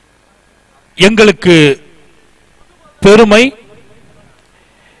 எங்களுக்கு பெருமை.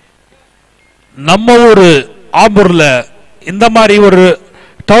 நம்ம ஊரு ஆம்பூர்ல இந்த மாதிரி ஒரு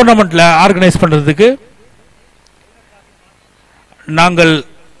டோர்னமெண்ட்ல ஆர்கனைஸ் பண்றதுக்கு நாங்கள்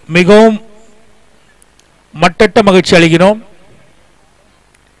மிகவும் மட்டற்ற மகிழ்ச்சி அளிக்கிறோம்.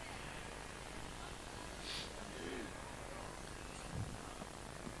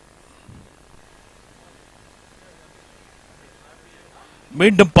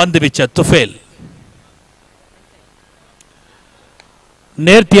 மீண்டும் பந்து வீச்ச துஃபேல்.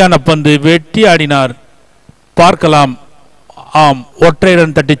 நேர்த்தியான பந்து வெட்டி ஆடினார். பார்க்கலாம். ஆம், ஒற்றை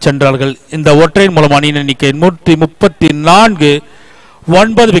ரன் தட்டி சென்றார்கள். இந்த ஒற்றையின் மூலம் அணியின் எண்ணிக்கை 134.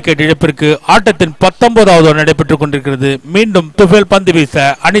 9 விக்கெட் இழப்பிற்கு ஆட்டத்தின் 19வது நடைபெற்றுக் கொண்டிருக்கிறது. மீண்டும் துஃபேல் பந்து வீச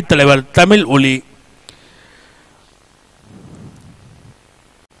அணித்தலைவர் தமிழ் ஒளி.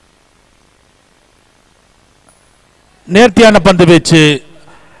 நேர்த்தியான பந்து வீச்சு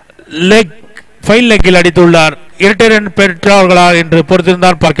ஃபைல் லெக்கில் அடித்துள்ளார். இரட்டை ரன் பெற்றார்களா என்று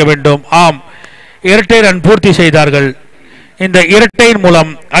பொறுத்திருந்தால் பார்க்க வேண்டும். ஆம், இரட்டை ரன் பூர்த்தி செய்தார்கள். இந்த இரட்டையின்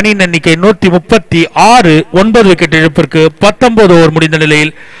மூலம் அணியின் எண்ணிக்கை 136. 9 விக்கெட் இழப்பிற்கு 19 ஓவர் முடிந்த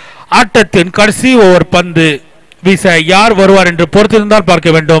நிலையில் ஆட்டத்தின் கடைசி ஓவர் பந்து வீச யார் வருவார் என்று பொறுத்திருந்தால்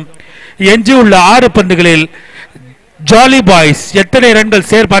பார்க்க வேண்டும். எஞ்சியுள்ள 6 பந்துகளில் ஜாலி பாய்ஸ் எத்தனை ரன்கள்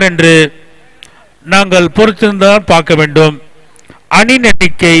சேர்ப்பார் என்று நாங்கள் பொறுத்திருந்தால் பார்க்க வேண்டும். அணியின்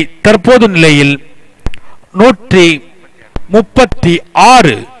எண்ணிக்கை தற்போது நிலையில்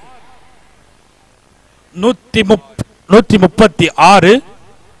 136. 136.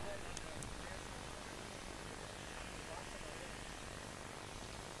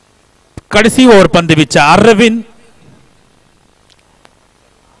 கடைசி ஓவர் பந்து வீச்ச அரவிந்த்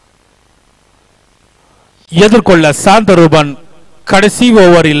எதிர்கொள்ள சாந்தரூபன். கடைசி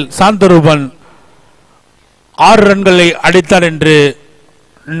ஓவரில் சாந்தரூபன் 6 ரன்களை அடித்தார் என்று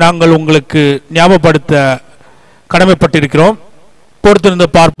நாங்கள் உங்களுக்கு ஞாபகப்படுத்த கடமைப்பட்டிருக்கிறோம். பொறுத்திருந்து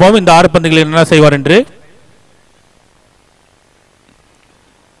பார்ப்போம் இந்த 6 பந்துகளில் என்ன செய்வார் என்று.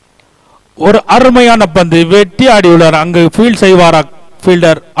 ஒரு அருமையான பந்து வெட்டி ஆடியுள்ளார். அங்கு ஃபீல்ட் செய்வாரா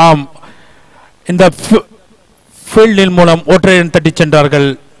ஃபீல்டர்? ஆம், இந்த ஃபீல்டின் மூலம் ஒற்றையன் தட்டி சென்றார்கள்.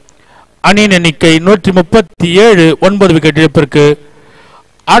 அணியின் எண்ணிக்கை 137, 9 விக்கெட் இழப்பிற்கு.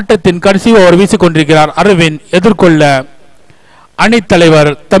 ஆட்டத்தின் கடைசி ஓவர் வீசிக் கொண்டிருக்கிறார் அரவிந்த். எதிர்கொள்ள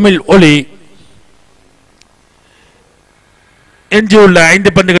அணித்தலைவர் தமிழ் ஒளி. எஞ்சியுள்ள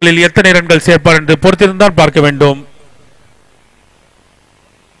 5 பந்துகளில் எத்தனை ரன்கள் சேர்ப்பார் என்று பொறுத்திருந்தால் பார்க்க வேண்டும்.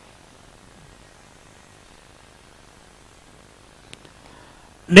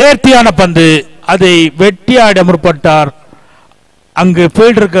 நேர்த்தியான பந்து, அதை வெட்டியாட முற்பட்டார். அங்கு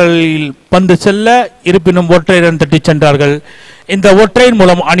ஃபீல்டர்களில் பந்து செல்ல, இருப்பினும் ஒற்றை ரன் தட்டி சென்றார்கள். இந்த ஒற்றையின்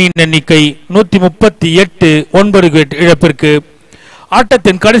மூலம் அணியின் எண்ணிக்கை 138, 9 விக்கெட் இழப்பிற்கு.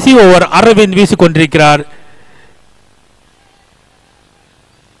 ஆட்டத்தின் கடைசி ஓவர் அரவிந்த் வீசிக் கொண்டிருக்கிறார்.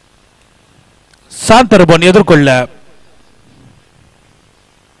 சாந்தரபன் எதிர்கொள்ள.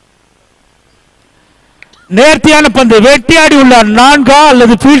 நேர்த்தியான பந்து வேட்டியாடி உள்ளார். 4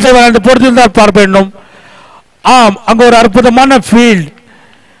 அல்லது ஃபீல்ட் செய்வார் என்று பொறுத்திருந்தால் பார்க்க வேண்டும். ஆம், அங்கு ஒரு அற்புதமான ஃபீல்ட்.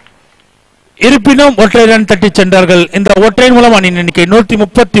 இருப்பினும் ஒற்றை ரன் தட்டி சென்றார்கள். இந்த ஒற்றையின் மூலம் அணியின் எண்ணிக்கை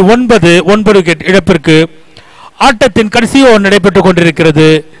 139, 9 விக்கெட் இழப்பிற்கு. ஆட்டத்தின் கடைசி ஓவர் நடைபெற்றுக் கொண்டிருக்கிறது.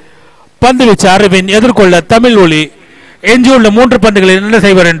 பந்து வீச்சு அரவிந்த் எதிர்கொள்ள தமிழ் ஒளி. எஞ்சியுள்ள 3 பந்துகளில் என்ன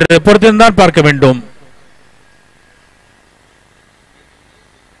செய்வார் என்று பொறுத்திருந்தான் பார்க்க வேண்டும்.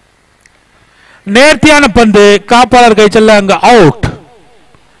 நேர்த்தியான பந்து காப்பாளர் கை செல்ல அங்கு அவுட்.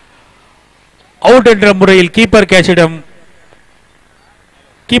 அவுட் என்ற முறையில் கீப்பரிடம்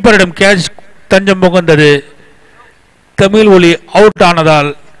கேட்ச் தஞ்சம் புகுந்தது. தமிழ் ஒளி அவுட்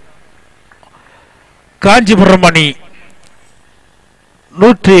ஆனதால் காஞ்சிபுரம் அணி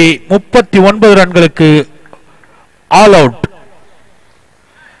 139 ரன்களுக்கு ஆல் அவுட்.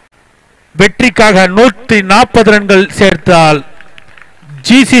 வெற்றிக்காக 140 ரன்கள் சேர்த்தால்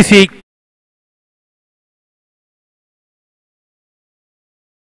ஜிசிசி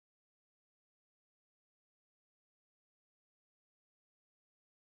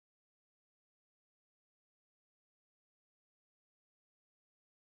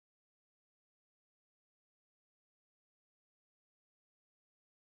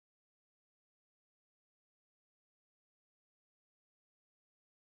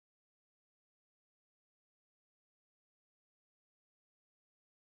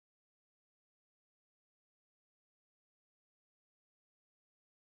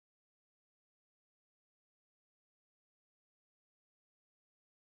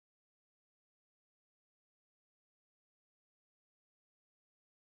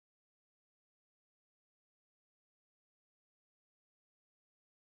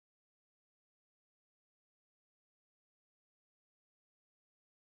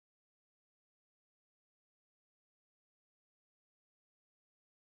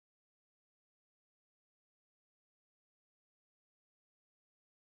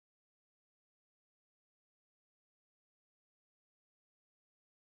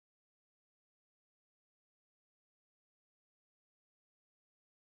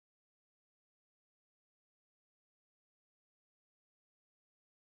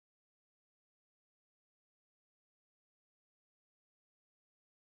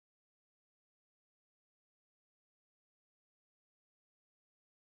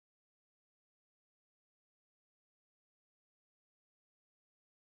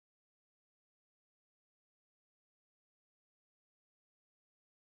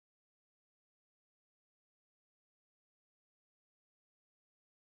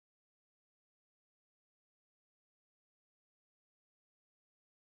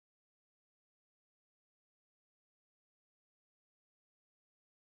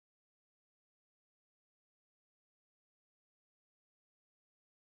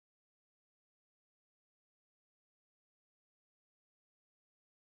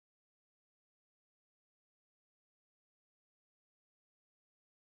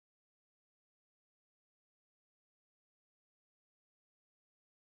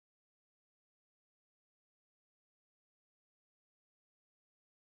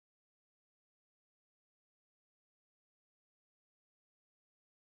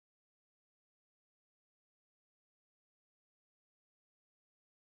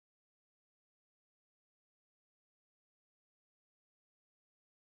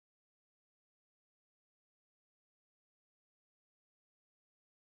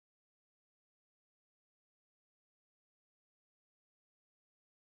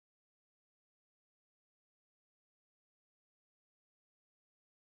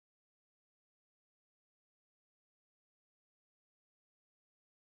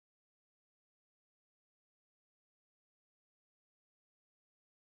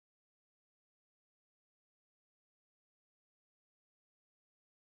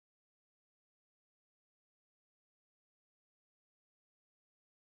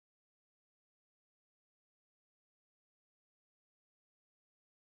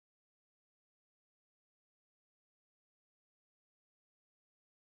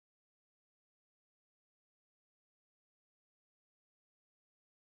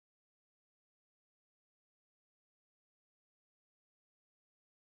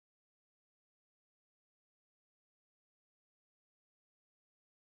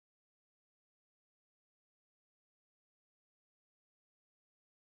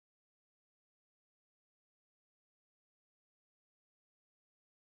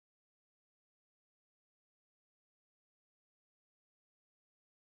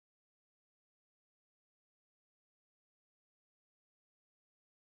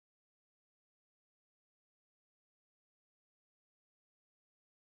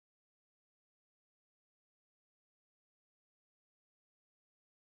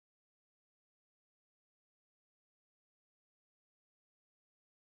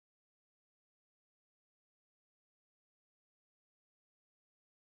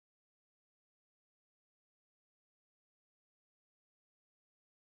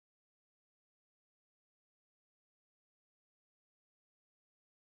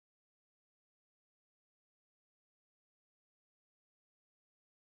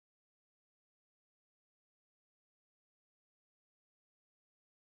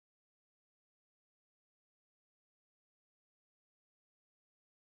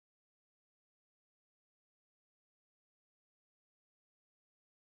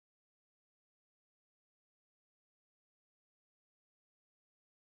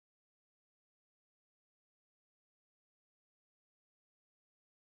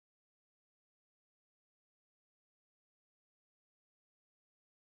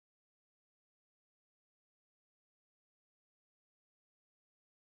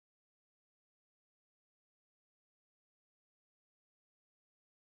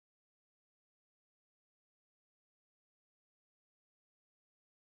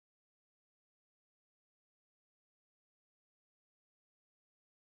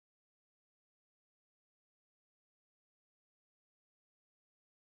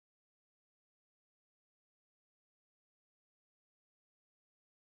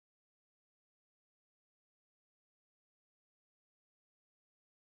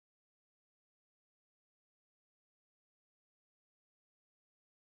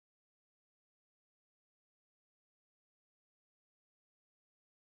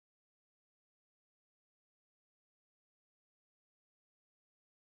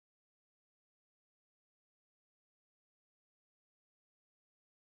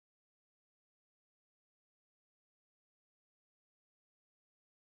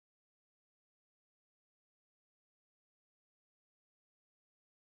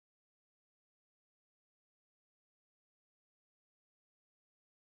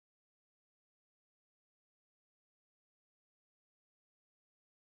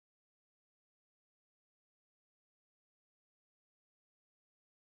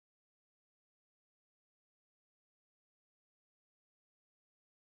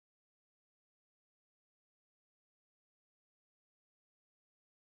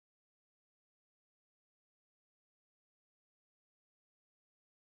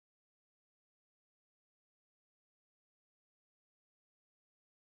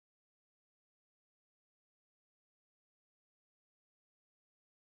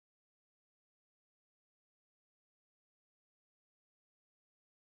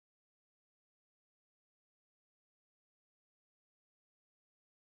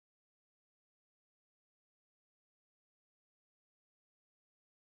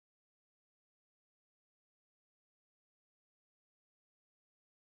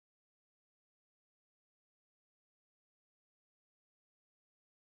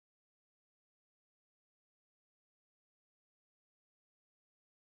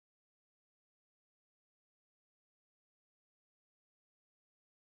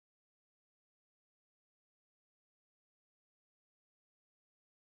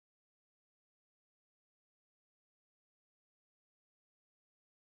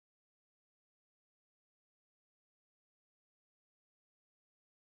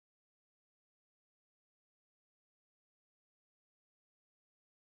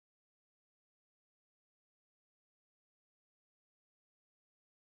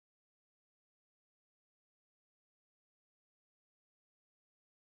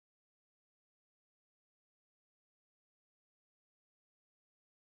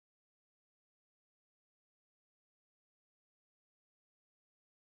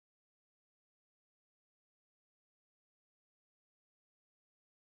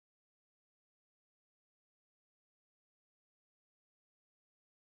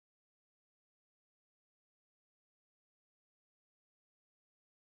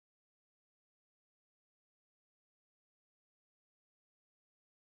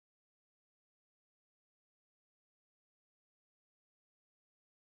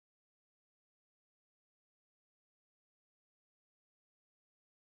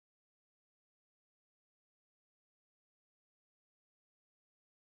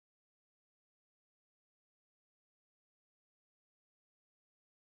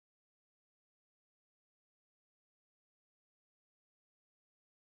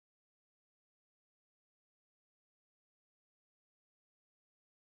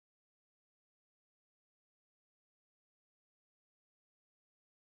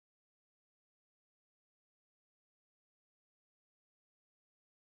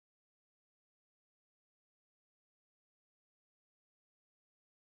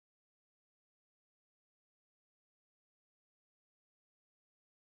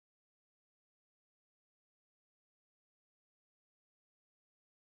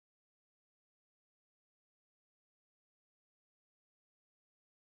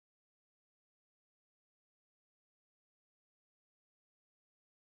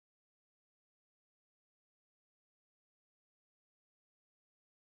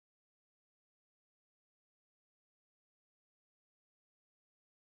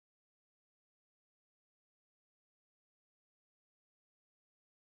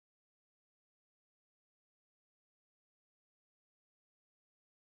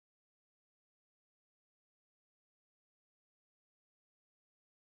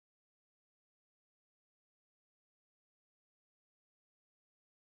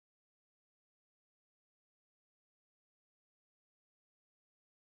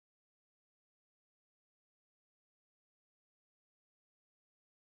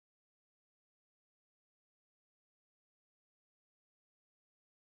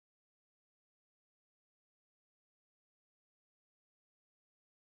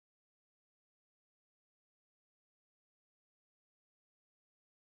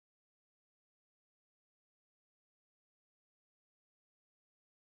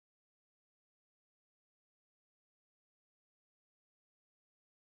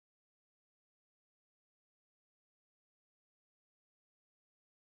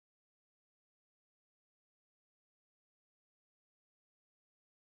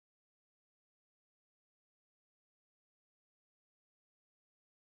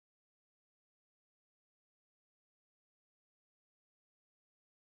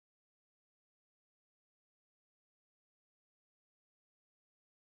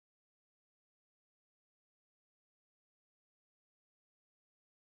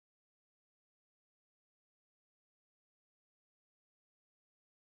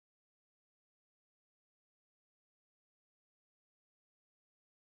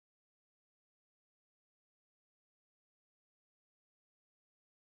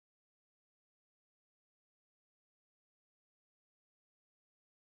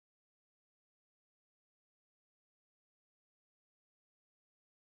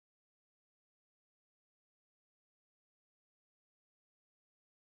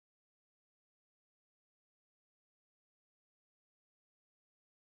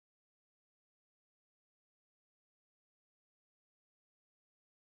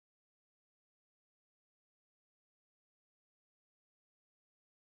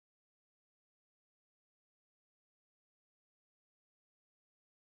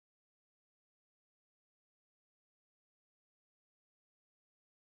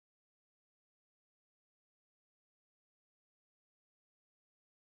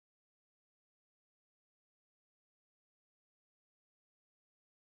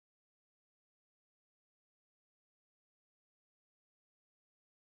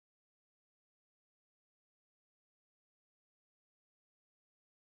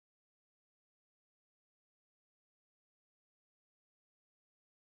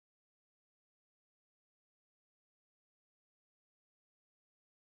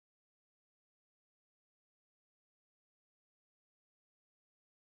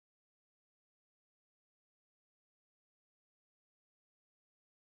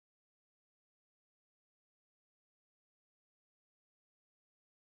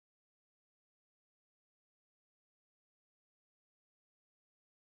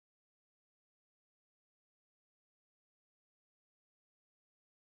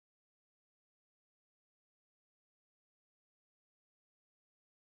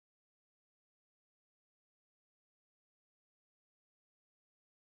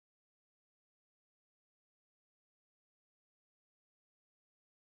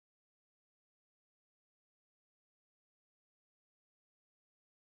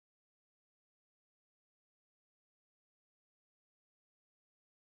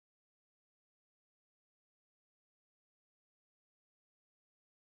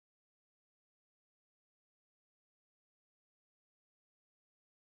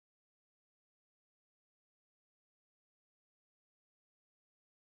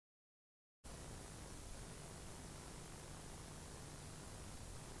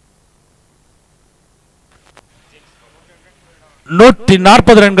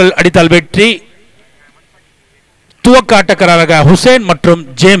 140 ரன்கள் அடித்தால் வெற்றி. துவக்க ஆட்டக்காரராக ஹுசேன் மற்றும்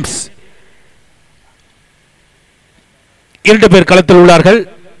ஜேம்ஸ் 2 பேர் களத்தில் உள்ளார்கள்.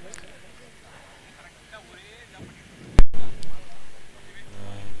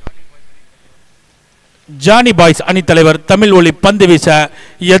 ஜானி பாய்ஸ் அணி தலைவர் தமிழ் ஒளி பந்து வீச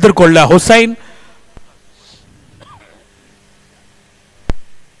எதிர்கொள்ள ஹுசைன்.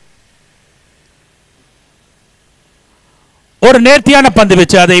 ஒரு நேர்த்தியான பந்து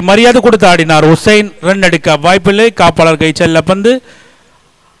வீச்சு, அதை மரியாதை கொடுத்து ஆடினார் ஹுசைன். ரன் எடுக்க வாய்ப்பில்லை. காப்பாளர் கை செல்ல பந்து.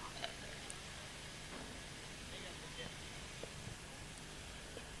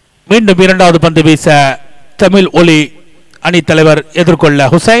 மீண்டும் இரண்டாவது பந்து வீச தமிழ் ஒலி அணி தலைவர் எதிர்கொள்ள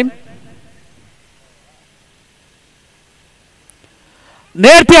ஹுசைன்.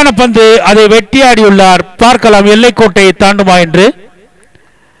 நேர்த்தியான பந்து, அதை வெட்டியாடியுள்ளார். பார்க்கலாம் எல்லைக்கோட்டையை தாண்டுமா என்று.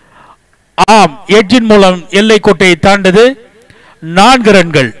 ஆம், எட்ஜின் மூலம் எல்லைக்கோட்டையை தாண்டது. 4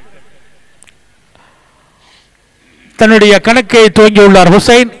 ரன்கள். தன்னுடைய கணக்கை துவங்கியுள்ளார்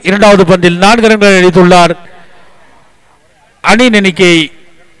ஹுசைன். இரண்டாவது பந்தில் 4 ரன்கள் அடித்துள்ளார். அணியின் எண்ணிக்கை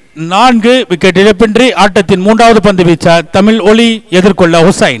 4. விக்கெட் இழப்பின்றி. ஆட்டத்தின் 3வது பந்து வீச்ச தமிழ் ஒலி எதிர்கொள்ள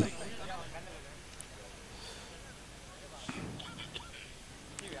ஹுசைன்.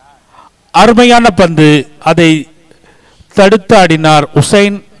 அருமையான பந்து, அதை தடுத்து ஆடினார்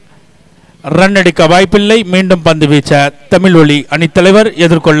ஹுசைன். ரன் அடிக்க வாய்ப்பில்லை. மீண்டும் பந்து வீச்ச தமிழ் ஒலி அணித்தலைவர்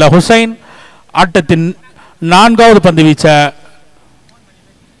எதிர்கொள்ள ஹுசைன். ஆட்டத்தின் 4வது பந்து வீச்ச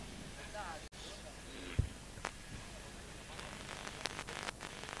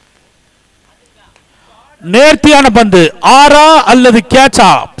நேர்த்தியான பந்து. 6 அல்லது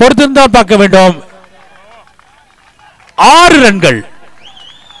கேட்சா பொறுத்திருந்தால் பார்க்க வேண்டும். 6 ரன்கள்.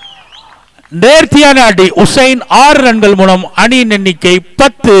 நேர்த்தியான அடி. ஹுசைன் 6 ரன்கள் மூலம் அணியின் எண்ணிக்கை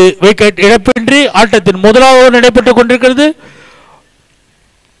 10. விக்கெட் இழப்பின்றி. ஆட்டத்தின் முதலாவது நடைபெற்றுக் கொண்டிருக்கிறது.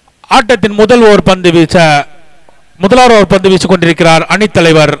 ஆட்டத்தின் முதலாவது பந்து வீசிக் கொண்டிருக்கிறார்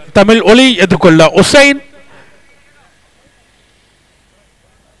அணித்தலைவர் தமிழ் ஒலி எதிர்கொள்ள ஹுசைன்.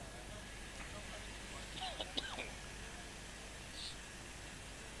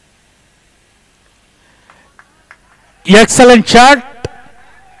 Excellent shot.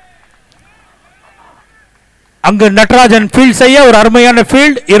 அங்கு நடராஜன் ஃபீல்ட் செய்ய ஒரு அருமையான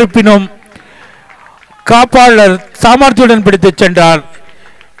ஃபீல்ட். இருப்பினும் காப்பாளர் சாமர்த்தியுடன் பிடித்து சென்றார்.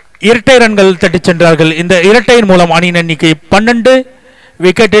 இரட்டை ரன்கள் தட்டிச் சென்றார்கள். இந்த இரட்டையின் மூலம் அணியின் எண்ணிக்கை 12.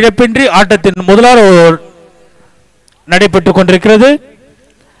 விக்கெட் இழப்பின்றி. ஆட்டத்தின் முதலாவது ஓவர் நடைபெற்றுக் கொண்டிருக்கிறது.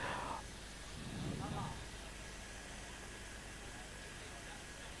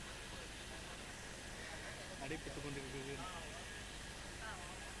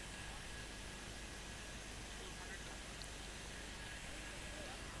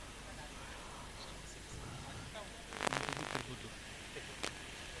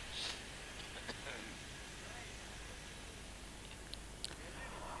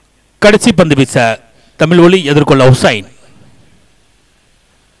 கடைசி பந்து வீச தமிழ் ஒலி எதிர்கொள்ள ஹுசைன்.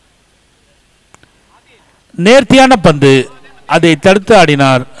 நேர்த்தியான பந்து, அதை தடுத்து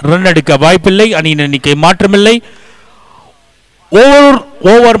ஆடினார். ரன் எடுக்க வாய்ப்பில்லை. அணியின் எண்ணிக்கை மாற்றமில்லை.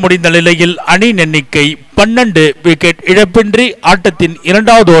 ஓவர் முடிந்த நிலையில் அணியின் எண்ணிக்கை 12. விக்கெட் இழப்பின்றி. ஆட்டத்தின்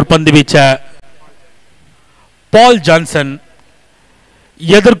 2வது ஓவர் பந்து வீச்ச பால் ஜான்சன்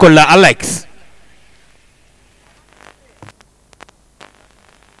எதிர்கொள்ள அலெக்ஸ்.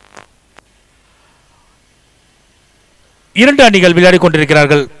 இரண்டு அணிகள் விளையாடிக்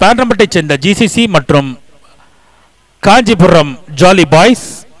கொண்டிருக்கிறார்கள். பேர்னம்பட்டை சேர்ந்த ஜிசிசி மற்றும் காஞ்சிபுரம் ஜாலி பாய்ஸ்.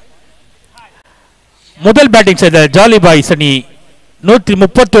 முதல் பேட்டிங் செய்த ஜாலி பாய்ஸ் அணி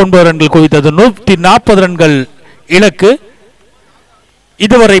 139 ரன்கள் குவித்தது. 140 ரன்கள் இலக்கு.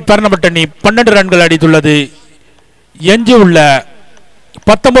 இதுவரை பேர்னம்பட்டை அணி 12 ரன்கள் அடித்துள்ளது. எஞ்சியுள்ள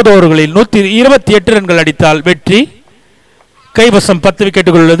 19 ஓவர்களில் 128 ரன்கள் அடித்தால் வெற்றி. கைவசம் 10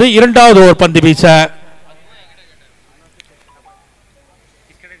 விக்கெட்டுகள் உள்ளது. இரண்டாவது ஓவர் பந்து வீச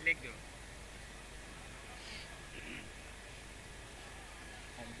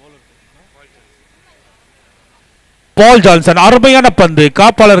பால் ஜான்சன். அருமையான பந்து.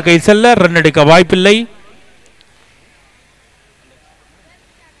 காப்பாளர் கை செல்ல ரன் எடுக்க வாய்ப்பில்லை.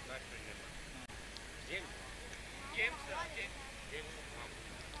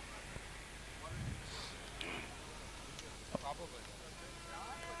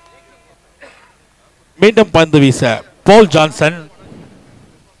 மீண்டும் பந்து வீச பால் ஜான்சன்.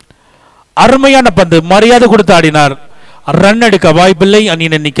 அருமையான பந்து. மரியாதை கொடுத்து ஆடினார். ரன் எடுக்க வாய்ப்பில்லை.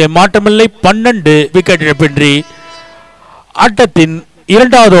 அணியின் எண்ணிக்கை மாற்றமில்லை. 12. விக்கெட் இழப்பின்றி. ஆட்டத்தின்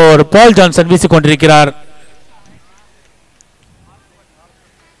 2வது ஓவர் பால் ஜான்சன் வீசிக் கொண்டிருக்கிறார்.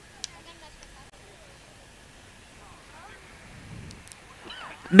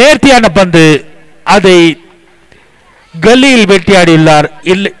 நேர்த்தியான பந்து, அதை கல்லியில் வெட்டியாடியுள்ளார்.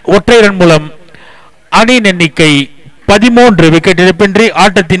 ஒற்றை ரன் மூலம் அணியின் எண்ணிக்கை 13. விக்கெட் இழப்பின்றி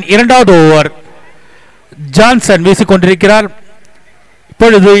ஆட்டத்தின் இரண்டாவது ஓவர் ஜான்சன் வீசிக்கொண்டிருக்கிறார்.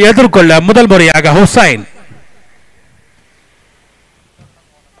 இப்பொழுது எதிர்கொள்ள முதல் முறையாக ஹுசைன்.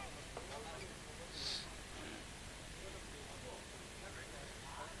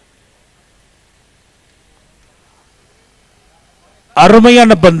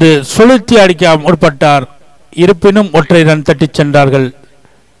 அருமையான பந்து, சுழற்சி அடிக்க முற்பட்டார். இருப்பினும் ஒற்றை ரன் தட்டிச் சென்றார்கள்.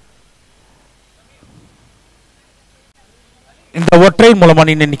 இந்த ஒற்றை மூலம்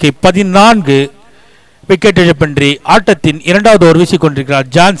அணியின் எண்ணிக்கை 14. விக்கெட் இழப்பின்றி ஆட்டத்தின் இரண்டாவது ஓவர் வீசிக்கொண்டிருக்கிறார்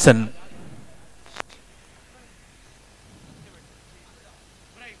ஜான்சன்.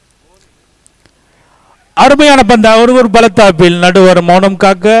 அருமையான பந்து, ஒரு பலத்தாப்பில் நடுவர் மௌனம்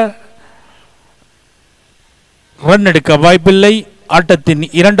காக்க ரன் எடுக்க வாய்ப்பில்லை. ஆட்டத்தின்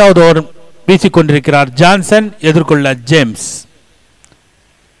இரண்டாவது ஓவர் வீசிக்கொண்டிருக்கிறார் ஜான்சன். எதிர்கொள்ள ஜேம்ஸ்.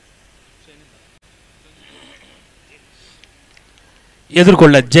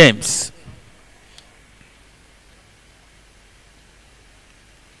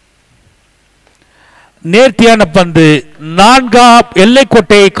 நேர்த்தியான பந்து, 4ஆம்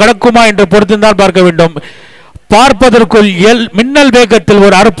எல்லைக்கோட்டையை கடக்குமா என்று பொறுத்திருந்தால் பார்க்க வேண்டும். பார்ப்பதற்குள் மின்னல் வேகத்தில்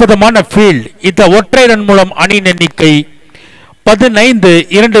ஒரு அற்புதமான ஃபீல்ட். இந்த ஒற்றை ரன் மூலம் அணியின் எண்ணிக்கை 15.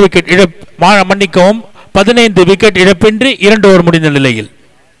 2 விக்கெட் மன்னிக்கவும் 15 விக்கெட் இழப்பின்றி 2 ஓவர் முடிந்த நிலையில்.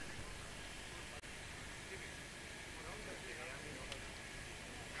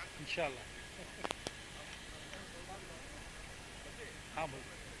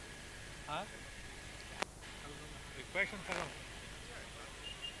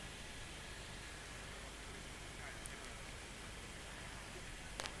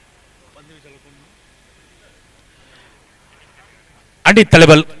 அணித்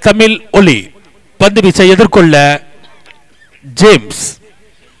தலைவர் தமிழ் ஒலி பந்து வீச்சை எதிர்கொள்ள ஜேம்ஸ்.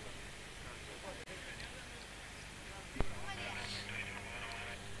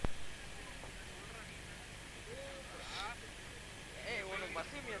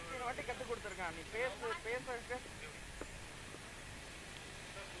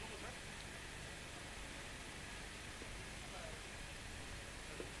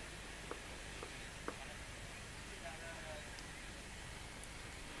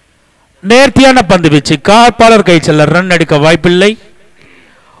 நேர்த்தியான பந்து வீச்சு, காப்பாளர் கை செல்ல ரன் எடுக்க வாய்ப்பில்லை.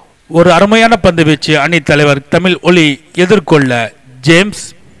 ஒரு அருமையான பந்து வீச்சு அணித் தலைவர் தமிழ் ஒலி எதிர்கொள்ள ஜேம்ஸ்.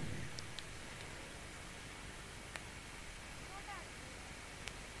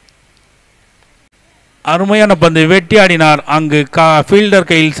 அருமையான பந்து வெட்டியாடினார். அங்கு ஃபீல்டர்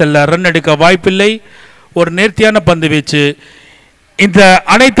கையில் செல்ல ரன் எடுக்க வாய்ப்பில்லை. ஒரு நேர்த்தியான பந்து வீச்சு. இந்த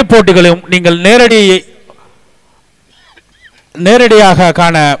அனைத்து போட்டிகளையும் நீங்கள் நேரடியாக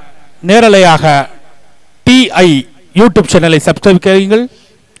காண நேரலையாக TI யூடியூப் சேனலை சப்ஸ்கிரைப் செய்யுங்கள்.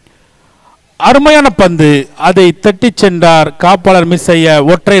 அருமையான பந்து, அதை தட்டி சென்றார். காப்பாளர் மிஸ் செய்ய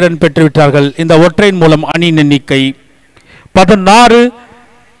ஒற்றை ரன் பெற்றுவிட்டார்கள். இந்த ஒற்றையின் மூலம் அணியின் எண்ணிக்கை 16.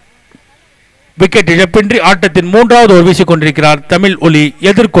 விக்கெட் இழப்பின்றி ஆட்டத்தின் மூன்றாவது ஓவர் வீசிக் கொண்டிருக்கிறார் தமிழ் ஒலி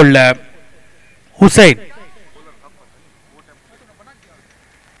எதிர்கொள்ள ஹுசைன்.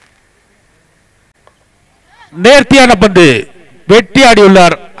 நேர்த்தியான பந்து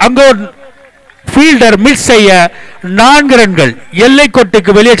வெட்டியாடியுள்ளார். அங்கோ ஃபீல்டர் மிஸ் செய்ய 4 ரன்கள்.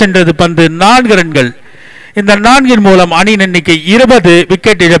 எல்லைக்கோட்டுக்கு வெளியே சென்றது பந்து. 4 ரன்கள். இந்த 4 மூலம் அணியின் எண்ணிக்கை 20.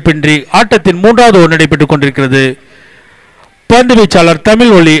 விக்கெட் இழப்பின்றி ஆட்டத்தின் மூன்றாவது ஓவர் நடைபெற்றுக் கொண்டிருக்கிறது. பந்து வீச்சாளர்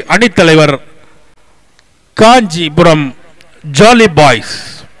தமிழ் ஒலி, அணித்தலைவர் காஞ்சிபுரம் ஜாலி பாய்ஸ்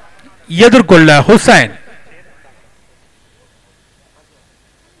எதிர்கொள்ள ஹுசைன்.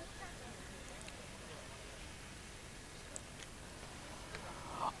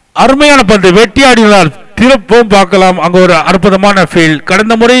 அருமையான பந்து வெட்டியாடினார். திருப்பவும் பார்க்கலாம். அங்கு ஒரு அற்புதமான ஃபீல்ட்.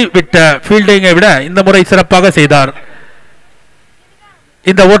 கடந்த முறை விட்ட ஃபீல்டிங்கை விட இந்த முறை சிறப்பாக செய்தார்.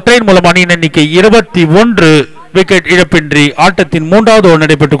 இந்த ஒற்றையின் மூலம் அணியின் எண்ணிக்கை 21. விக்கெட் இழப்பின்றி ஆட்டத்தின் மூன்றாவது ஓவர்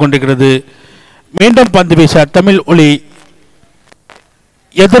நடைபெற்றுக் கொண்டிருக்கிறது. மீண்டும் பந்து வீச தமிழ் ஒலி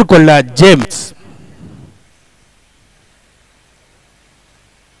எதிர்கொள்ள ஜேம்ஸ்.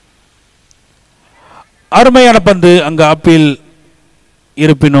 அருமையான பந்து, அங்கு அப்பீல்.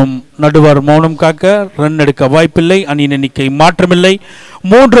 இருப்பினும் நடுவர் மௌனம் காக்க ரன் எடுக்க வாய்ப்பில்லை. அணியின் எண்ணிக்கை மாற்றமில்லை.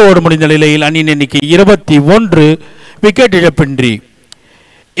 3 ஓவர் முடிந்த நிலையில் அணியின் எண்ணிக்கை 21. விக்கெட் இழப்பின்றி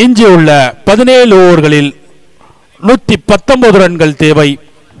எஞ்சியுள்ள 17 ஓவர்களில் 119 ரன்கள் தேவை.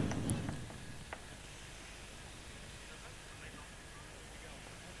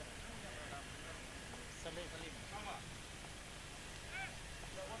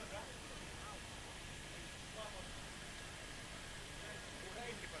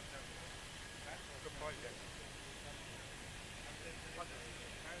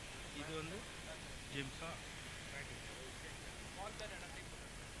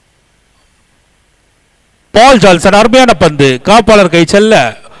 பால் ஜான்சன் அருமையான பந்து காப்பாளர் கை செல்ல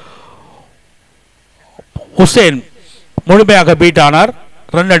ஹுசைன் முழுமையாக பீட் ஆனார்.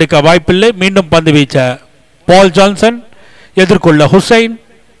 ரன் எடுக்க வாய்ப்பில்லை. மீண்டும் பந்து வீச்ச பால் ஜான்சன் எதிர்கொள்ள ஹுசைன்.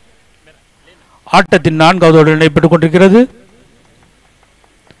 ஆட்டத்தின் 4வது நடைபெற்றுக் கொண்டிருக்கிறது.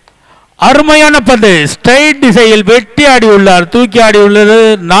 அருமையான பந்து ஸ்ட்ரைட் திசையில் வெட்டி ஆடி உள்ளார். தூக்கி ஆடி உள்ளது.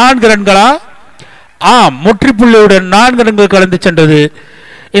 4 ரன்களா? ஆம், முற்றுப்புள்ளியுடன் 4 ரன்கள் கலந்து சென்றது.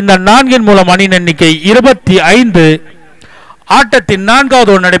 இந்த 4 மூலம் அணியின் எண்ணிக்கை 25. ஆட்டத்தின்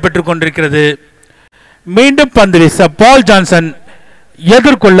 4வது நடைபெற்றுக் கொண்டிருக்கிறது. மீண்டும் பந்து வீச பால் ஜான்சன்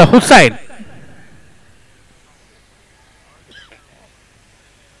எதிர்கொள்ள ஹுசைன்.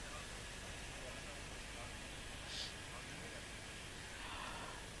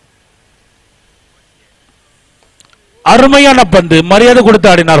 அருமையான பந்து மரியாதை கொடுத்து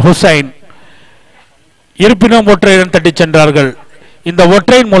ஆடினார் ஹுசைன். இருப்பினும் ஒற்றை ரன் தட்டி சென்றார்கள். இந்த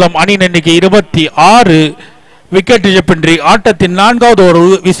ஒற்றையின் மூலம் அணியின் எண்ணிக்கை 26. விக்கெட் இழப்பின்றி ஆட்டத்தின் 4வது ஓவர்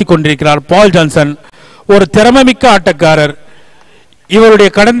வீசிக்கொண்டிருக்கிறார் பால் ஜான்சன். ஒரு திறமைமிக்க ஆட்டக்காரர். இவருடைய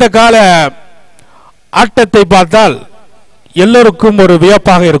கடந்த கால ஆட்டத்தை பார்த்தால் எல்லோருக்கும் ஒரு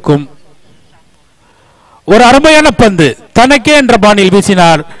வியப்பாக இருக்கும். ஒரு அருமையான பந்து தனக்கே என்ற பாணியில்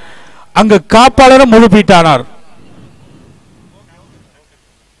வீசினார். அங்கு காப்பாளரும் முழு பீட்டானார்.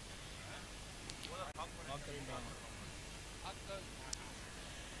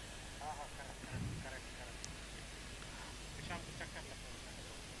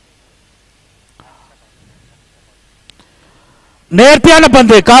 நேர்த்தியான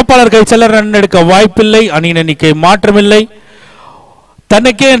பந்து காப்பாளர் கை செல்ல ரன் எடுக்க வாய்ப்பில்லை. அணியின் எண்ணிக்கை மாற்றமில்லை.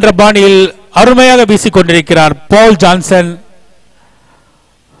 தனக்கே என்ற பாணியில் அருமையாக வீசிக் கொண்டிருக்கிறார் பால் ஜான்சன்.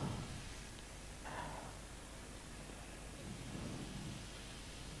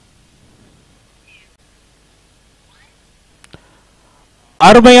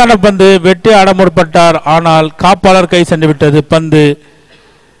 அருமையான பந்து வெட்டி ஆட முற்பட்டார். ஆனால் காப்பாளர் கை சென்று விட்டது. பந்து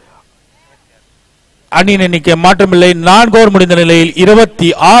அணியின் எண்ணிக்கை மாற்றமில்லை. 4 ஓவர் முடிந்த நிலையில்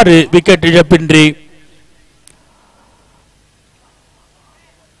 26. விக்கெட் இழப்பின்றி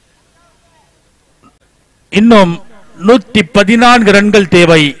இன்னும் 114 ரன்கள்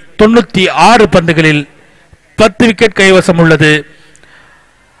தேவை. 96 பந்துகளில் 10 விக்கெட் கைவசம் உள்ளது.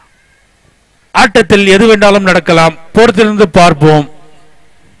 ஆட்டத்தில் எது வேண்டாலும் நடக்கலாம். பொறுத்திருந்து பார்ப்போம்.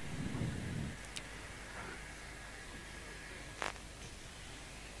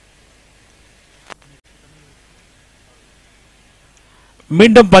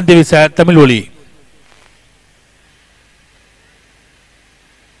 மீண்டும் பந்து வீச தமிழ் ஒலி.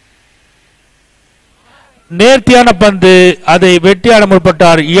 நேர்த்தியான பந்து அதை வெட்டியாட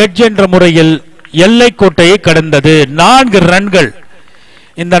முற்பட்டார். எட்ஜ் என்ற முறையில் எல்லை கோட்டையை கடந்தது. 4 ரன்கள்.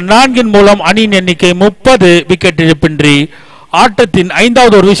 இந்த 4 மூலம் அணியின் எண்ணிக்கை 30. விக்கெட் இழப்பின்றி ஆட்டத்தின்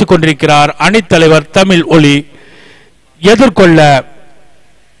 5வது ஓவர் வீசிக் கொண்டிருக்கிறார் அணித்தலைவர் தமிழ் ஒலி. எதிர்கொள்ள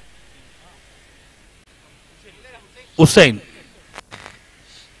ஹுசைன்.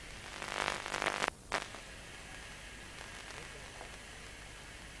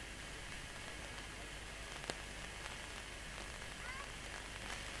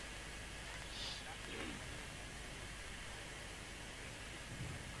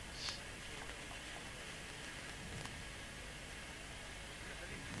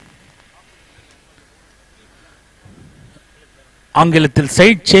 ஆங்கிலத்தில்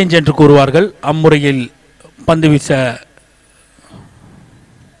சைட் சேஞ்ச் என்று கூறுவார்கள். அம்முறையில் பந்து வீச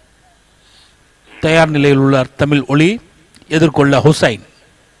தயார் நிலையில் உள்ளார் தமிழ் ஒலி. எதிர்கொள்ள ஹுசைன்.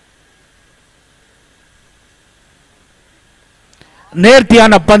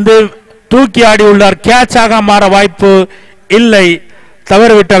 நேர்த்தியான பந்து தூக்கி ஆடி உள்ளார். கேட்சாக மாற வாய்ப்பு இல்லை.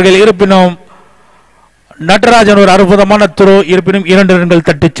 தவறிவிட்டார்கள். இருப்பினும் நடராஜன் ஒரு அற்புதமான த்ரோ. இருப்பினும் 2 ரன்கள்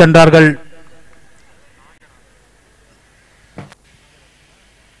தட்டி சென்றார்கள்.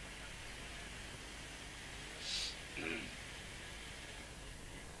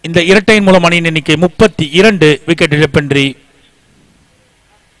 இந்த இரட்டையின் மூலம் அணியின் எண்ணிக்கை 32. விக்கெட் இழப்பின்றி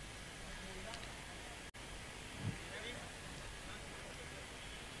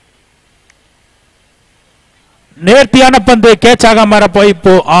நேர்த்தியான பந்து கேட்சாக மாற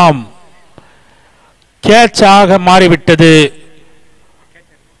வாய்ப்பு. ஆம், கேட்சாக மாறிவிட்டது.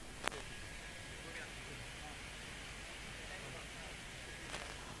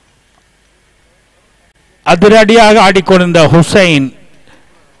 அதிரடியாக ஆடிக்கொண்டிருந்த ஹுசைன்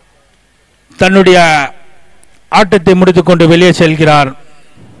தன்னுடைய ஆட்டத்தை முடித்துக் கொண்டு வெளியே செல்கிறார்.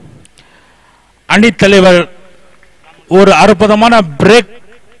 அணித்தலைவர் ஒரு அற்புதமான பிரேக்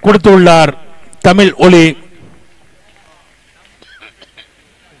கொடுத்துள்ளார் தமிழ் ஒலி.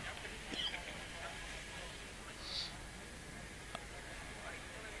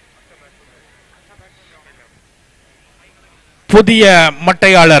 புதிய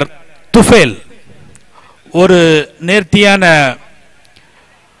மட்டையாளர் துஃபேல் ஒரு நேர்த்தியான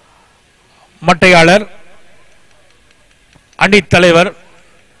மட்டையாளர், அணித் தலைவர்.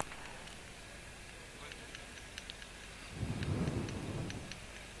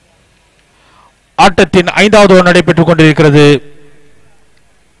 ஆட்டத்தின் 5வது ஓவர் நடைபெற்றுக் கொண்டிருக்கிறது.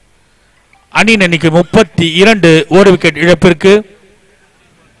 அணியின் எண்ணிக்கை 32, ஒரு விக்கெட் இழப்பிற்கு.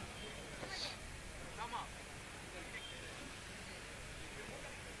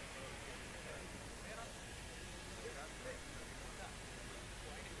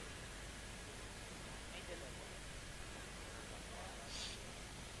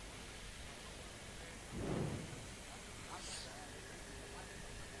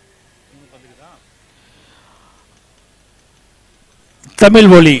 தமிழ்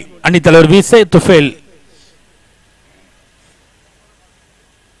ஒலி அணித்தலைவர் வீச துஃபேல்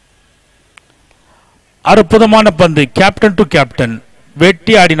அற்புதமான பந்து, கேப்டன் டு கேப்டன்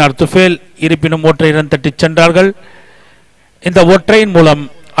வெட்டி ஆடினார் துஃபேல். இருப்பினும் ஒற்றை ரன் தட்டி சென்றார்கள். இந்த ஒற்றையின் மூலம்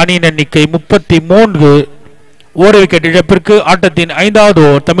அணியின் எண்ணிக்கை 33, ஒரு விக்கெட் இழப்பிற்கு. ஆட்டத்தின் 5வது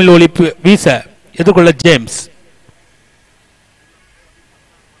ஓவர் தமிழ் ஒலி வீச எதிர்கொள்ள ஜேம்ஸ்.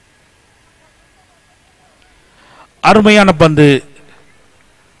 அருமையான பந்து,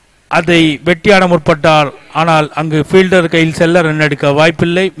 அதை வெட்டியாட முற்பட்டார். ஆனால் அங்கு ஃபீல்டர் கையில் செல்ல ரன் எடுக்க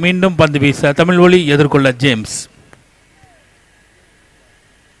வாய்ப்பில்லை. மீண்டும் பந்து வீச தமிழ் ஒலி எதிர்கொள்ள ஜேம்ஸ்.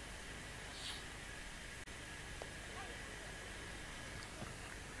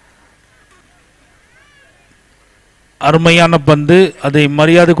 அருமையான பந்து, அதை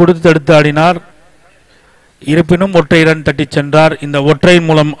மரியாதை கொடுத்து தடுத்து ஆடினார். இருப்பினும் ஒற்றை ரன் தட்டி சென்றார். இந்த ஒற்றையின்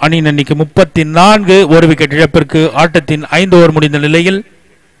மூலம் அணியின் எண்ணிக்கை 34, ஒரு விக்கெட் இழப்பிற்கு. ஆட்டத்தின் 5 ஓவர் முடிந்த நிலையில்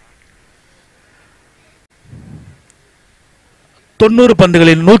 90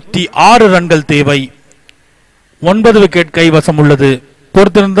 பந்துகளில் 106 ரன்கள் தேவை. 9 விக்கெட் கைவசம் உள்ளது.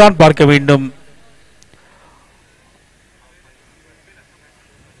 பொறுத்திருந்தான் பார்க்க வேண்டும்.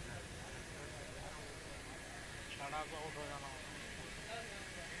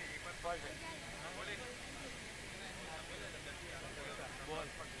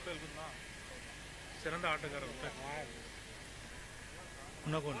 சிறந்த ஆட்டக்காரர்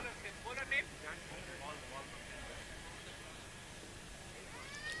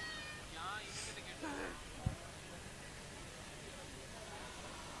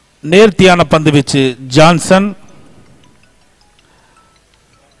நேர்த்தியான பந்து வீச்சு ஜான்சன்.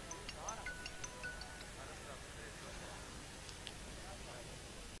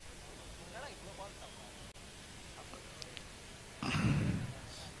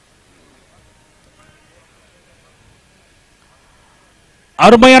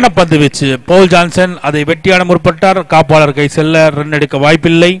 அருமையான பந்து வீச்சு பவுல் ஜான்சன், அதை வெட்டியாட முற்பட்டார். காப்பாளர் கை செல்ல ரன் எடுக்க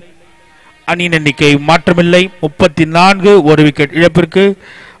வாய்ப்பில்லை. அணியின் எண்ணிக்கை மாற்றமில்லை, 34, ஒரு விக்கெட் இழப்பிற்கு.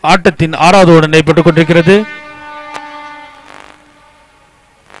 ஆட்டத்தின் 6வது ஓவர் நடைபெற்றுக் கொண்டிருக்கிறது.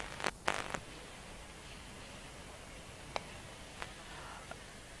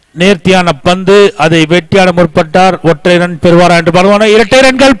 நேர்த்தியான பந்து, அதை வெட்டியாட முற்பட்டார். ஒற்றை ரன் பெறுவாரா என்று பார்க்க, இரட்டை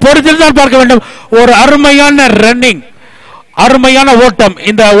ரன்கள் பொறுத்திருந்தால் பார்க்க வேண்டும். ஒரு அருமையான ரன்னிங், அருமையான ஓட்டம்.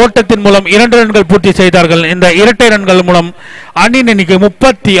 இந்த ஓட்டத்தின் மூலம் 2 ரன்கள் பூர்த்தி செய்தார்கள். இந்த இரட்டை ரன்கள் மூலம் அணியின் எண்ணிக்கை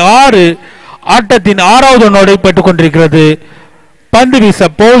 36, ஆட்டத்தின் 6வது நடைபெற்றுக் கொண்டிருக்கிறது. பந்து வீச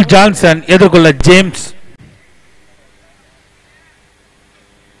பவுல் ஜான்சன் எதிர்கொள்ள ஜேம்ஸ்.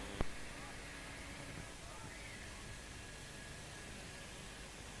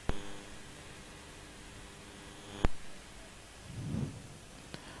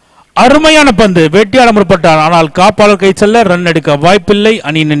 அருமையான பந்து, வெட்டியாட முற்பட்டார். ஆனால் காப்பாளர் கை செல்ல ரன் எடுக்க வாய்ப்பில்லை.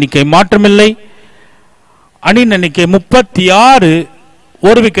 அணியின் எண்ணிக்கை மாற்றமில்லை. அணியின் எண்ணிக்கை 36,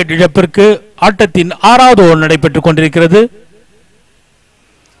 ஒரு விக்கெட் இழப்பிற்கு. ஆட்டத்தின் 6வது ஓவர் நடைபெற்றுக் கொண்டிருக்கிறது.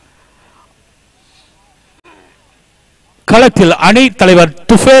 களத்தில் அணி தலைவர்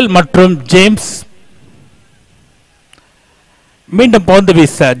துஃபேல் மற்றும் ஜேம்ஸ். மீண்டும் பந்து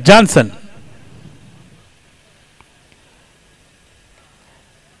வீச ஜான்சன்.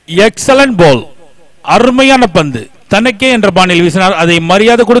 எக்ஸலன்ட் பால், அருமையான பந்து. தனக்கே என்ற பாணியில் வீசினார். அதை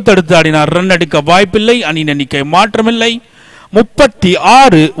மரியாதை கொடுத்து எடுத்து ஆடினார். ரன் எடுக்க வாய்ப்பில்லை. அணியின் எண்ணிக்கை மாற்றமில்லை,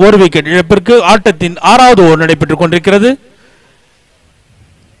 36, ஒரு விக்கெட் இழப்பிற்கு. ஆட்டத்தின் 6வது ஓவர் நடைபெற்றுக் கொண்டிருக்கிறது.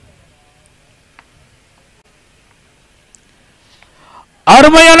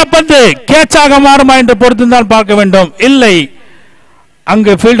 அருமையான பந்து, கேட்சாக மாறுமா என்று பொறுத்திருந்தால் பார்க்க வேண்டும். இல்லை,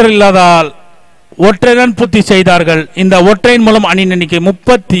 அங்கு ஃபீல்டர் இல்லாதால் ஒற்றை ரன் பூர்த்தி செய்தார்கள். இந்த ஒற்றையின் மூலம் அணியின் எண்ணிக்கை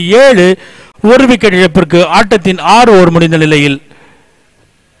 37, ஒரு விக்கெட் இழப்பிற்கு. ஆட்டத்தின் 6 ஓவர் முடிந்த நிலையில்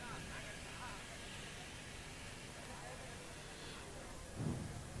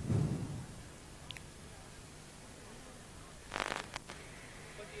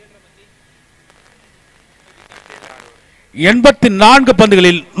 84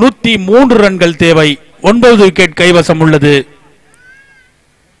 பந்துகளில் 103 ரன்கள் தேவை. 9 விக்கெட் கைவசம் உள்ளது.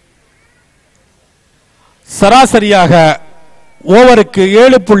 சராசரியாக ஓவருக்கு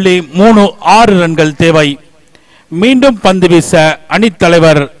 7.36 ரன்கள் தேவை. மீண்டும் பந்து வீச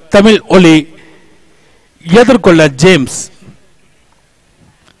அணித்தலைவர் தமிழ் ஒலி எதிர்கொள்ள James.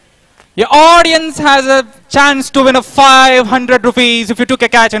 Your audience has a chance to win a 500 rupees if you took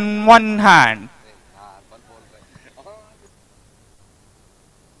a catch in one hand.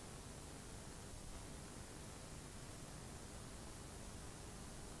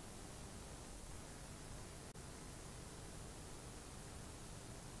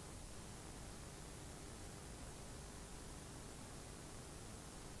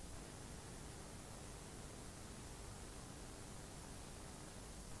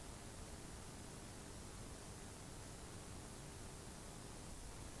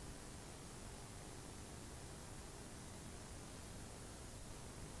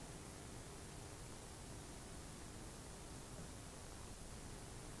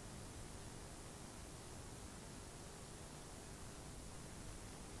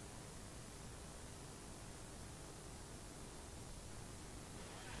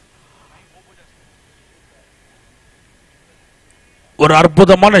 ஒரு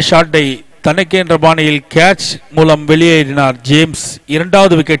அற்புதமான ஷாட்டை தனக்கென்ற பாணியில் கேட்ச் மூலம் வெளியேறினார் ஜேம்ஸ்.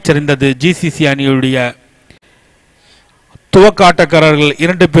 இரண்டாவது விக்கெட் சரிந்தது. ஜிசிசி அணியுடைய துவக்க ஆட்டக்காரர்கள்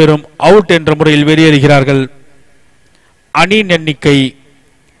 2 பேரும் அவுட் என்ற முறையில் வெளியேறுகிறார்கள். அணியின் எண்ணிக்கை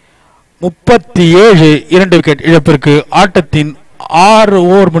 37. 2 விக்கெட் இழப்பிற்கு ஆட்டத்தின் 6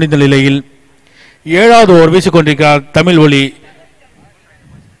 ஓவர் முடிந்த நிலையில் 7வது ஓவர் வீசிக்கொண்டிருக்கிறார் தமிழ் ஒலி.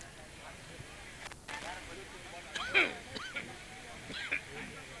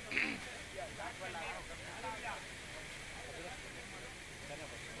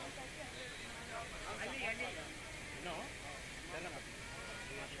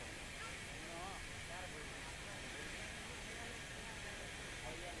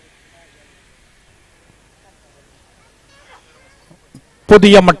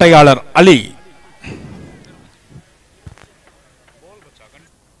 புதிய மட்டையாளர் அலி.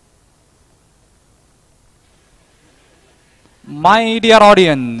 My dear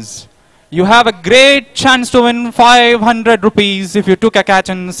audience, you have a great chance to win 500 rupees if you took a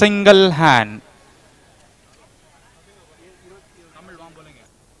catch in single hand.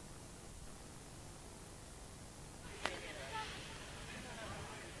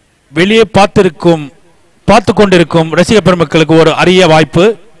 வெளியே பார்த்து கொண்டிருக்கும் ரசிக பெருமக்களுக்கு ஒரு அரிய வாய்ப்பு.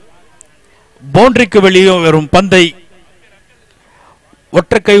 பவுண்டரிக்கு வெளியே வரும் பந்தை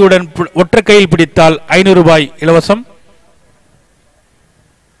ஒற்றை கையில் பிடித்தால் 500 ரூபாய் இலவசம்.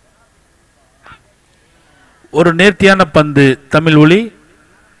 ஒரு நேர்த்தியான பந்து தமிழ் ஒலி.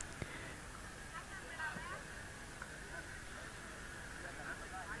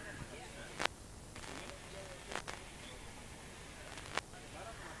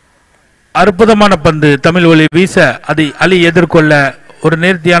 அற்புதமான பந்து தமிழ் ஒலி வீச அதை அலி எதிர்கொள்ள ஒரு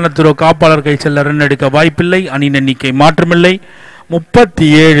நேர்த்தியான த்ரோ. காப்பாளர் கை செல்ல ரன் எடுக்க வாய்ப்பில்லை. அணியின் எண்ணிக்கை மாற்றமில்லை.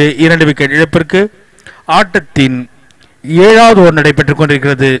 37. 2 விக்கெட் இழப்பிற்கு ஆட்டத்தின் 7வது ஓவர் நடைபெற்றுக்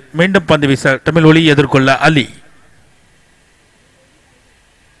கொண்டிருக்கிறது. மீண்டும் பந்து வீச தமிழ் ஒலி எதிர்கொள்ள அலி.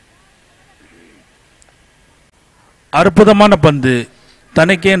 அற்புதமான பந்து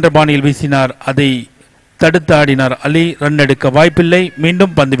தனக்கே என்ற பாணியில் வீசினார். அதை தடுத்து ஆடினார் அலி. ரன் எடுக்க வாய்ப்பில்லை.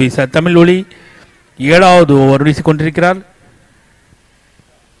 மீண்டும் பந்து வீச தமிழ் ஒலி 7வது ஓவர் வீசிக்கொண்டிருக்கிறார்.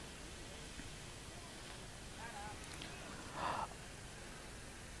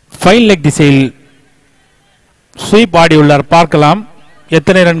 ஃபைன் லெக் திசையில் ஸ்வீப் ஆடியுள்ளார். பார்க்கலாம்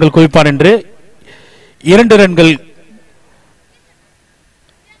எத்தனை ரன்கள் குவிப்பார் என்று. 2 ரன்கள்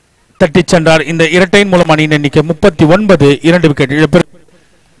தட்டிச் சென்றார். இந்த இரட்டையின் மூலம் அணியின் எண்ணிக்கை 39. 2 விக்கெட் இழப்பு.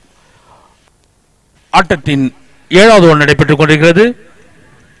 ஆட்டத்தின் 7வது ஓவர் நடைபெற்றுக் கொண்டிருக்கிறது.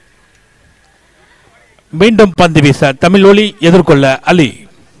 மீண்டும் பந்து வீச தமிழ் ஒலி எதிர்கொள்ள அலி.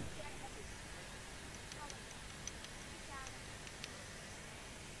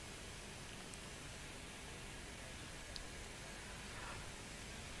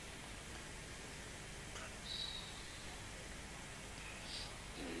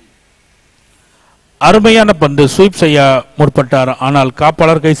 அருமையான பந்து. ஸ்வீப் செய்ய முற்பட்டார். ஆனால்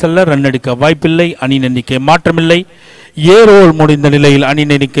காப்பாளர் கை செல்ல ரன் எடுக்க வாய்ப்பில்லை. அணியின் எண்ணிக்கை மாற்றமில்லை. 7 ஓவர் முடிந்த நிலையில்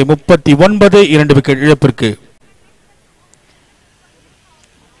அணியின் எண்ணிக்கை 39. 2 விக்கெட் இழப்பிற்கு.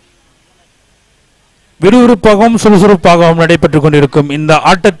 விறுவிறுப்பாகவும் சுறுசுறுப்பாகவும் நடைபெற்றுக் கொண்டிருக்கும் இந்த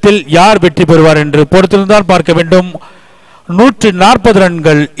ஆட்டத்தில் யார் வெற்றி பெறுவார் என்று பொறுத்திருந்தால் பார்க்க வேண்டும். 140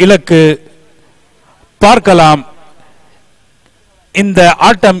 ரன்கள் இலக்கு. பார்க்கலாம் இந்த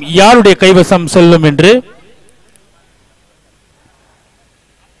ஆட்டம் யாருடைய கைவசம் செல்லும் என்று.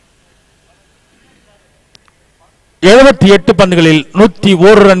 78 பந்துகளில்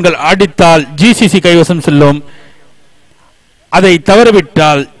 101 ரன்கள் அடித்தால் ஜிசிசி கைவசம் செல்லும். அதை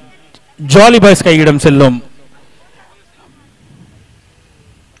தவறவிட்டால் ஜாலி பாய்ஸ் கையிடம் செல்லும்.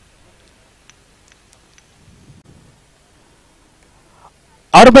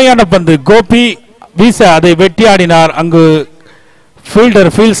 அருமையான பந்து கோபி வீச அதை வெட்டி ஆடினார். அங்கு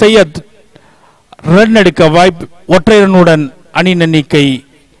ஃபீல்டர் ஃபீல் செய்ய ரன் எடுக்க வாய்ப்பு. ஒற்றை ரன்னுடன் அணி எண்ணிக்கை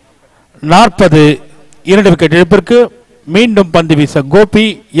 40. 2 விக்கெட் இழப்பிற்கு. மீண்டும் பந்து வீச கோபி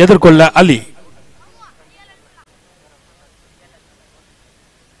எதிர்கொள்ள அலி.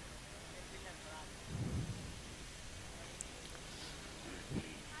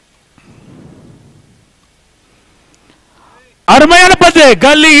 அருமையான பந்து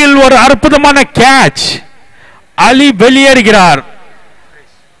கல்லியில் ஒரு அற்புதமான கேட்ச். அலி வெளியேறுகிறார்.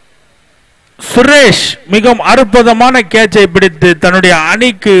 சுரேஷ் மிகவும் அற்புதமான கேட்சை பிடித்து தன்னுடைய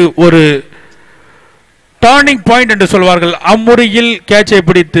அணிக்கு ஒரு டர்னிங் பாயிண்ட் என்று சொல்வார்கள். அம்முறையில் கேட்சை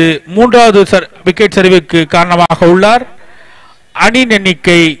பிடித்து 3வது விக்கெட் சரிவுக்கு காரணமாக உள்ளார். அணி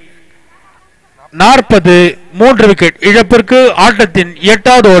எண்ணிக்கை 40. 3 விக்கெட் இழப்பிற்கு. ஆட்டத்தின்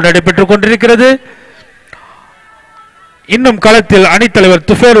 8வது ஓவர் நடைபெற்றுக் கொண்டிருக்கிறது. இன்னும் களத்தில் அணித்தலைவர்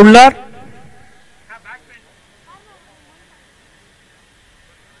துஃபேல் உள்ளார்.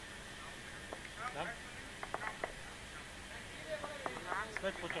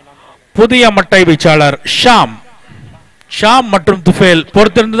 புதிய மட்டை வீச்சாளர் ஷாம் மற்றும் துஃபேல்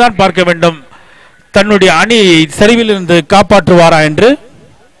பொறுத்திருந்துதான் பார்க்க வேண்டும் தன்னுடைய அணியை சரிவில் இருந்து காப்பாற்றுவாரா என்று.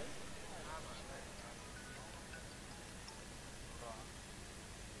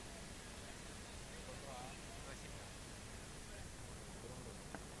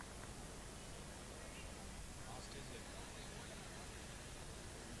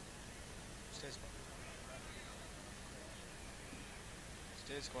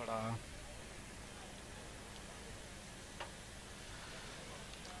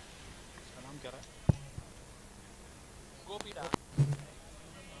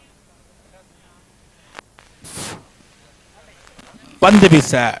 பந்து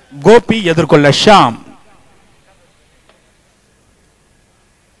வீச கோபி எதிர்கொள்ள ஷாம்.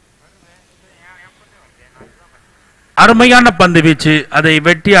 அருமையான பந்து வீச்சு அதை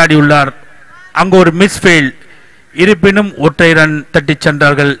வெட்டி ஆடியுள்ளார். அங்கு ஒரு மிஸ்ஃபீல்ட். இருப்பினும் ஒற்றை ரன் தட்டி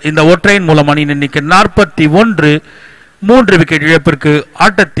சென்றார்கள். இந்த ஒற்றையின் மூலம் அணி எண்ணிக்கை 41. 3 விக்கெட் இழப்பிற்கு.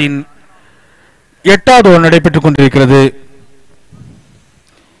 ஆட்டத்தின் 8வது ஓவர் நடைபெற்றுக் கொண்டிருக்கிறது.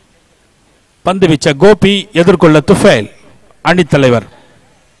 பந்து வீச்ச கோபி எதிர்கொள்ள துஃபேல் அணித்தலைவர்.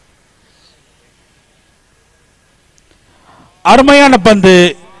 அருமையான பந்து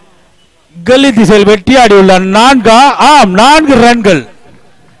கல்லி திசையில் வெட்டியாடியுள்ள 4 ரன்கள்.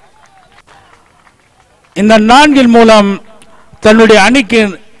 இந்த 4 மூலம் தன்னுடைய அணிக்கு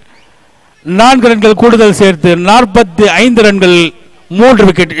 4 ரன்கள் கூடுதல் சேர்த்து 45 ரன்கள். 3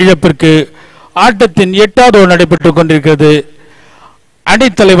 விக்கெட் இழப்பிற்கு. ஆட்டத்தின் 8வது ஓவர் நடைபெற்றுக் கொண்டிருக்கிறது.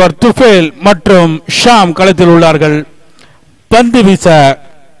 அணித்தலைவர் துஃபேல் மற்றும் ஷாம் களத்தில் உள்ளார்கள். பந்து வீச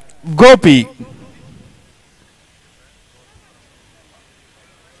கோபி.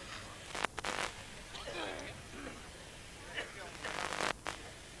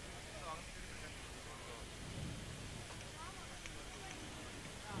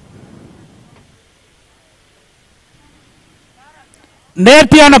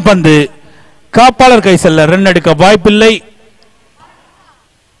 நேர்த்தியான பந்து காப்பாளர் கை செல்ல ரன் எடுக்க வாய்ப்பில்லை.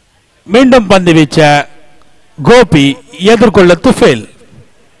 மீண்டும் பந்து வீச்ச கோபி எதிர்கொள்ள துஃபேல்.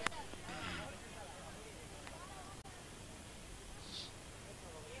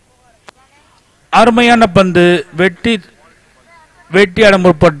 அருமையான பந்து வெட்டியாட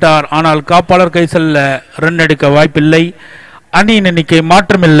முற்பட்டார். ஆனால் காப்பாளர் கை செல்ல ரன் எடுக்க வாய்ப்பில்லை. அணியின் எண்ணிக்கை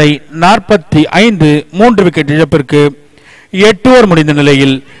மாற்றமில்லை. 45. 3 விக்கெட் இழப்பிற்கு. 8 ஓவர் முடிந்த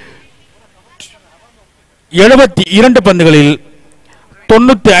நிலையில் 72 பந்துகளில்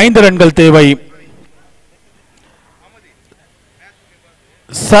 95 ரன்கள் தேவை.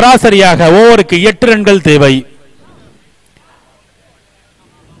 சராசரியாக ஓவருக்கு 8 ரன்கள் தேவை.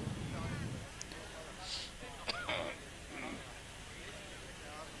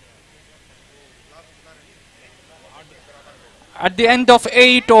 At the end of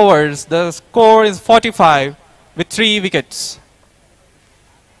 8 overs, the score is 45 with 3 wickets.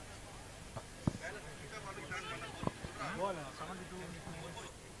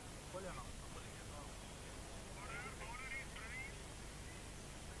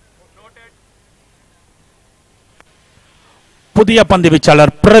 புதிய பந்து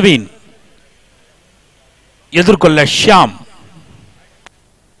வீச்சாளர் பிரவீன் எதிர்கொள்ள ஷியாம்.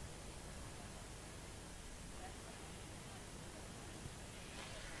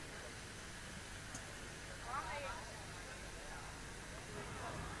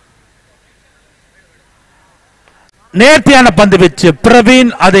 நேர்த்தியான பந்து வீச்சு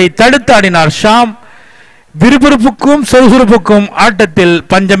பிரவீன், அதை தடுத்து ஆடினார் ஷாம். விறுவிறுப்புக்கும் சுறுசுறுப்புக்கும் ஆட்டத்தில்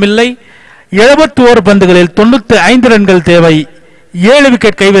பஞ்சமில்லை. 71 பந்துகளில் 95 ரன்கள் தேவை. 7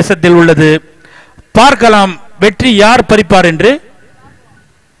 விக்கெட் கைவசத்தில் உள்ளது. பார்க்கலாம் வெற்றி யார் பறிப்பார் என்று.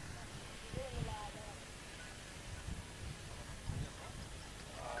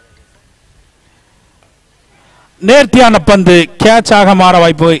 நேர்த்தியான பந்து கேட்சாக மாற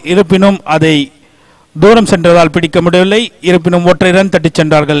வாய்ப்பு இருப்பினும் அதை தூரம் சென்றதால் பிடிக்க முடியவில்லை. இருப்பினும் ஒற்றை ரன் தட்டி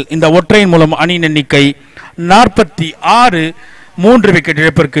சென்றார்கள். இந்த ஒற்றையின் மூலம் அணியின் எண்ணிக்கை 46, 3 விக்கெட்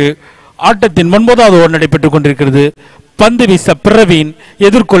இழப்பிற்கு. ஆட்டத்தின் 9வது ஓவர் நடைபெற்றுக் கொண்டிருக்கிறது. பந்து வீச பிரவீன்,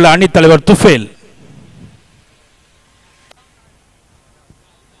 எதிர்கொள்ள அணித் தலைவர் துஃபேல்.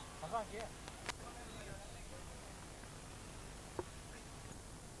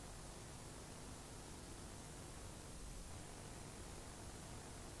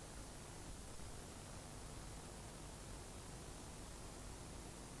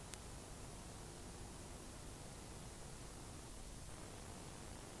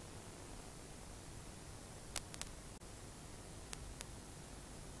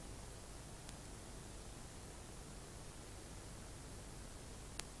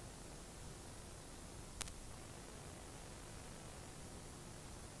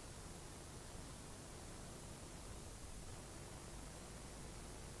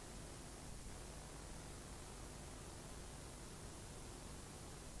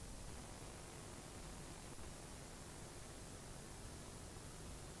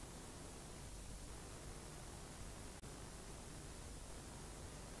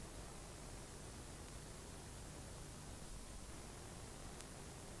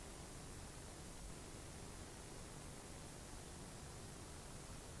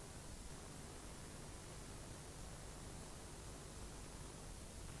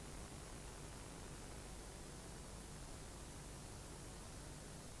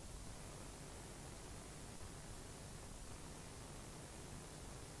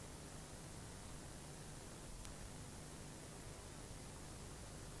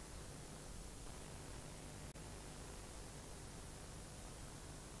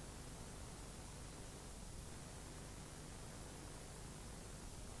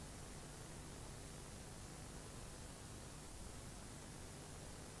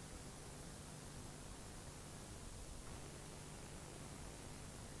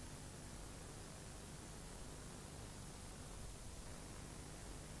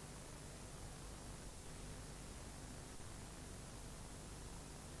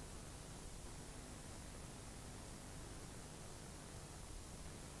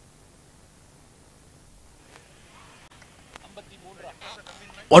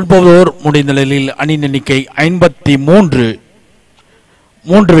 ஒன்பதோர் முடிந்த நிலையில் அணியின் எண்ணிக்கை 53,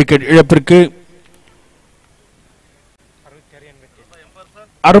 3 விக்கெட் இழப்பிற்கு.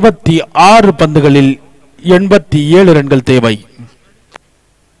 66 பந்துகளில் 87 ரன்கள் தேவை.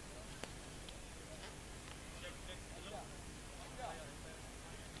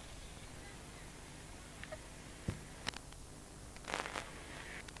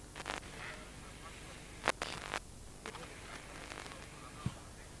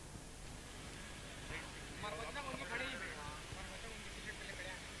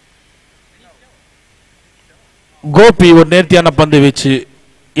 கோபி ஒரு நேர்த்தியான பந்து வீச்சு,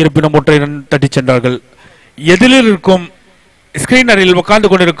 இருப்பினும் ஒற்றை ரன் தட்டி சென்றார்கள். எதிரில் இருக்கும் ஸ்கிரீனரில் உட்கார்ந்து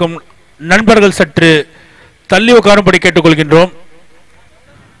கொண்டிருக்கும் நண்பர்கள் சற்று தள்ளி உட்காரும்படி கேட்டுக்கொள்கின்றோம்.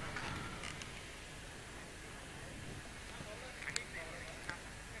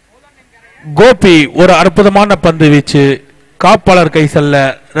 கோபி ஒரு அற்புதமான பந்து வீச்சு, காப்பாளர் கை செல்ல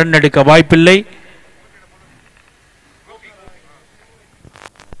ரன் எடுக்க வாய்ப்பில்லை.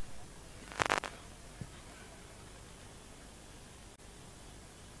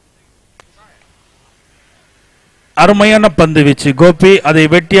 அருமையான பந்து வீச்சு கோபி, அதை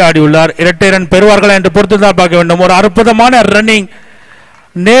வெட்டி ஆடியுள்ளார். இரட்டை ரன் பெறுவார்களா என்று பொறுத்துதான் பார்க்க வேண்டும். ஒரு அற்புதமான ரன்னிங்,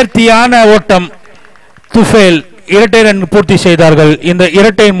 நேர்த்தியான ஓட்டம். துஃபேல் இரட்டை ரன் பூர்த்தி செய்தார்கள். இந்த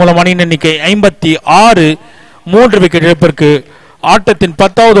இரட்டையின் மூலம் அணியின் எண்ணிக்கை 56, 3 விக்கெட் இழப்பிற்கு. ஆட்டத்தின்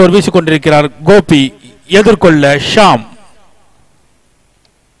 10வது ஓவர் வீசிக் கொண்டிருக்கிறார் கோபி, எதிர்கொள்ள ஷாம்.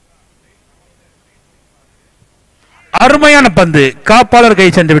 அருமையான பந்து, காப்பாளர் கை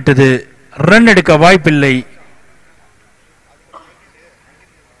சென்று விட்டது. ரன் எடுக்க வாய்ப்பில்லை.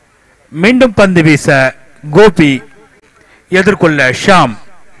 மீண்டும் பந்து வீச கோபி, எதிர்கொள்ள ஷாம்.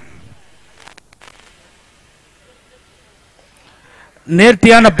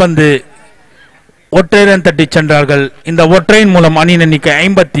 நேர்த்தியான பந்து, ஒற்றை ரன் தட்டி சென்றார்கள். இந்த ஒற்றையின் மூலம் அணியின் எண்ணிக்கை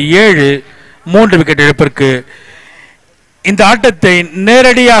 57, 3 விக்கெட் இழப்பிற்கு. இந்த ஆட்டத்தை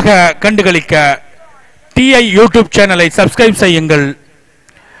நேரடியாக கண்டுகளிக்க டிஐ யூடியூப் சேனலை சப்ஸ்கிரைப் செய்யுங்கள்,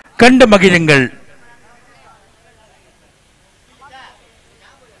 கண்டு மகிழுங்கள்.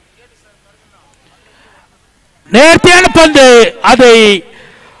 நேர்த்தியான பந்து, அதை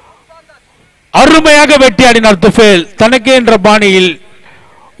அருமையாக வெட்டியாடினார் துஃபேல். தனக்கே என்ற பாணியில்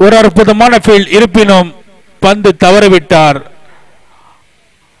ஒரு அற்புதமான ஃபீல்ட், இருப்பினும் பந்து தவறிவிட்டார்.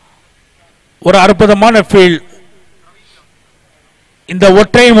 ஒரு அற்புதமான ஃபீல்ட். இந்த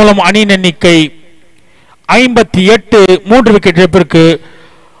ஒற்றையின் மூலம் அணியின் எண்ணிக்கை 58, 3 விக்கெட் இழப்பிற்கு.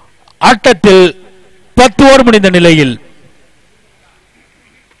 ஆட்டத்தில் 10 ஓவர் முடிந்த நிலையில்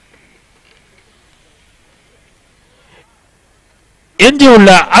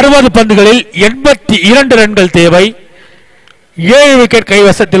எஞ்சியுள்ள 60 பந்துகளில் 82 ரன்கள் தேவை. 7 விக்கெட்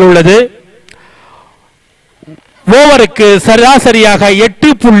கைவசத்தில் உள்ளது. ஓவருக்கு சராசரியாக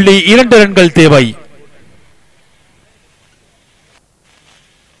 8.2 ரன்கள் தேவை.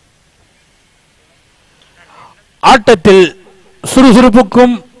 ஆட்டத்தில்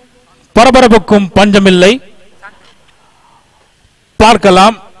சுறுசுறுப்புக்கும் பரபரப்புக்கும் பஞ்சமில்லை.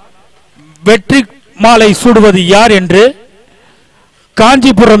 பார்க்கலாம் வெற்றி மாலை சூடுவது யார் என்று.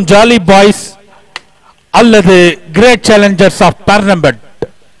 காஞ்சிபுரம் ஜாலி பாய்ஸ் அல்லது கிரேட் சேலஞ்சர்ஸ் ஆஃப் பெர்னம்பட்.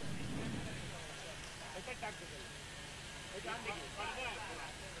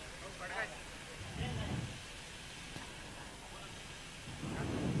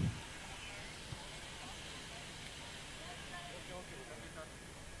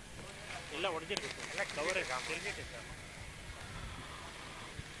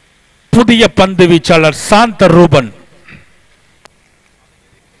 புதிய பந்து வீச்சாளர் சாந்த ரூபன்.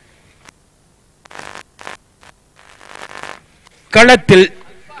 களத்தில்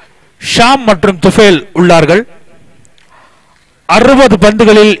ஷாம் மற்றும் துஃபேல் உள்ளார்கள். 60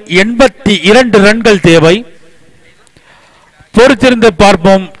 பந்துகளில் 82 ரன்கள் தேவை. பொறுத்திருந்து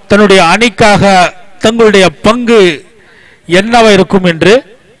பார்ப்போம் தன்னுடைய அணிக்காக தங்களுடைய பங்கு என்னவா இருக்கும் என்று.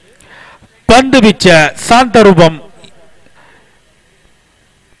 பந்து வீச்ச சாந்த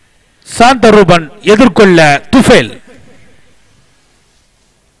ரூபன் எதிர்கொள்ள துஃபேல்.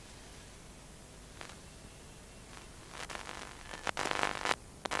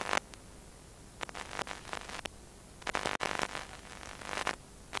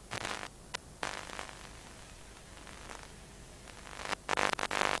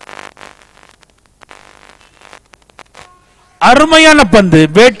 அருமையான பந்து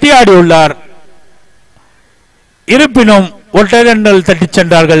வேட்டியாடி உள்ளார். இருப்பினும் ஒற்றை ரன்கள் தட்டிச்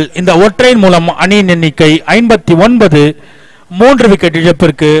சென்றார்கள். இந்த ஒற்றையின் மூலம் அணியின் எண்ணிக்கை 59, 3 விக்கெட்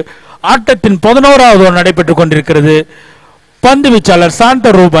இழப்பிற்கு. ஆட்டத்தின் 11வது ஓவர் நடைபெற்றுக் கொண்டிருக்கிறது. பந்து வீச்சாளர்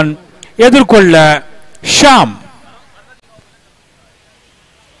சாந்த ரூபன் எதிர்கொள்ள ஷாம்.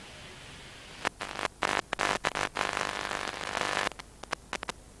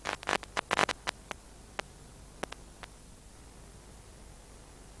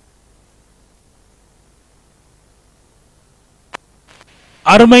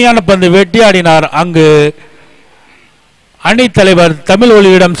 அருமையான பந்து வெட்டியாடினார். அங்கு அணி தலைவர் தமிழ்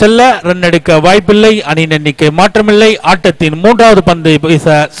ஒளியிடம் செல்ல ரன் எடுக்க வாய்ப்பில்லை. அணியின் எண்ணிக்கை மாற்றமில்லை. ஆட்டத்தின் 3வது பந்து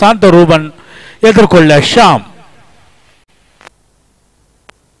வீச சாந்த ரூபன் எதிர்கொள்ள ஷாம்.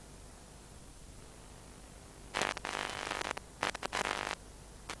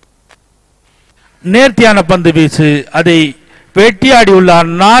 நேர்த்தியான பந்து வீசு, அதை வெட்டியாடி உள்ளார்.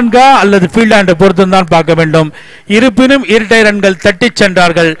 4 அல்லது ஃபீல்ட் ஹேண்டை பொறுத்துதான் பார்க்க வேண்டும். இருப்பினும் இரட்டை ரன்கள் தட்டிச்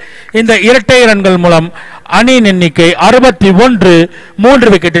சென்றார்கள். இந்த இரட்டை ரன்கள் மூலம் அணியின் எண்ணிக்கை 61,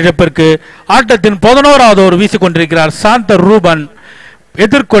 3 விக்கெட் இழப்பிற்கு. ஆட்டத்தின் 11வது ஓவர் வீசிக் கொண்டிருக்கிறார் சாந்த ரூபன்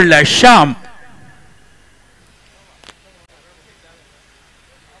எதிர்கொள்ள ஷாம்.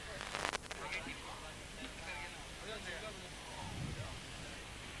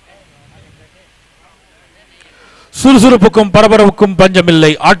 சுறுசுறுப்புக்கும் பரபரப்புக்கும் பஞ்சமில்லை.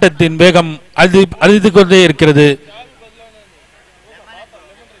 ஆட்டத்தின் வேகம் அதிர்ந்து கொண்டே இருக்கிறது.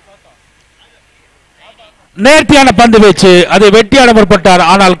 நேர்த்தியான பந்து வீச்சு, அதை வெட்டியாட முற்பட்டார்.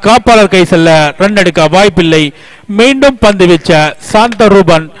 ஆனால் காப்பாளர் கை செல்ல ரன் எடுக்க வாய்ப்பில்லை. மீண்டும் பந்து வீச்ச சாந்த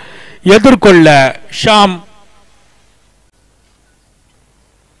ரூபன் எதிர்கொள்ள ஷாம்.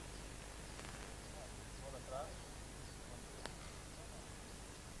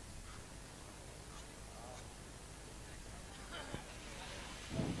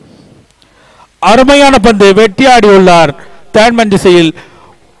 அருமையான பந்து வெட்டியாடி உள்ளார். தேன்மன் திசையில்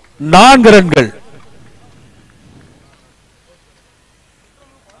 4 ரன்கள்.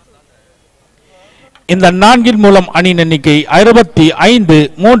 இந்த 4 மூலம் அணியின் எண்ணிக்கை 65,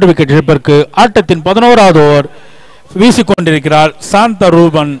 3 விக்கெட் இழப்பிற்கு. ஆட்டத்தின் 11வது ஓவர் வீசிக்கொண்டிருக்கிறார் சாந்த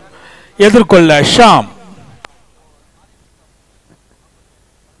ரூபன் எதிர்கொள்ள ஷாம்.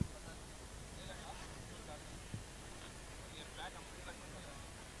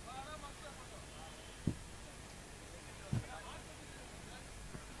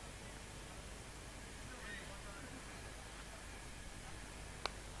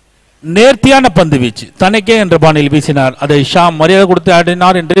 நேர்த்தியான பந்து வீச்சு தனக்கே என்ற பாணியில் வீசினார். அதை ஷாம் மரியாதை கொடுத்து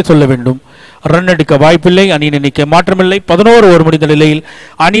ஆடினார் என்றே சொல்ல வேண்டும். ரன் எடுக்க வாய்ப்பில்லை. அணியின் எண்ணிக்கை மாற்றமில்லை. 11 ஓவர் முடிந்த நிலையில்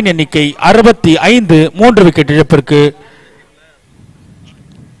அணியின் எண்ணிக்கை 65, 3 விக்கெட் இழப்பிற்கு.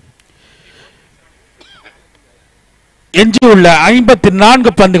 எஞ்சியுள்ள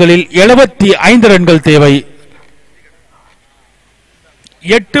 54 பந்துகளில் 75 ரன்கள் தேவை.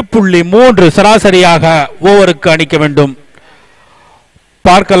 8.3 சராசரியாக ஓவருக்கு அணிக்க வேண்டும்.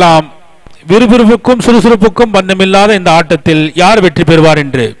 பார்க்கலாம் விறுவிறுப்புக்கும் சுறுசுறுப்புக்கும் பந்தமில்லாத இந்த ஆட்டத்தில் யார் வெற்றி பெறுவார்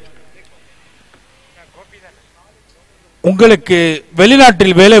என்று. உங்களுக்கு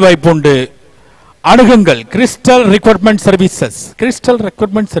வெளிநாட்டில் வேலை வாய்ப்பு உண்டு, அணுகுங்கள் crystal recruitment services. Crystal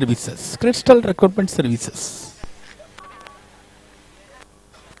recruitment services. Crystal recruitment services.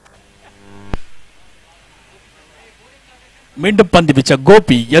 மீண்டும் பந்து வீச்ச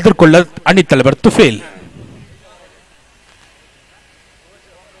கோபி எதிர்கொள்ள அணித்தலைவர் துஃபேல்.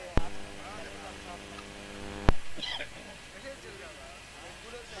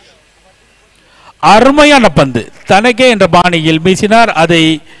 அருமையான பந்து தனக்கே என்ற பாணியில் வீசினார். அதை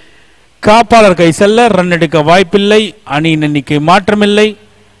காப்பாளர் கை செல்ல. ரன் எடுக்க வாய்ப்பில்லை. அணியின் எண்ணிக்கை மாற்றமில்லை.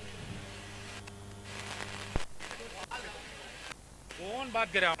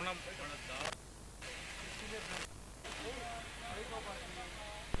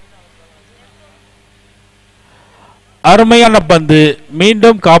 அருமையான பந்து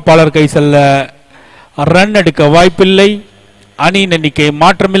மீண்டும் காப்பாளர் கை செல்ல. ரன் எடுக்க வாய்ப்பில்லை. அணியின் எண்ணிக்கை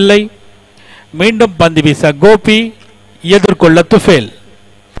மாற்றமில்லை. மீண்டும் பந்து வீச கோபி எதிர்கொள்ள துஃபேல்.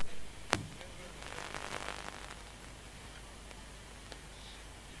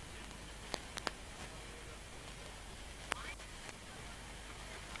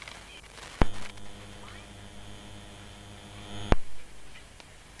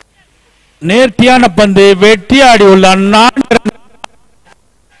 நேர்த்தியான பந்து வெட்டியாடி உள்ள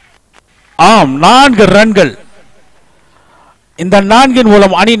 4 ரன்கள். இந்த 4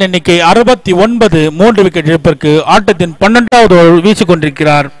 மூலம் அணியின் எண்ணிக்கை 69, 3 விக்கெட் இழப்பிற்கு. ஆட்டத்தின் 12வது ஓவர் வீசிக்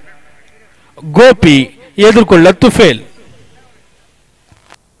கொண்டிருக்கிறார் கோபி எதிர்கொள்ள துஃபேல்.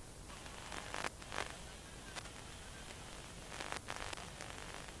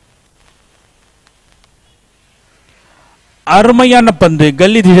 அருமையான பந்து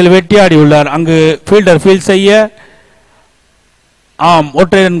கல்லி திசையில் வெட்டியாடி உள்ளார். அங்கு ஃபீல்டர் ஃபீல்ட் செய்ய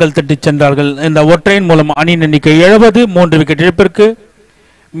ஒற்றை ரன்கள் தட்டி சென்றார்கள். இந்த ஒற்றையின் மூலம் அணியின் எண்ணிக்கை 70, 3 விக்கெட் இழப்பிற்கு.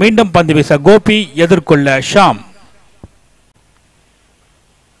 மீண்டும் பந்து வீச கோபி எதிர்கொள்ள ஷாம்.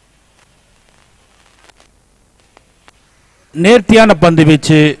 நேர்த்தியான பந்து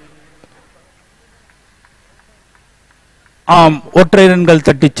வீச்சு. ஒற்றை ரன்கள்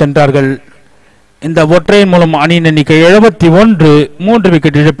தட்டி சென்றார்கள். இந்த ஒற்றையின் மூலம் அணியின் எண்ணிக்கை 71, 3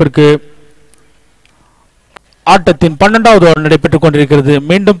 விக்கெட் இழப்பிற்கு. ஆட்டத்தின் 12வது ஓவர் நடைபெற்றுக் கொண்டிருக்கிறது.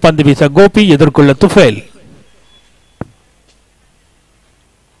 மீண்டும் பந்து வீச கோபி எதிர்கொள்ள துஃபேல்.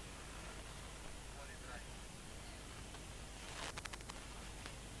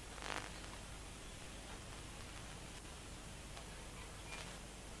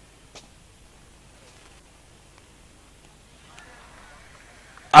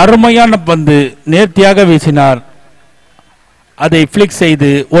 அருமையான பந்து நேர்த்தியாக வீசினார். அதை பிளிக்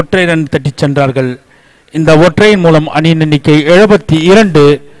செய்து ஒற்றை ரன் தட்டி சென்றார்கள். இந்த ஒற்றையின் மூலம் அணியின் எண்ணிக்கை 72,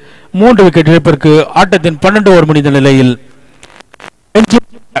 3 விக்கெட் இழப்பிற்கு. ஆட்டத்தின் 12 ஓவர் முடிந்த நிலையில்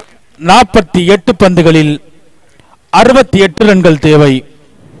 48 பந்துகளில் 68 ரன்கள் தேவை.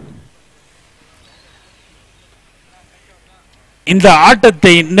 இந்த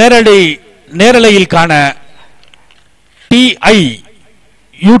ஆட்டத்தை நேரலையில் காண TI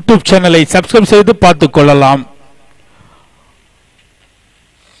யூடியூப் சேனலை சப்ஸ்கிரைப் செய்து பார்த்துக் கொள்ளலாம்.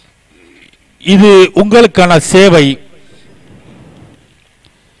 இது உங்களுக்கான சேவை.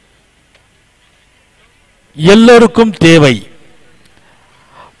 எல்லோருக்கும் தேவை.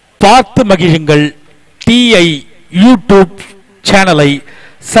 பார்த்து மகிழுங்கள். TI யூடியூப் சேனலை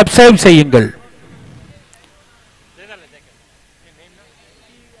சப்ஸ்கிரைப் செய்யுங்கள்.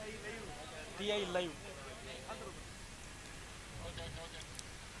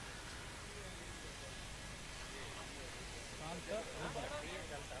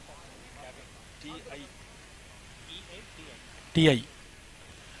 TI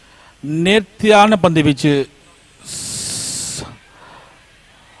நேர்த்தியான பந்து வீச்சு.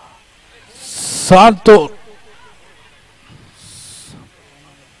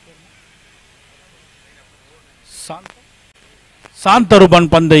 சாந்தரூபன்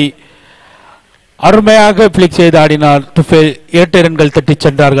பந்தை அருமையாக பிளிக் செய்து ஆடினார். இரட்டை ரன்கள் தட்டி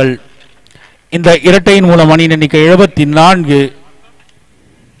சென்றார்கள். இந்த இரட்டையின் மூலம் அணியின் எண்ணிக்கை 74.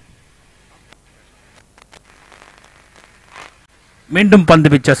 மீண்டும் பந்து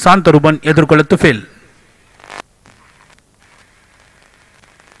வீச்ச சாந்தரூபன் எதிர்கொள்ள துஃபேல்.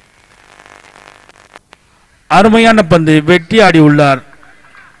 அருமையான பந்து வெட்டி ஆடி உள்ளார்.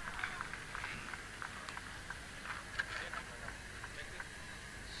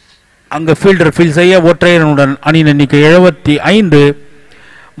 அங்கு ஃபீல்டர் ஃபீல் செய்ய ஒற்றையனுடன் அணியின் எண்ணிக்கை 75,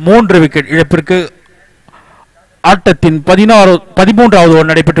 3 விக்கெட் இழப்பிற்கு. ஆட்டத்தின் 13வது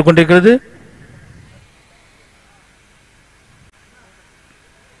ஓவர் நடைபெற்றுக் கொண்டிருக்கிறது.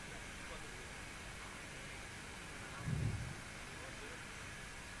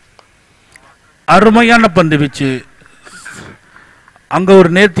 அருமையான பந்து வீச்சு. அங்க ஒரு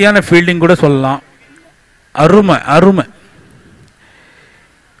நேர்த்தியான ஃபீல்டிங் கூட சொல்லலாம். அருமை அருமை.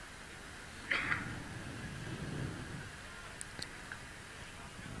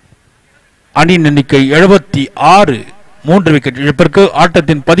 அணியின் எண்ணிக்கை 76, 3 விக்கெட் இழப்பிற்கு.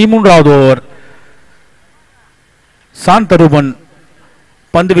 ஆட்டத்தின் 13வது ஓவர். சாந்தரூபன்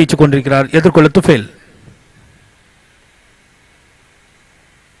பந்து வீச்சுக் கொண்டிருக்கிறார். எதிர்கொள்ள துஃபேல்.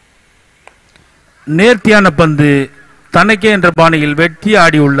 நேர்த்தியான பந்து தனக்கே என்ற பாணியில் வெட்டி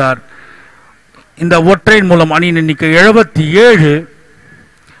ஆடி உள்ளார். இந்த ஒற்றையின் மூலம் அணியின் எண்ணிக்கை 77,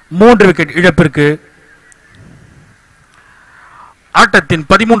 3 விக்கெட் இழப்பிற்கு. ஆட்டத்தின்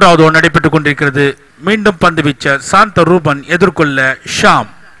 13வது ஓவர் நடைபெற்றுக் கொண்டிருக்கிறது. மீண்டும் பந்து வீச்ச சாந்தரூபன் எதிர்கொள்ள ஷாம்.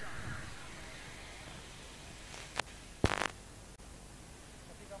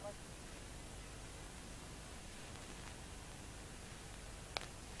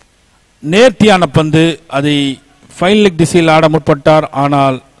 நேர்த்தியான பந்து. அதை ஃபைன் லெக் திசையில் ஆட முற்பட்டார்.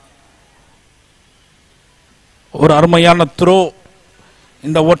 ஆனால் ஒரு அருமையான த்ரோ.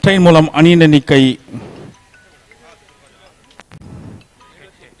 இந்த ஒற்றையின் மூலம் அணியின் எண்ணிக்கை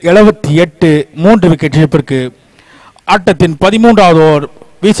 78, 3 விக்கெட் இழப்பிற்கு. ஆட்டத்தின் 13வது ஓவர்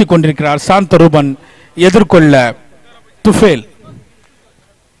வீசிக்கொண்டிருக்கிறார் சாந்தரூபன் எதிர்கொள்ள துஃபேல்.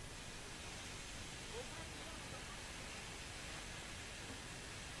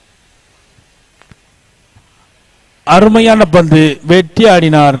 அருமையான பந்து வெட்டி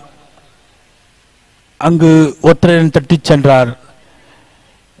ஆடினார். அங்கு ஒற்றையன் தட்டி சென்றார்.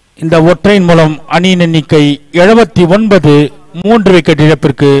 இந்த ஒற்றையின் மூலம் அணியின் எண்ணிக்கை 79, 3 விக்கெட்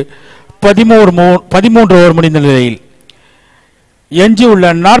இழப்பிற்கு. 13 ஓவர் முடிந்த நிலையில்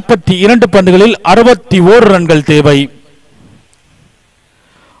எஞ்சியுள்ள 42 பந்துகளில் 61 ரன்கள் தேவை.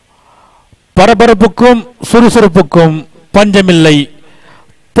 பரபரப்புக்கும் சுறுசுறுப்புக்கும் பஞ்சமில்லை.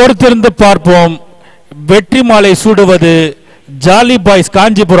 பொறுத்திருந்து பார்ப்போம். வெற்றி மாலை சூடுவது ஜாலி பாய்ஸ்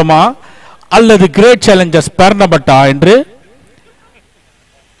காஞ்சிபுரமா அல்லது கிரேட் சேலஞ்சர்ஸ் பெர்னபட்டா என்று.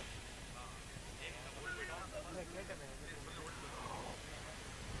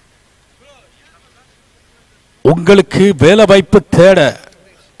 உங்களுக்கு வேலை வாய்ப்பு தேட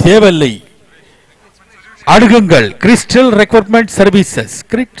தேவையில்லை. அணுகுங்கள் crystal recruitment services.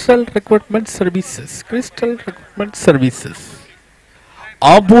 Crystal recruitment services. Crystal recruitment services.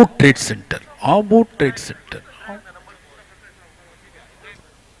 Half trade centre. Half trade centre.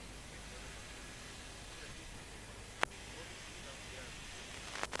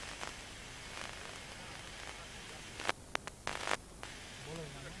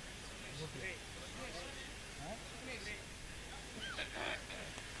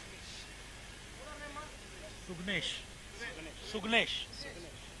 சுக்னேஷ்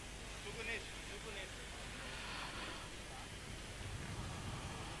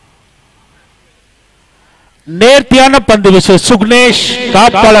நேர்த்தியான பந்து வீச சுக்னேஷ்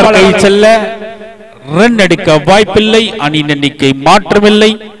காப்பாளர் கை செல்ல ரன் அடிக்க வாய்ப்பில்லை. அணியின் எண்ணிக்கை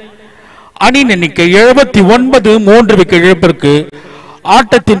மாற்றமில்லை. அணியின் எண்ணிக்கை 79, 3 விக்கெட் இழப்பிற்கு.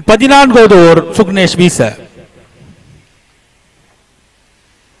 ஆட்டத்தின் 14வது ஓவர் சுக்னேஷ் வீச.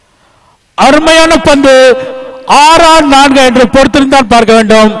 அருமையான பந்து 6-4 என்று பொறுத்திருந்தால் பார்க்க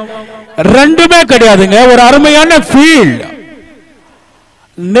வேண்டும். ரெண்டுமே கிடையாதுங்க. ஒரு அருமையான ஃபீல்ட்,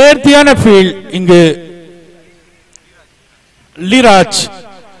 நேர்த்தியான ஃபீல்ட். இங்கு லீராஜ்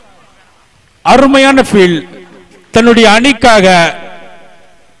அருமையான ஃபீல்ட். தன்னுடைய அணிக்காக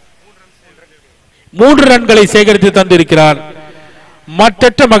 3 ரன்களை சேகரித்து தந்திருக்கிறார்.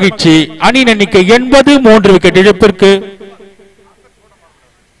 மற்றற்ற மகிழ்ச்சி. அணியின் எண்ணிக்கை 80, 3 விக்கெட் இழப்பிற்கு.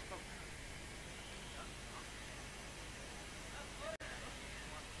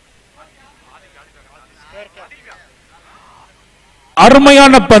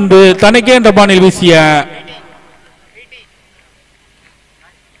 அருமையான பந்து தனக்கே என்ற பாணியில் வீசிய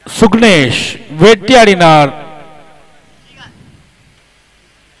சுக்னேஷ் வெட்டி ஆடினார்.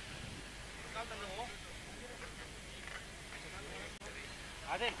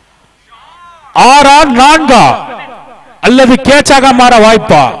 ஆறா 4 அல்லது கேட்சாக மாற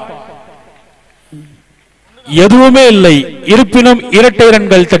வாய்ப்பா? எதுவுமே இல்லை. இருப்பினும் இரட்டை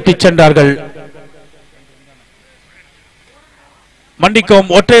ரன்கள் தட்டிச் சென்றார்கள்.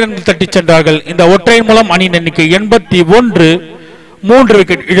 மன்னிக்கவும், ஒற்றை ரன்கள் தட்டிச் சென்றார்கள். இந்த ஒற்றையின் மூலம் அணியின் எண்ணிக்கை 81, 3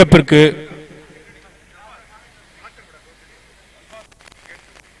 விக்கெட் இழப்பிற்கு.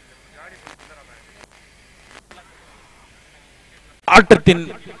 ஆட்டத்தின்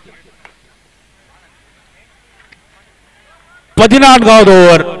 14வது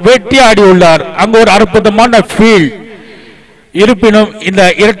ஓவர் வெட்டியாடி உள்ளார். அங்கு ஒரு அற்புதமான ஃபீல்ட். இருப்பினும் இந்த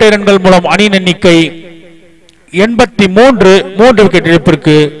இரட்டை ரன்கள் மூலம் அணியின் எண்ணிக்கை 83, 3 விக்கெட்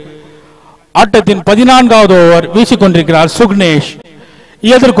இழப்பிற்கு. ஆட்டத்தின் 14வது ஓவர் வீசிக்கொண்டிருக்கிறார் சுக்னேஷ்.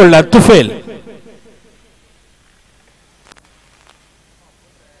 எதிர்கொள்ள துஃபேல்.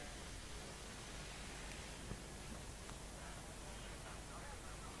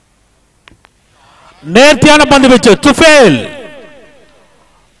 நேர்த்தியான பந்து வீச்சு. துஃபேல்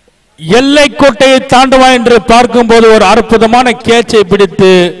எல்லை கோட்டையை தாண்டுவா என்று பார்க்கும்போது ஒரு அற்புதமான கேட்சை பிடித்து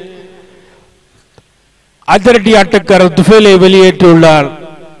அதிரடி ஆட்டக்காரர் துஃபேலை வெளியேற்றியுள்ளார்.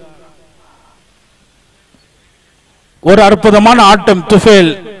 ஒரு அற்புதமான ஆட்டம்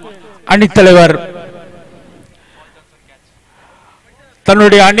துஃபேல் அணித்தலைவர்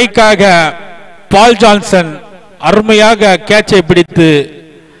தன்னுடைய அணிக்காக பால் ஜான்சன் அருமையாக கேட்சை பிடித்து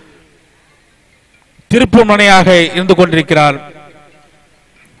திருப்பு முனையாக இருந்து கொண்டிருக்கிறார்.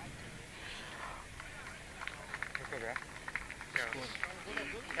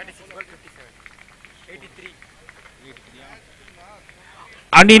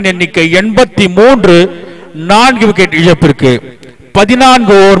 அணியின் எண்ணிக்கை 83, 4 விக்கெட் இழப்பிற்கு.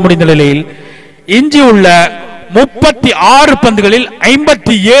 14 ஓவர் முடிந்த நிலையில் எஞ்சியுள்ள 36 பந்துகளில்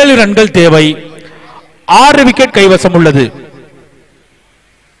 57 ரன்கள் தேவை. 6 விக்கெட் கைவசம் உள்ளது.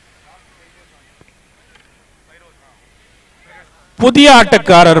 புதிய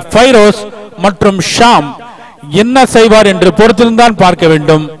ஆட்டக்காரர் ஃபைரோஸ் மற்றும் ஷாம் என்ன செய்வார் என்று பொறுத்திருந்தான் பார்க்க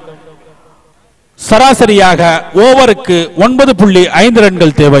வேண்டும். சராசரியாக ஓவருக்கு 9.5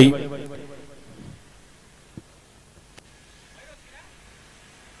 ரன்கள் தேவை.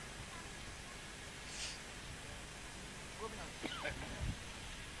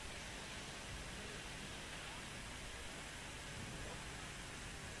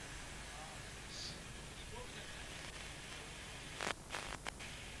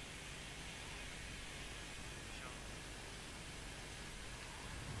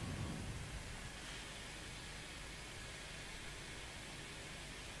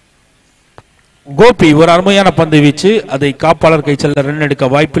 கோபி ஒரு அருமையான பந்து வீச்சு. அதை காப்பாளர் கை செல்ல ரன் எடுக்க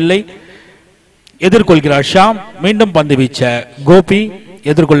வாய்ப்பில்லை. எதிர்கொள்கிறார் ஷாம். மீண்டும் பந்து வீச்ச கோபி.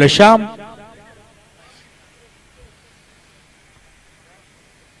 எதிர்கொள்ள ஷாம்.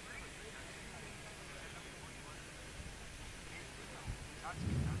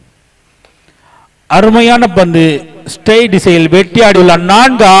 அருமையான பந்து ஸ்டே திசையில் வெட்டியாடியுள்ளார்.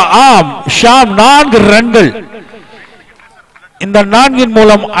 4 ஆம் ஷாம் 4 ரன்கள். இந்த 4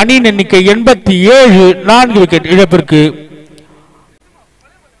 மூலம் அணியின் எண்ணிக்கை 87, 4 விக்கெட் இழப்பிற்கு.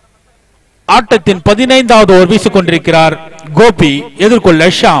 ஆட்டத்தின் 15வது ஓவர் வீசிக் கொண்டிருக்கிறார் கோபி. எதிர்கொள்ள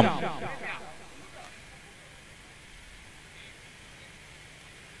ஷாம்.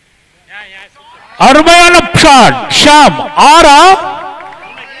 அருமையான ஷாட். ஷாம் 6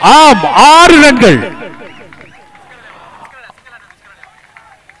 ஆம் 6 ரன்கள்.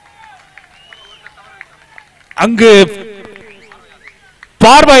 அங்கு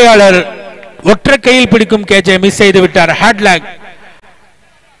பார்வையாளர் ஒற்றை கையில் பிடிக்கும் கேட்சை மிஸ் செய்து விட்டார். ஹேட்லாக்.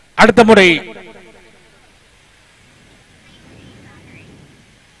 அடுத்த முறை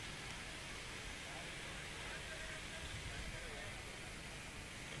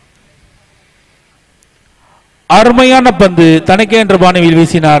அருமையான பந்து தனக்கே என்ற பாணியில்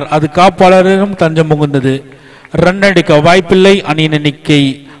வீசினார். அது காப்பாளரிடம் தஞ்சம் புகுந்தது. ரன் எடுக்க வாய்ப்பில்லை. அணியின் எண்ணிக்கை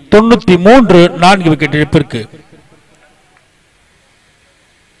 93, 4 விக்கெட் இழப்பிற்கு.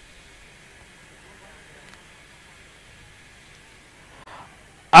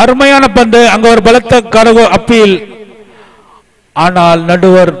 அருமையான பந்து. அங்க ஒரு பலத்த கரகு அப்பீல். ஆனால்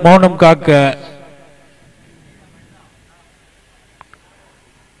நடுவர் மௌனம் காக்க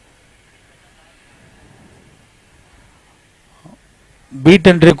பீட்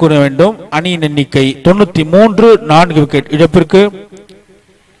என்றே கூற வேண்டும். அணியின் எண்ணிக்கை 93, 4 விக்கெட் இழப்பிற்கு.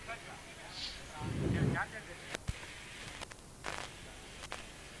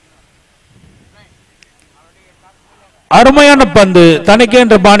 அருமையான பந்து தனக்கே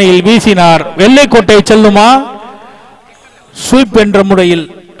என்ற பாணியில் வீசினார். வெள்ளைக்கோட்டை செல்லுமா? ஸ்வீப் என்ற முறையில்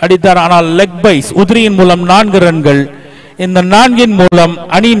அடித்தார். ஆனால் லெக் பைஸ் உதிரியின் மூலம் 4 ரன்கள். இந்த 4 மூலம்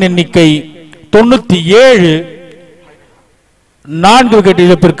அணியின் எண்ணிக்கை 97, 4 விக்கெட்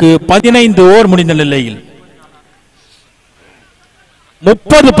இழப்பிற்கு. 15 ஓவர் முடிந்த நிலையில்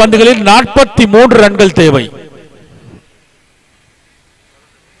 30 பந்துகளில் 43 ரன்கள் தேவை.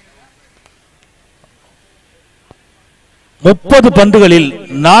 பந்துகளில்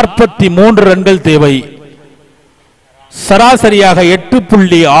 43 ரன்கள் தேவை. சராசரியாக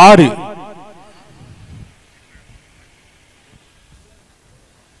 8.6.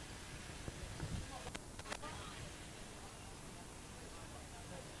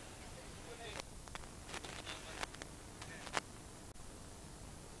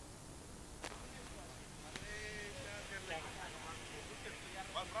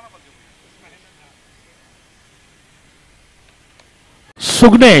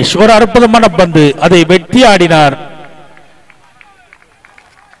 சுக்னேஷ் ஒரு அற்புதமான பந்து, அதை வெட்டி ஆடினார்.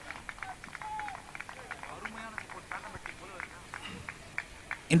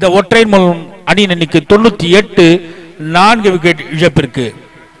 இந்த ஒற்றை மூலம் அணியின் எண்ணிக்கை 98, 4 விக்கெட் இழப்பிற்கு.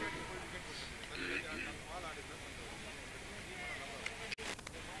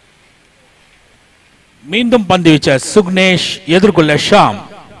 மீண்டும் பந்து வீச்ச சுக்னேஷ் எதிர்கொள்ள ஷாம்.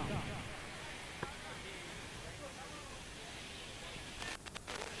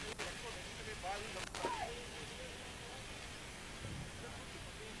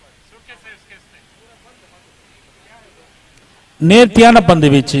 நேர்த்தியான பந்து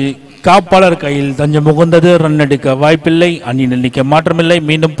வீச்சு, காப்பாளர் கையில் தஞ்சம் புகுந்தது. ரன் எடுக்க வாய்ப்பில்லை, அணியின் எண்ணிக்கை மாற்றமில்லை.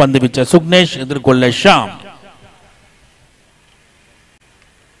 மீண்டும் பந்து வீச்ச சுக்னேஷ் எதிர்கொள்ள ஷாம்.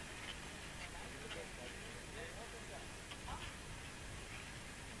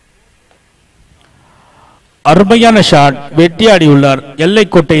 அருமையான ஷாட், வெட்டியாடி உள்ளார். எல்லை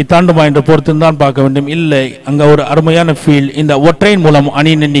கோட்டையை தாண்டுமா என்று பொறுத்துதான் பார்க்க வேண்டும். இல்லை, அங்க ஒரு அருமையான ஃபீல்ட். இந்த ஒற்றையின் மூலம்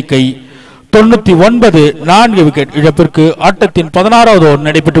அணியின் எண்ணிக்கை 99, 4 விக்கெட் இழப்பிற்கு. ஆட்டத்தின் 16வது ஓவர்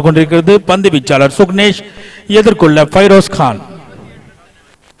நடைபெற்றுக் கொண்டிருக்கிறது. பந்து வீச்சாளர் சுக்னேஷ் எதிர்கொள்ள ஃபைரோஸ் கான்.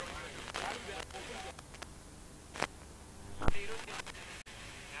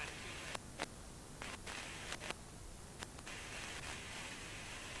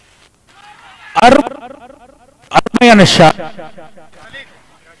 அருமையான ஷாட்,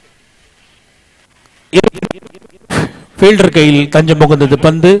 ஃபீல்டர் கையில் தஞ்சம் புகுந்தது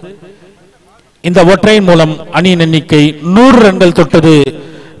பந்து. இந்த ஒற்றையின் மூலம் அணியின் எண்ணிக்கை 100 ரன்கள் தொட்டது.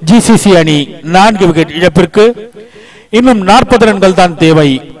 ஜிசிசி அணி 4 விக்கெட் இழப்பிற்கு. இன்னும் 40 ரன்கள் தான் தேவை.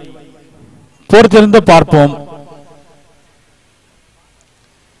 பொறுத்திருந்து பார்ப்போம்.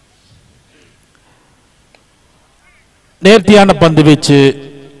 நேர்த்தியான பந்து வீச்சு,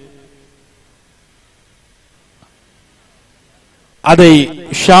 அதை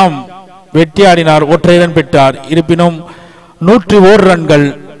ஷாம் வெட்டியாடினார். ஒற்றை ரன் பெற்றார். இருப்பினும் 101 ரன்கள்,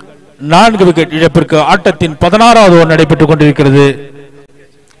 4 விக்கெட் இழப்பிற்கு. ஆட்டத்தின் 16வது ஓவர் நடைபெற்றுக் கொண்டிருக்கிறது.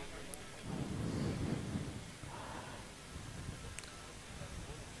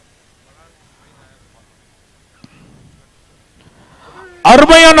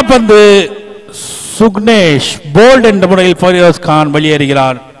 அருமையான பந்து, சுக்னேஷ் போல்ட் என்ற முறையில் ஃபைரோஸ் கான்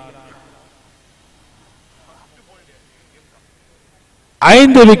வெளியேறுகிறார்.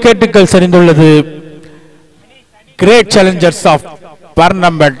 5 விக்கெட்டுகள் சரிந்துள்ளது. கிரேட் சேலஞ்சர்ஸ் ஆஃப்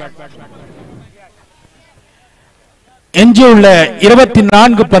பர்னம்பட் எஞ்சியுள்ள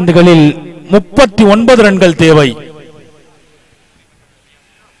 24 பந்துகளில் 39 ரன்கள் தேவை.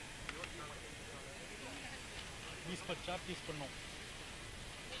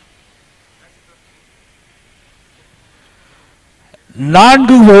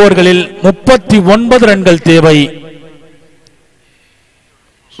 நான்கு ஓவர்களில் 39 ரன்கள் தேவை.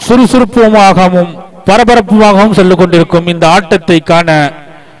 சுறுசுறுப்புமாகவும் பரபரப்புமாகவும் செல்ல கொண்டிருக்கும் இந்த ஆட்டத்தை காண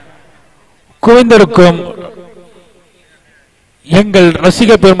குவிந்திருக்கும் எங்கள்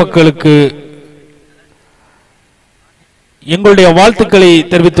ரசிக பெருமக்களுக்கு எங்களுடைய வாழ்த்துக்களை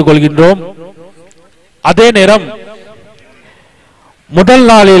தெரிவித்துக் கொள்கின்றோம். அதே நேரம் முதல்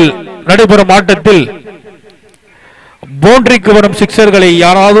நாளில் நடைபெறும் ஆட்டத்தில் பவுண்டரிக்கு வரும் சிக்சர்களை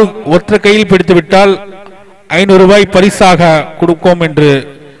யாராவது ஒற்றை கையில் பிடித்துவிட்டால் 500 ரூபாய் பரிசாக கொடுப்போம் என்று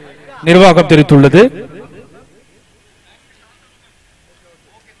நிர்வாகம் தெரிவித்துள்ளது.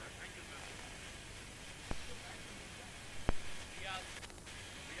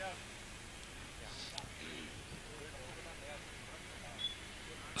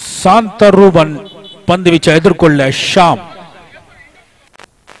 சாந்தரூபன் பந்து வீச்சை எதிர்கொள்ள ஷாம்.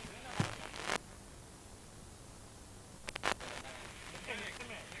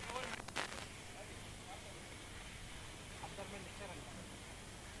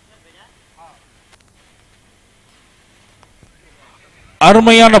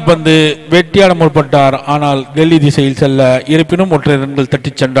 அருமையான பந்து, வெட்டியாட முற்பட்டார். ஆனால் டெல்லி திசையில் செல்ல, இருப்பினும் ஒற்றை ரன்கள்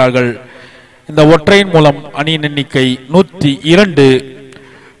தட்டிச் சென்றார்கள். இந்த ஒற்றையின் மூலம் அணியின் எண்ணிக்கை 102,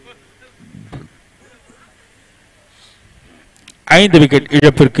 5 விக்கெட்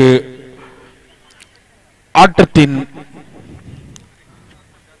இழப்பிற்கு ஆட்டத்தின்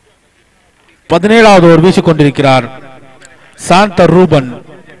 17வது ஓவர் வீசிக் கொண்டிருக்கிறார் சாந்த ரூபன்.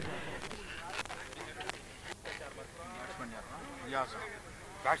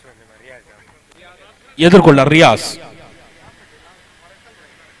 எதிர்கொள்ள ரியாஸ்.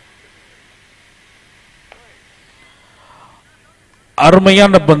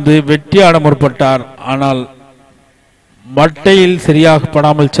 அருமையான பந்து, வெற்றியாட முற்பட்டார். ஆனால் மட்டையில் சரியாக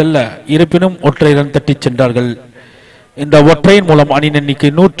படாமல் செல்ல, இருப்பினும் ஒற்றை ரன் தட்டிச் சென்றார்கள். இந்த ஒற்றையின் மூலம் அணி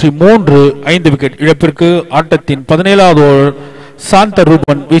எண்ணிக்கை 103, 5 விக்கெட் இழப்பிற்கு ஆட்டத்தின் 17வது ஓவர் சாந்த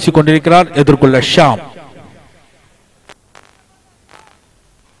ரூபன் வீசிக் கொண்டிருக்கிறார். எதிர்கொள்ள ஷாம்.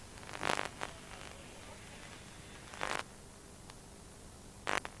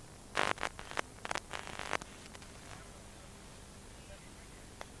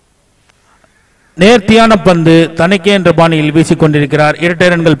 நேர்த்தியான பந்து, தனக்கே என்ற பாணியில் வீசிக் கொண்டிருக்கிறார். இரட்டை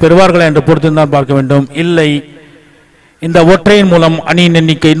ரன்கள் பெறுவார்களா என்று பொறுத்துதான் பார்க்க வேண்டும். இல்லை, இந்த ஒற்றையின் மூலம் அணியின்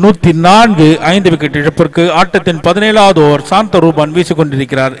எண்ணிக்கை 104, 5 விக்கெட் இழப்பிற்கு ஆட்டத்தின் 17வது ஓவர் சாந்த ரூபன் வீசிக்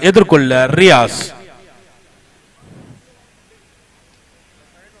கொண்டிருக்கிறார். எதிர்கொள்ள ரியாஸ்.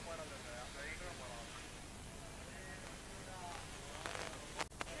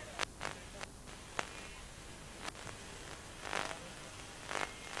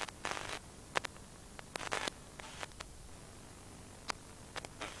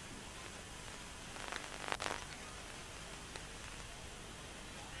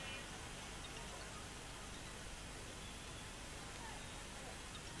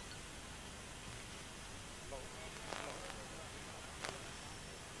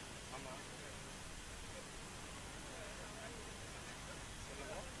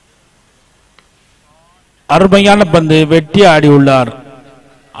 அருமையான பந்து, வெற்றி ஆடி உள்ளார்.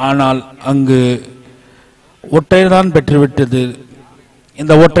 ஆனால் அங்கு ஒற்றைதான் பெற்றுவிட்டது.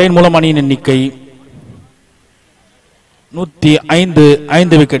 இந்த ஒற்றையின் மூலம் அணியின் எண்ணிக்கை 105,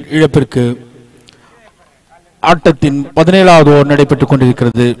 5 விக்கெட் இழப்பிற்கு ஆட்டத்தின் 17வது ஓவர் நடைபெற்றுக்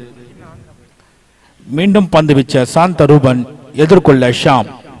கொண்டிருக்கிறது. மீண்டும் பந்து வீச்ச சாந்த ரூபன். எதிர்கொள்ள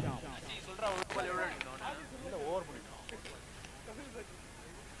ஷாம்.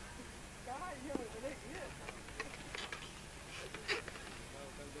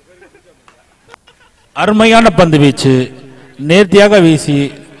 அருமையான பந்து வீச்சு, நேர்த்தியாக வீசி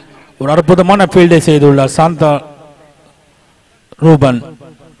ஒரு அற்புதமான ஃபீல்டை செய்துள்ளார் சாந்தா ரூபன்.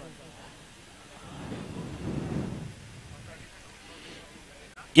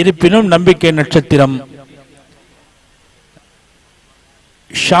 இருப்பினும் நம்பிக்கை நட்சத்திரம்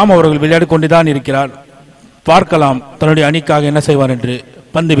ஷாம் அவர்கள் விளையாடி கொண்டுதான் இருக்கிறார். பார்க்கலாம் தன்னுடைய அணிக்காக என்ன செய்வார் என்று.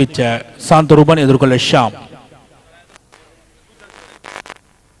 பந்து வீச்ச சாந்த ரூபன். எதிர்கொள்ள ஷாம்.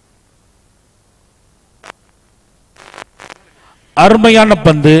 அருமையான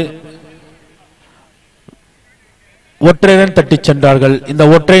பந்து, ஒற்றை ரன் தட்டிச் சென்றார்கள். இந்த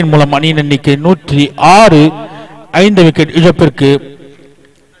ஒற்றையின் மூலம் அணியின் எண்ணிக்கை 106, 5 விக்கெட் இழப்பிற்கு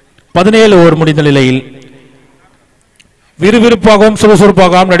 17 ஓவர் முடிந்த நிலையில் விறுவிறுப்பாகவும்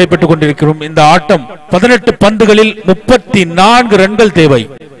சுறுசுறுப்பாகவும் நடைபெற்றுக் கொண்டிருக்கிறோம். இந்த ஆட்டம் 18 பந்துகளில் 34 ரன்கள் தேவை.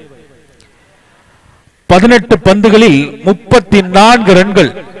 18 பந்துகளில் 34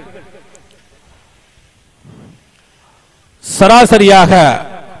 ரன்கள். சராசரியாக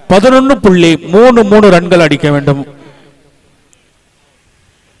 11.33 ரன்கள் அடிக்க வேண்டும்.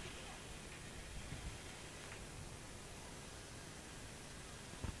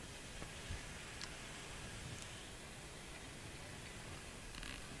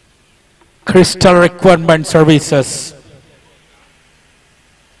 Crystal Requirement Services.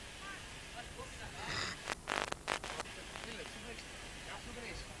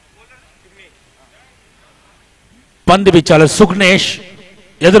 பந்து வீச்சாளர் சுக்னேஷ்.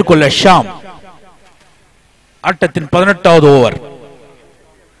 எதிர்கொள்ள ஷாம். ஆட்டத்தின் 18வது ஓவர்.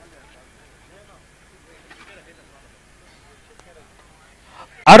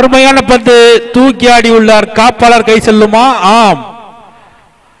 அருமையான பந்து, தூக்கி ஆடி உள்ளார். காப்பாளர் கை செல்லுமா? ஆம்.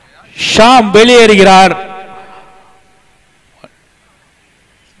 ஷாம் வெளியேறுகிறார்.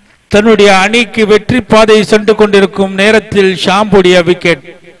 தன்னுடைய அணிக்கு வெற்றி பாதையை சென்று கொண்டிருக்கும் நேரத்தில் ஷாம்புடைய விக்கெட்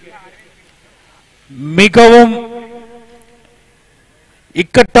மிகவும்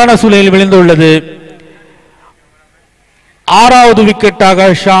இக்கட்டான சூழலில் விழுந்துள்ளது. 6வது விக்கெட்டாக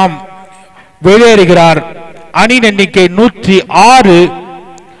ஷாம் வெளியேறுகிறார். அணியின் எண்ணிக்கை 106,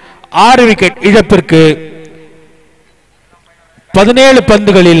 6 விக்கெட் இழப்பிற்கு 17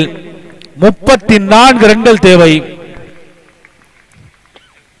 பந்துகளில் 34 ரன்கள் தேவை.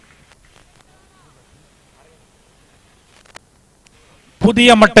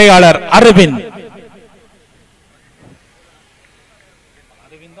 புதிய மட்டையாளர் அரவிந்த்.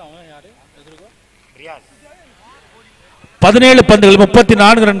 17 பந்துகள்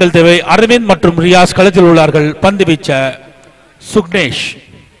 34 ரன்கள் தேவை. அரவிந்த் மற்றும் ரியாஸ் களத்தில் உள்ளார்கள். பந்து வீச்ச சுக்னேஷ்.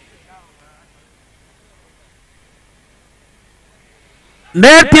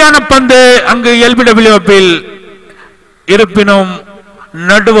 நேர்த்தியான பந்து அங்கு எல்பிடபிள்யூஎஃப்பில் இருப்பினும்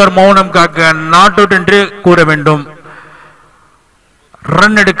நடுவர் மௌனம் காக்க நாட் அவுட் என்று கூற வேண்டும்.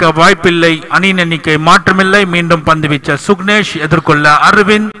 ரன் எடுக்க வாய்ப்பில்லை. அணியின் எண்ணிக்கை மாற்றமில்லை. மீண்டும் பந்து வீச்ச சுக்னேஷ் எதிர்கொள்ள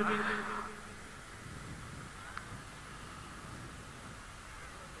அரவிந்த்.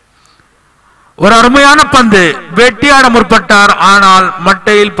 ஒரு அருமையான பந்து. வெட்டியாட முற்பட்டார். ஆனால்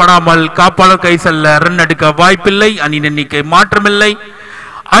மட்டையில் படாமல் காப்பாளர் கை செல்ல ரன் எடுக்க வாய்ப்பில்லை. அணியின் எண்ணிக்கை மாற்றமில்லை.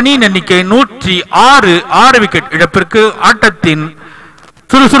 அணியின் எண்ணிக்கை 106. 6 விக்கெட் இழப்பிற்கு ஆட்டத்தின்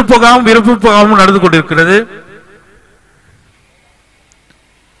சுறுசுறுப்பாகவும் விறுவிறுப்பாகவும் நடந்து கொண்டிருக்கிறது.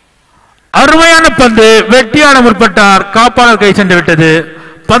 அருமையான பந்து. வெட்டியாட முற்பட்டார். காப்பாளர் கை சென்று விட்டது.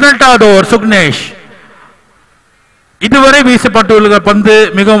 18வது ஓவர் சுக்னேஷ். இதுவரை வீசப்பட்டுள்ள பந்து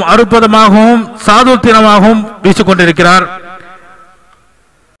மிகவும் அற்புதமாகவும் சாதுர்த்தியமாகவும் வீசிக்கொண்டிருக்கிறார்.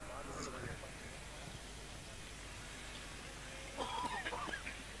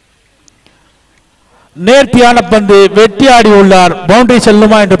 நேர்த்தியான பந்து. வெட்டியாடி உள்ளார். பவுண்டரி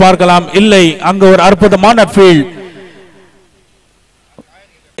செல்லுமா என்று பார்க்கலாம். இல்லை, அங்கு ஒரு அற்புதமான ஃபீல்ட்.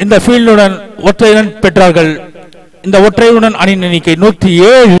 இந்த ஃபீல்டுடன் ஒற்றை ரன் பெற்றார்கள். இந்த ஒற்றையுடன் அணியின் எண்ணிக்கை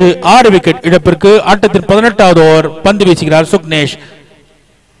 107. 6 விக்கெட் இழப்பிற்கு ஆட்டத்தின் 18வது ஓவர் பந்து வீசுகிறார் சுக்னேஷ்.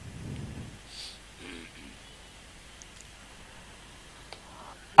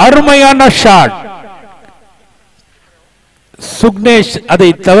 அருமையான ஷாட். சுக்னேஷ் அதை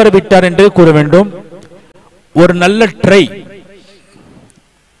தவறவிட்டார் என்று கூற வேண்டும். ஒரு நல்ல ட்ரை.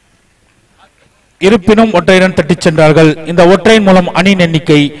 இருப்பினும் ஒற்றை ரன் தட்டிச் சென்றார்கள். இந்த ஒற்றையின் மூலம் அணியின்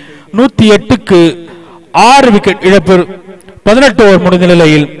எண்ணிக்கை 108க்கு 6 விக்கெட் இழப்பு. 18 ஓவர் முடிந்த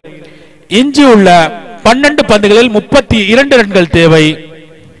நிலையில் எஞ்சியுள்ள 12 பந்துகளில் 32 ரன்கள் தேவை.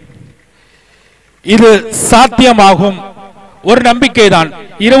 இது சாத்தியமாகும். ஒரு நம்பிக்கை தான்.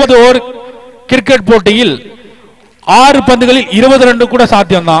 20 ஓவர் கிரிக்கெட் போட்டியில் 6 பந்துகளில் 20 ரன் கூட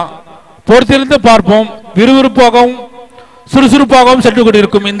சாத்தியம்தான். பொறுத்திருந்து பார்ப்போம். விறுவிறுப்பாகவும் சுறுசுறுப்பாகவும் சென்று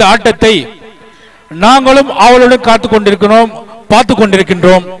கொண்டிருக்கும் இந்த ஆட்டத்தை நாங்களும் ஆவலுடன் காத்துக் கொண்டிருக்கிறோம், பார்த்து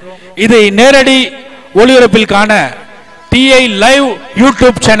கொண்டிருக்கின்றோம். இதை நேரடி ஒளிபரப்பில் காண டிஐ லைவ்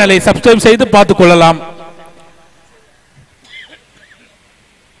யூடியூப் சேனலை சப்ஸ்கிரைப் செய்து பார்த்துக் கொள்ளலாம்.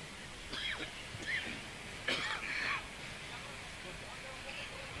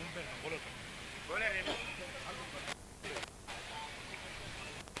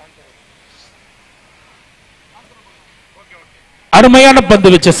 அருமையான பந்து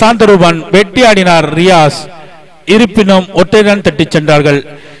வச்ச சாந்தரூபன் வெட்டி ஆடினார் ரியாஸ். இருப்பினும் ஒற்றை ரன் தட்டிச் சென்றார்கள்.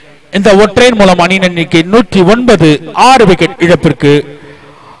 இந்த ஒற்றையின் மூலம் அணியின் எண்ணிக்கை 109. 6 விக்கெட் இழப்பிற்கு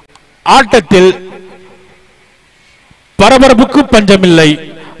ஆட்டத்தில் பரபரப்புக்கு பஞ்சமில்லை.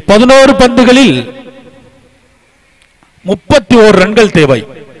 11 பந்துகளில் 31 ரன்கள் தேவை.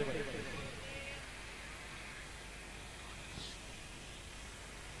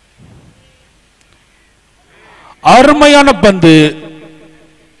 அருமையான பந்து.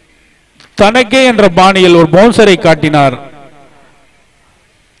 தனக்கே என்ற பாணியில் ஒரு பவுன்சரை காட்டினார்.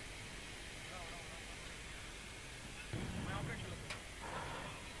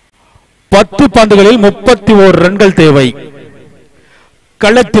 பத்து பந்துகளில் 31 ரன்கள் தேவை.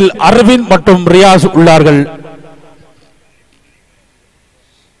 களத்தில் அரவிந்த் மற்றும் ரியாஸ் உள்ளார்கள்.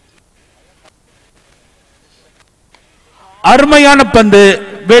 அருமையான பந்து.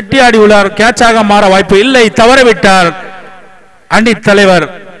 வெட்டியாடி உள்ளார். கேட்சாக மாற வாய்ப்பு இல்லை. தவறவிட்டார் அணி தலைவர்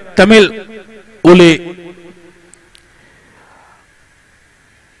தமிழ் உலி.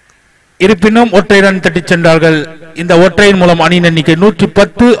 இருப்பினும் ஒற்றை ரன் தட்டி சென்றார்கள். இந்த ஒற்றையின் மூலம் அணியின் எண்ணிக்கை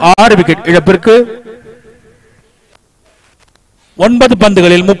 110. 6 விக்கெட் இழப்பிற்கு 9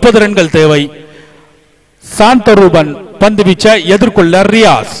 பந்துகளில் 30 ரன்கள் தேவை. சாந்தரூபன் பந்து வீச்ச எதிர்கொள்ள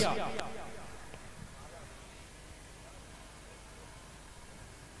ரியாஸ்.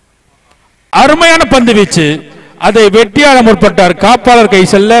 அருமையான பந்து வீச்சு. அதை வெட்டியாட முற்பட்டார். காப்பாளர் கை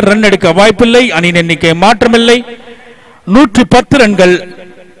செல்ல ரன் எடுக்க வாய்ப்பில்லை. அணியின் எண்ணிக்கை மாற்றமில்லை. 110 ரன்கள்.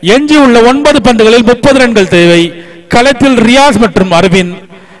 எஞ்சியுள்ள 9 பந்துகளில் 30 ரன்கள் தேவை. களத்தில் ரியாஸ் மற்றும் அரவிந்த்.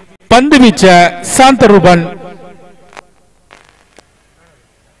 பந்து வீச்ச சாந்தரூபன்.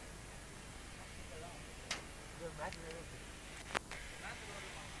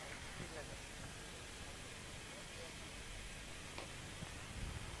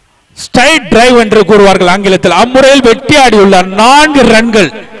 ஸ்ட்ரைட் டிரைவ் என்று கூறுவார்கள் ஆங்கிலத்தில். அம்முறையில் வெட்டி ஆடியுள்ளார். 4 ரன்கள்.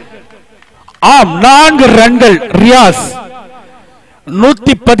 ஆம், 4 ரன்கள். ரியாஸ்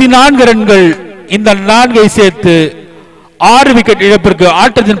 114 ரன்கள். இந்த 4ஐ சேர்த்து 6 விக்கெட் இழப்பிற்கு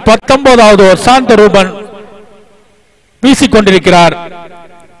ஆட்டத்தின் 19வது ஓவர் சாந்தரூபன் வீசிக்கொண்டிருக்கிறார்.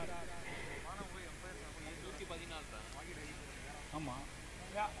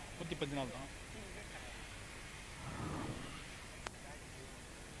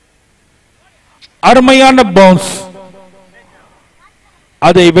 அருமையான பவுன்ஸ்,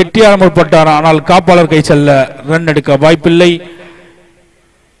 அதை வெற்றியாக முற்பட்டார். ஆனால் காப்பாளர் கை செல்ல ரன் எடுக்க வாய்ப்பில்லை.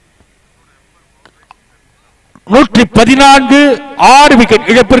 114, 6 விக்கெட்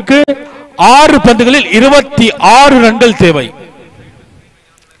இழப்பிற்கு 6 பந்துகளில் 26 ரன்கள் தேவை.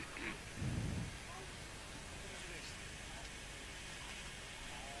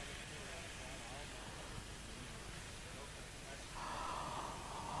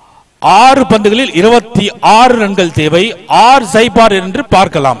 ஆறு பந்துகளில் 26 ரன்கள் தேவை. ஆர் சைபார் என்று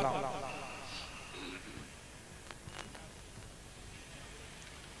பார்க்கலாம்.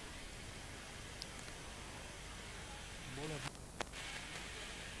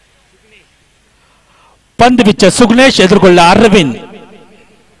 பந்து வீச்ச சுகுனேஷ் எதிர்கொள்ள அரவிந்த்.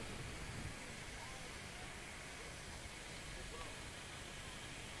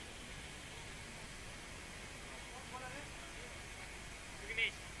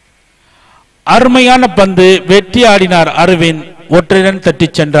 அருமையான பந்து, வெற்றி ஆடினார் அரவிந்த். ஒற்றை ரன் தட்டி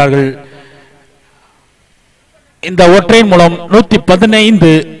சென்றார்கள். இந்த ஒற்றையின் மூலம்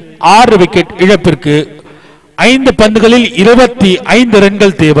 115, 6 விக்கெட் இழப்பிற்கு 5 பந்துகளில் 25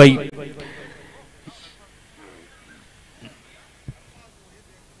 ரன்கள் தேவை.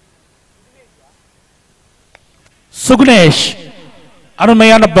 சுகுனேஷ்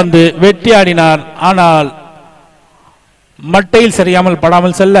அருமையான பந்து, வெற்றி ஆடினார். ஆனால் மட்டையில் சரியாமல்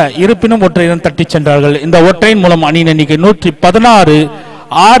படாமல் செல்ல, இருப்பினும் ஒற்றை ரன் தட்டி சென்றார்கள். இந்த ஒற்றையின் மூலம் அணியின் எண்ணிக்கை 116,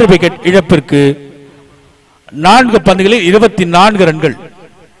 6 விக்கெட் இழப்பிற்கு 4 பந்துகளில் 24 ரன்கள்.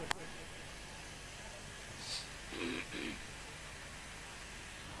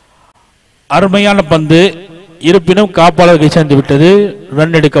 அருமையான பந்து, இருப்பினும் காப்பாளர் கை சேர்ந்து விட்டது.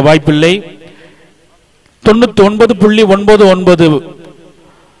 ரன் எடுக்க வாய்ப்பில்லை. 99.99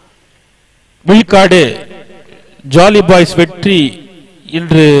 விழுக்காடு ஜாலி பாய்ஸ் வெற்றி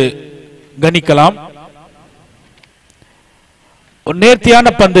என்று கணிக்கலாம். ஒரு நேர்த்தியான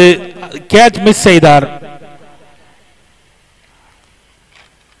பந்து, கேட்ச் மிஸ் செய்தார்.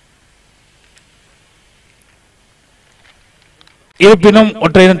 இருப்பினும்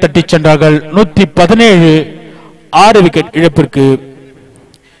ஒற்றை ரன் தட்டி சென்றார்கள். 117, 6 விக்கெட் இழப்பிற்கு.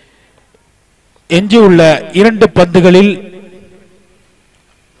 எஞ்சியுள்ள 2 பந்துகளில்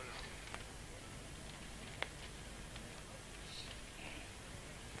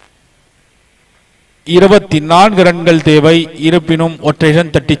 24 ரன்கள் தேவை. இருப்பினும் ஒற்றை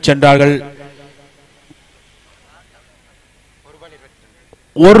ரன் தட்டி சென்றார்கள்.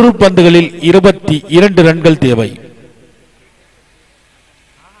 1 பந்துகளில் 22 ரன்கள் தேவை.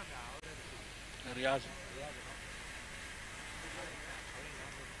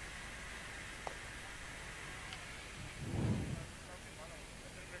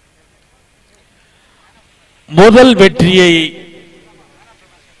 முதல் வெற்றியை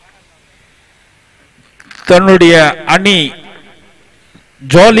தன்னுடைய அணி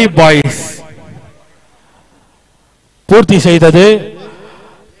ஜாலி பாய்ஸ் பூர்த்தி செய்தது.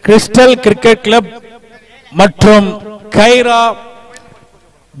 கிறிஸ்டல் கிரிக்கெட் கிளப் மற்றும் கைரா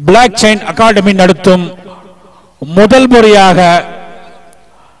பிளாக் செயின் அகாடமி நடத்தும் முதல் முறையாக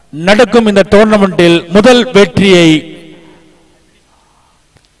நடக்கும் இந்த டோர்னமெண்டில் முதல் வெற்றியை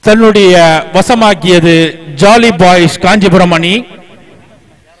தன்னுடைய வசமாக்கியது ஜாலி பாய்ஸ் காஞ்சிபுரம் அணி.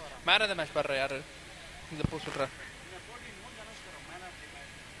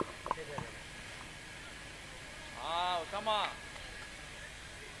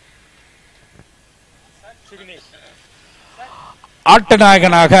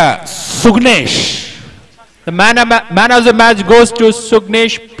 ஆட்டநாயகனாக சுக்னேஷ். The man of the match goes to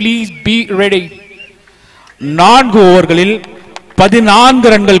Sugnesh. Please be ready. 4 ஓவர்களில் 14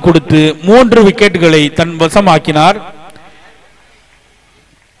 ரன்கள் கொடுத்து 3 விக்கெட்டுகளை தன் வசமாக்கினார்.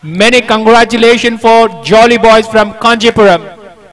 Many congratulations for Jolly Boys from Kanjipuram.